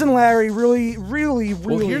Cousin Larry really.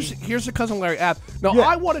 Well, here's the Cousin Larry app. Now,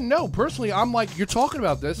 I want to know, personally, I'm like, you're talking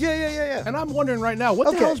about this. Yeah. And I'm wondering right now, what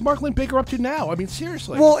the hell is Mark Lynn Baker up to now? I mean,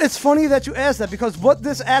 seriously. Well, it's funny that you asked that because what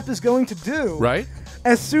this app is going to do. Right.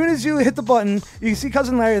 As soon as you hit the button, you can see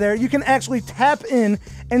Cousin Larry there. You can actually tap in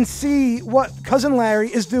and see what Cousin Larry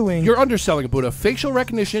is doing. You're underselling it, Buddha. Facial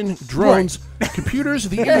recognition, drones, computers,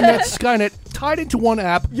 the internet, Skynet, tied into one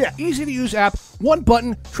app. Yeah. Easy to use app. One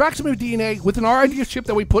button, tracks him with DNA with an RID chip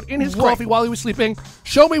that we put in his coffee while he was sleeping.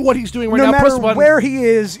 Show me what he's doing right now. No Press the matter button. where he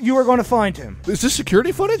is, you are going to find him. Is this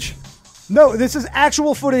security footage? No, this is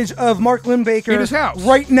actual footage of Mark Lynn Baker in his house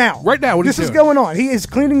right now. Right now, what this is going on. He is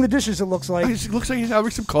cleaning the dishes. It looks like. It looks like he's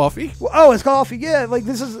having some coffee. Well, it's coffee. Yeah, like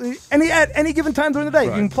this is at any given time during the day.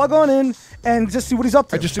 Right. You can plug on in and just see what he's up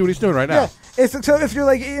to. I just see what he's doing right now. Yeah, so if you're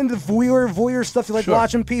like into voyeur stuff, you like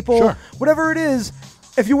watching people, whatever it is.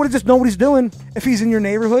 If you want to just know what he's doing, if he's in your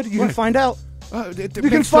neighborhood, you can find out. You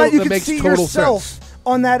can see yourself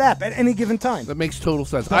on that app at any given time. That makes total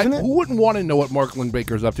sense. Who wouldn't want to know what Mark Lynn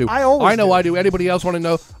Baker's up to? I always know do. I do. Anybody else want to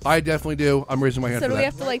know? I definitely do. I'm raising my hand So for do that. we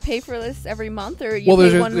have to like pay for this every month, or you Well, pay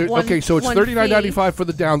there's one okay, so it's one $39.95 fee? for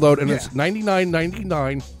the download, and it's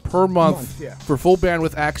 $99.99 per month for full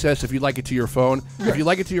bandwidth access if you'd like it to your phone. If you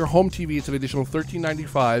like it to your home TV, it's an additional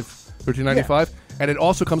 $13.95, and it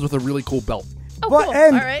also comes with a really cool belt. Oh, but, cool.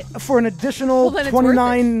 and All right. for an additional then it's worth it.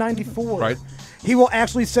 $29.94, Right. he will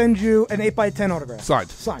actually send you an 8x10 autograph.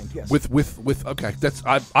 Signed, yes. With okay, that's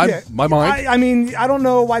my mind. I mean, I don't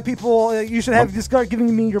know why people. You should have just start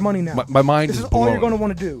giving me your money now. My mind This is is all you're blown. going to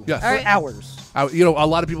want to do. Yes. For hours. You know, a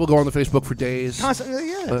lot of people go on the Facebook for days. Constantly,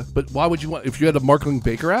 yeah. But why would you want if you had a Mark Lynn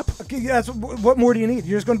Baker app? Okay, yeah, what more do you need?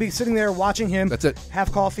 You're just going to be sitting there watching him. That's it.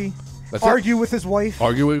 Have coffee. That's argue with his wife.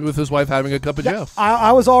 Arguing with his wife, having a cup of Joe.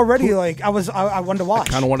 I was already like I wanted to watch.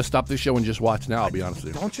 I kind of want to stop this show and just watch now. I'll be honest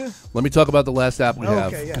with you. Don't you? Let me talk about the last app we have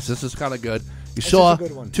Okay, because yes. this is kind of good. You This saw is a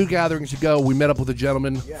good one. 2 gatherings ago. We met up with a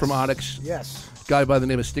gentleman from Onyx. Yes. Guy by the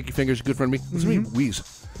name of Sticky Fingers, a good friend of me. Listen to me wheeze.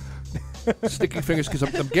 Sticky Fingers, because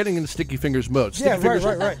I'm getting into Sticky Fingers mode. Sticky Yeah, right,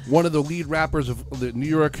 Fingers, right. one of the lead rappers of the New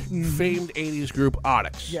York famed 80s group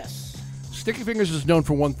Onyx. Yes. Sticky Fingers is known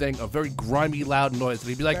for one thing, a very grimy, loud noise. And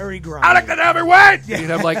he'd be like, very grimy. I like the number one! Yeah. He'd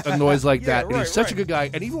have like a noise like that. Right, and he's such a good guy.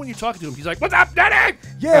 And even when you're talking to him, he's like, what's up, Daddy?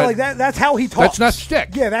 Yeah, and like that's how he talks. That's not Stick.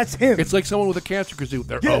 Yeah, that's him. It's like someone with a cancer because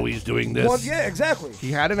they're always doing this. Well, yeah, exactly.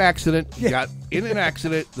 He had an accident. He got in an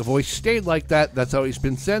accident. The voice stayed like that. That's how he's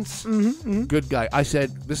been since. Good guy. I said,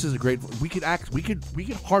 this is a great. We could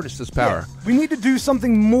harness this power. Yeah. We need to do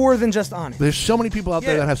something more than just on it. There's so many people out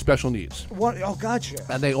there that have special needs. Oh, gotcha.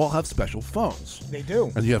 And they all have special phones. They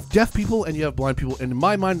do. And you have deaf people and you have blind people. And in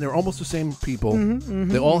my mind, they're almost the same people.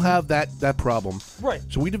 They all have that problem. Right.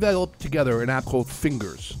 So we developed together an app called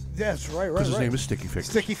Fingers. That's right. Because his name is Sticky Fingers.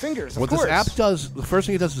 Sticky Fingers, What this app does, the first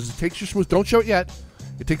thing it does is it takes your smooth, don't show it yet,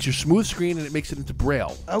 it takes your smooth screen and it makes it into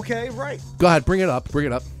Braille. Okay, right. Go ahead, bring it up.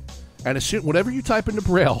 And as soon, whatever you type into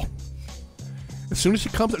Braille, as soon as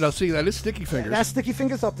it comes, now see, that is Sticky Fingers. That's Sticky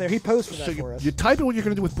Fingers up there. He posed for that for us. You type in what you're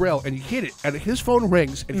going to do with Braille, and you hit it, and his phone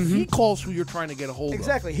rings, and he calls who you're trying to get a hold of.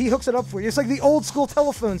 Exactly. He hooks it up for you. It's like the old school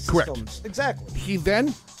telephone systems. Correct. Exactly. He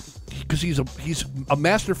then, because he's a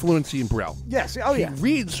master fluency in Braille. Yes. Oh, yeah. He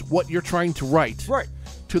reads what you're trying to write. Right.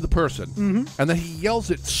 To the person, and then he yells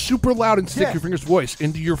it super loud in Sticky Fingers' voice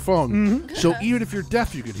into your phone. So even if you're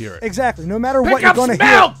deaf, you can hear it. Exactly. No matter Pick what you're going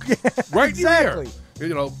to hear. Right exactly. Here.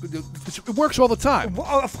 You know, it works all the time.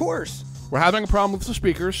 Well, of course. We're having a problem with the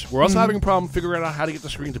speakers. We're also having a problem figuring out how to get the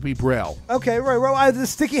screen to be Braille. Okay, right. Well, the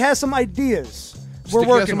Sticky has some ideas. Sticky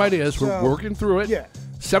has some ideas. We're working through it. Yeah.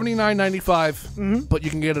 $79.95, but you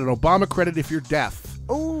can get an Obama credit if you're deaf.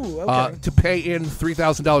 Oh, okay. To pay in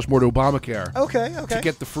 $3,000 more to Obamacare. Okay. To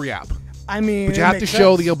get the free app. I mean, but you have to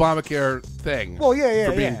show the Obamacare thing. Well, yeah,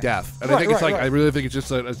 for being deaf. And I think it's like I really think it's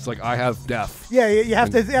just it's like I have deaf. Yeah, you have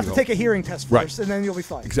to take a hearing test first, and then you'll be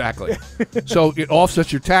fine. Exactly. So it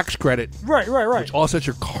offsets your tax credit. Right. Which offsets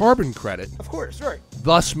your carbon credit. Of course, right.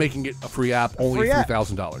 Thus making it a free app, only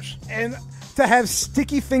 $3,000. And to have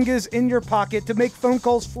Sticky Fingers in your pocket to make phone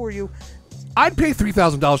calls for you. I'd pay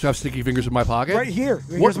 $3,000 to have Sticky Fingers in my pocket. Right here.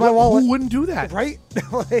 Here's my wallet. Who wouldn't do that? Right?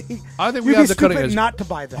 I think we have the cutting edge. Not to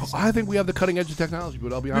buy this. I think we have the cutting edge of technology,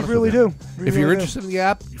 but I'll be honest with you. We really do. If you're interested in the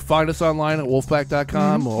app, you find us online at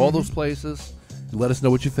wolfpack.com or all those places. Let us know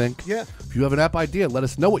what you think. Yeah. If you have an app idea, let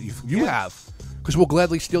us know what you have. Because we'll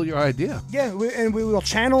gladly steal your idea. Yeah, and we will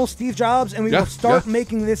channel Steve Jobs, and we will start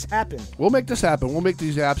making this happen. We'll make this happen. We'll make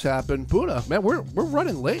these apps happen. Buddha, man, we're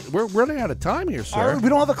running late. We're running out of time here, sir. We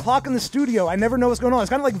don't have a clock in the studio. I never know what's going on. It's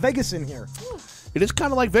kind of like Vegas in here. It is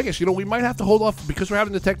kind of like Vegas. You know, we might have to hold off because we're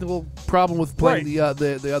having the technical problem with playing the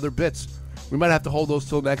other bits. We might have to hold those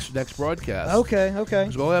till next broadcast. Okay.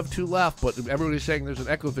 Because we'll have 2 left, but everybody's saying there's an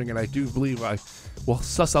echo thing, and I do believe I will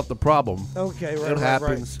suss out the problem. Okay, right. It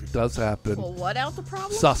happens. It does happen. Well, what out the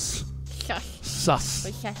problem? Suss. Suss.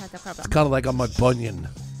 It's kind of like on my bunion.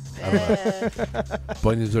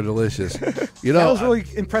 Bunions are delicious. You know, that was really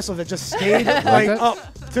impressive. It just stayed right up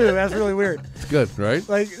too. That's really weird. It's good, right?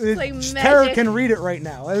 Like Tara can read it right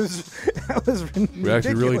now. That was ridiculous. We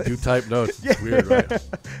actually really do type notes. It's weird, right?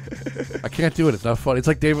 I can't do it. It's not funny. It's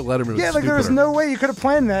like David Letterman. Yeah, like there was no way you could have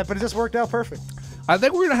planned that, but it just worked out perfect. I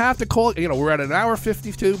think we're going to have to call it. You know, we're at an hour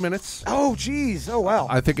 52 minutes. Oh, geez. Oh, wow.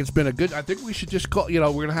 I think it's been a good. I think we should just call. You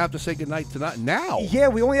know, we're going to have to say goodnight tonight. Now. Yeah,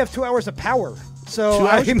 we only have 2 hours of power. So 2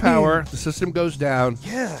 hours of power. The system goes down.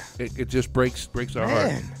 Yeah. It just breaks our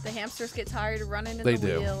heart. The hamsters get tired of running in the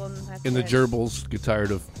wheel. And the gerbils get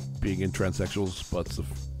tired of being in transsexuals' butts of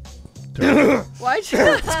terrorists. Why?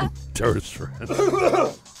 Terrorist friends.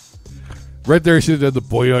 Right there, she did the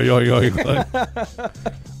boy, or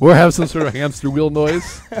have some sort of hamster wheel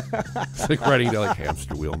noise. It's like writing down like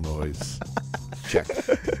hamster wheel noise. Check.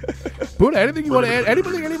 Buddha, anything you want to add?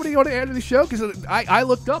 Anybody want to add to the show? Because I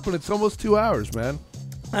looked up and it's almost 2 hours, man.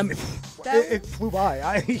 I mean, it flew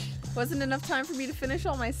by. Wasn't enough time for me to finish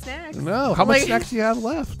all my snacks. No, how much snacks do you have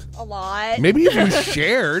left? A lot. Maybe if we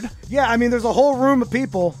shared. Yeah, I mean, there's a whole room of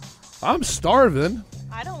people. I'm starving.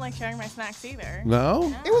 I don't like sharing my snacks either.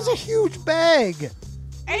 No? It was a huge bag.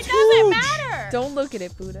 It doesn't matter. Don't look at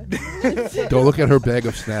it, Buddha. Don't look at her bag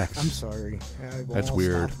of snacks. I'm sorry. That's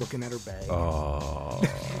weird. Stop looking at her bag. Oh.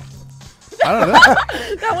 I don't know.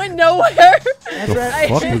 That went nowhere. The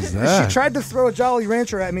fuck was that? She tried to throw a Jolly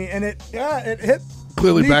Rancher at me, and it hit.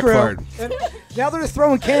 Clearly backfired. And now they're just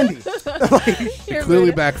throwing candy. It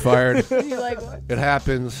clearly backfired. You're like, what? It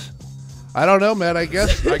happens. I don't know, man. I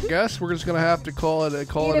guess we're just gonna have to call it a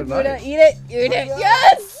night. Buddha, eat it.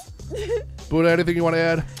 Yes. Buddha, anything you want to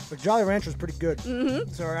add? The Jolly Rancher's pretty good. Mm-hmm.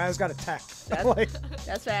 Sorry, I just got attacked.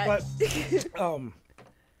 That's right. But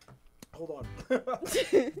hold on.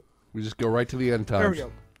 We just go right to the end times. There we go.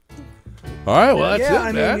 All right, well that's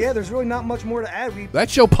it, man. Man, there's really not much more to add. That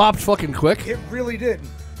show popped fucking quick. It really did.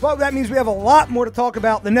 But that means we have a lot more to talk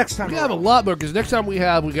about the next time. We have a lot more, because next time we're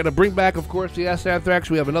going to bring back, of course, the Ask Anthrax.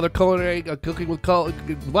 We have another culinary, cooking with a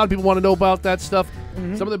lot of people want to know about that stuff.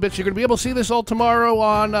 Some of the bits, you're going to be able to see this all tomorrow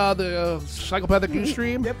on the Psychopathic News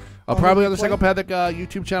stream. Yep. Probably on the Psychopathic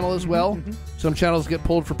YouTube channel as well. Some channels get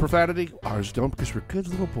pulled for profanity. Ours don't, because we're good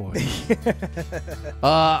little boys.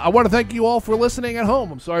 I want to thank you all for listening at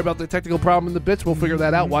home. I'm sorry about the technical problem in the bits. We'll figure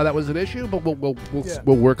that out, why that was an issue, but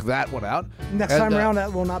we'll work that one out. Next time around,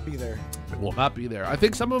 that will not be there. It will not be there. I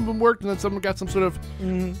think some of them worked, and then some of them got some sort of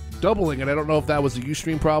doubling, and I don't know if that was a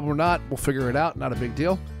Ustream problem or not. We'll figure it out. Not a big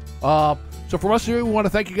deal. So from us here, we want to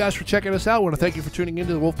thank you guys for checking us out. We want to thank you for tuning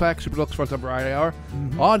into the Wolfpack Super Deluxe Fun Time Variety Hour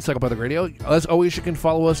on Psychopathic Radio. As always, you can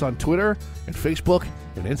follow us on Twitter and Facebook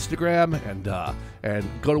and Instagram,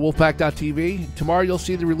 and go to wolfpack.tv. Tomorrow you'll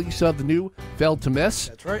see the release of the new Failed to Miss.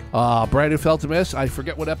 That's right. Brand new Failed to Miss. I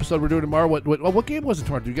forget what episode we're doing tomorrow. What game was it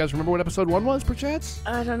tomorrow? Do you guys remember what episode 1 was, perchance?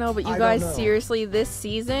 I don't know, but you guys, seriously, this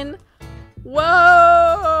season...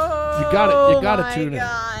 Whoa! You got to tune in.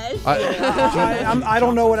 I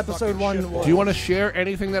don't know what episode 1 was. Do you want to share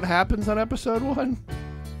anything that happens on episode 1?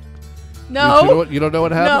 No. You don't know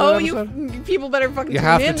what happens? No, you people better fucking tune in. You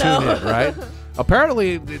have to tune in, right?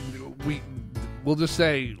 Apparently, we'll just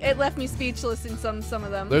say it left me speechless in some of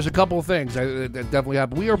them. There's a couple of things that definitely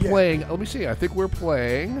happened. We are playing. Let me see. I think we're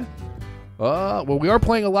playing. We are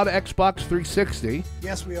playing a lot of Xbox 360.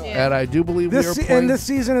 Yes, we are. And I do believe we are playing. And this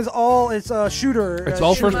season is it's a shooter. It's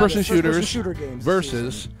all first-person shooters shooter games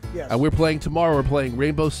versus. Yes. And we're playing tomorrow. We're playing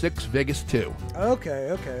Rainbow Six Vegas 2.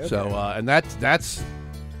 Okay. So and that's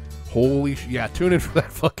holy tune in for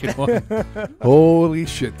that fucking one. Holy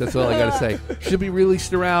shit, that's all I gotta say. Should be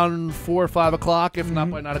released around 4 or 5 o'clock. If not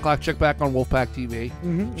by 9 o'clock, check back on Wolfpack TV.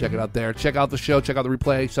 Check it out there. Check out the show. Check out the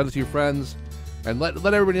replay. Send it to your friends. And let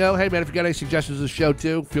everybody know, hey, man, if you got any suggestions of the show,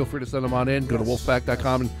 too, feel free to send them on in. Go to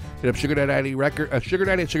wolfpack.com and hit up Sugar Daddy at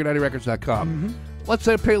SugarDaddyRecords.com. Let's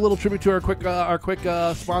pay a little tribute to our quick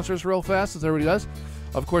sponsors real fast, as everybody does.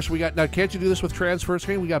 Of course, we got, now, can't you do this with Transfer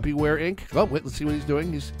Screen? We got Beware Inc. Oh, wait, let's see what he's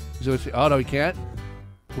doing. He's oh, no, he can't.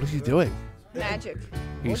 What is he doing? Magic.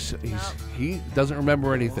 He doesn't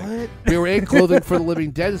remember anything. Beware Inc. Clothing for the Living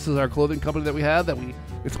Dead. This is our clothing company that we have.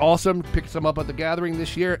 It's awesome. Pick some up at the gathering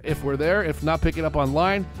this year if we're there. If not, pick it up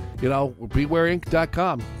online.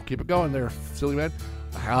 BewareInc.com. Keep it going there, silly man.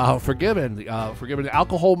 Forgiven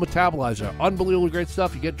alcohol metabolizer. Unbelievably great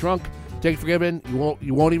stuff. You get drunk, take Forgiven.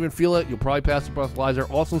 You won't even feel it. You'll probably pass the breathalyzer.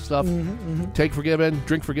 Awesome stuff. Take Forgiven,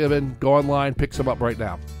 drink Forgiven. Go online, pick some up right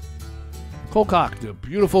now. Coldcock, the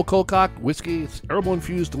beautiful Coldcock whiskey. It's herbal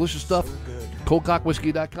infused, delicious stuff. So good.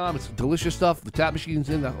 ColdcockWhiskey.com. It's delicious stuff. The tap machine's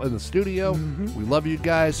in the studio. We love you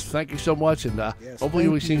guys. Thank you so much, and hopefully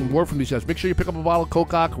you'll be seeing more from these guys. Make sure you pick up a bottle of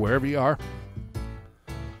Coldcock wherever you are.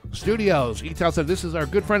 Studios. E-Town said this is our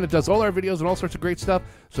good friend that does all our videos and all sorts of great stuff.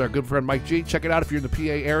 It's our good friend Mike G. Check it out if you're in the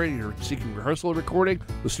PA area and you're seeking rehearsal or recording.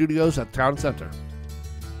 The studios at Town Center.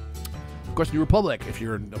 Of course, New Republic. If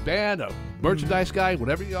you're in a band, a merchandise guy,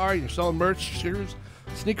 whatever you are, you're selling merch, shoes,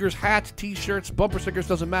 sneakers, hats, T-shirts, bumper stickers,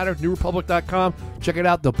 doesn't matter. NewRepublic.com. Check it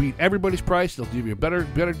out. They'll beat everybody's price. They'll give you a better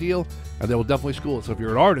deal, and they will definitely school it. So if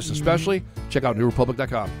you're an artist especially, check out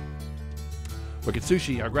NewRepublic.com. Wicked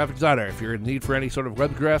Sushi, our graphic designer. If you're in need for any sort of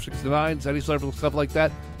web graphics designs, any sort of stuff like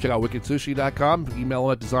that, check out WickedSushi.com. Email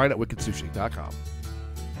them at design@WickedSushi.com.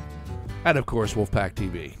 And, of course, Wolfpack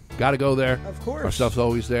TV. Got to go there. Of course. Our stuff's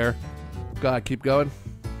always there. God, keep going.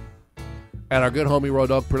 And our good homie Road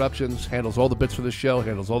Dog Productions handles all the bits for this show,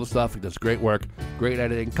 handles all the stuff. He does great work, great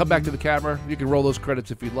editing. Come back to the camera. You can roll those credits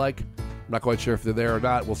if you'd like. I'm not quite sure if they're there or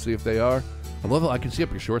not. We'll see if they are. I can see up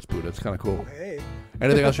your shorts, Buddha. It's kind of cool. Hey.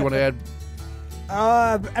 Anything else you want to add?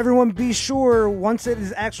 Everyone be sure, once it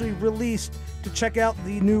is actually released, to check out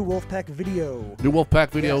the new Wolfpack video. New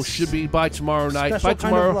Wolfpack video should be by tomorrow night. Special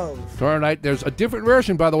Tomorrow night. There's a different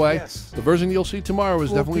version, by the way. Yes. The version you'll see tomorrow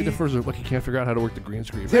is definitely the first. Look, he can't figure out how to work the green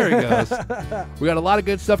screen. There he goes. We got a lot of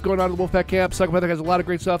good stuff going on at the Wolfpack camp. Psychopathic has a lot of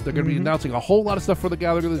great stuff. They're going to be announcing a whole lot of stuff for the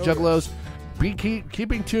Gathering of the Juggalos. Be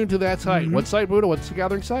keeping tuned to that site. What site, Buddha? What's the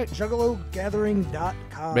gathering site?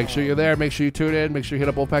 JuggaloGathering.com. Make sure you're there. Make sure you tune in. Make sure you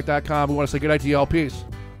hit up Wolfpack.com. We want to say good night to y'all. Peace.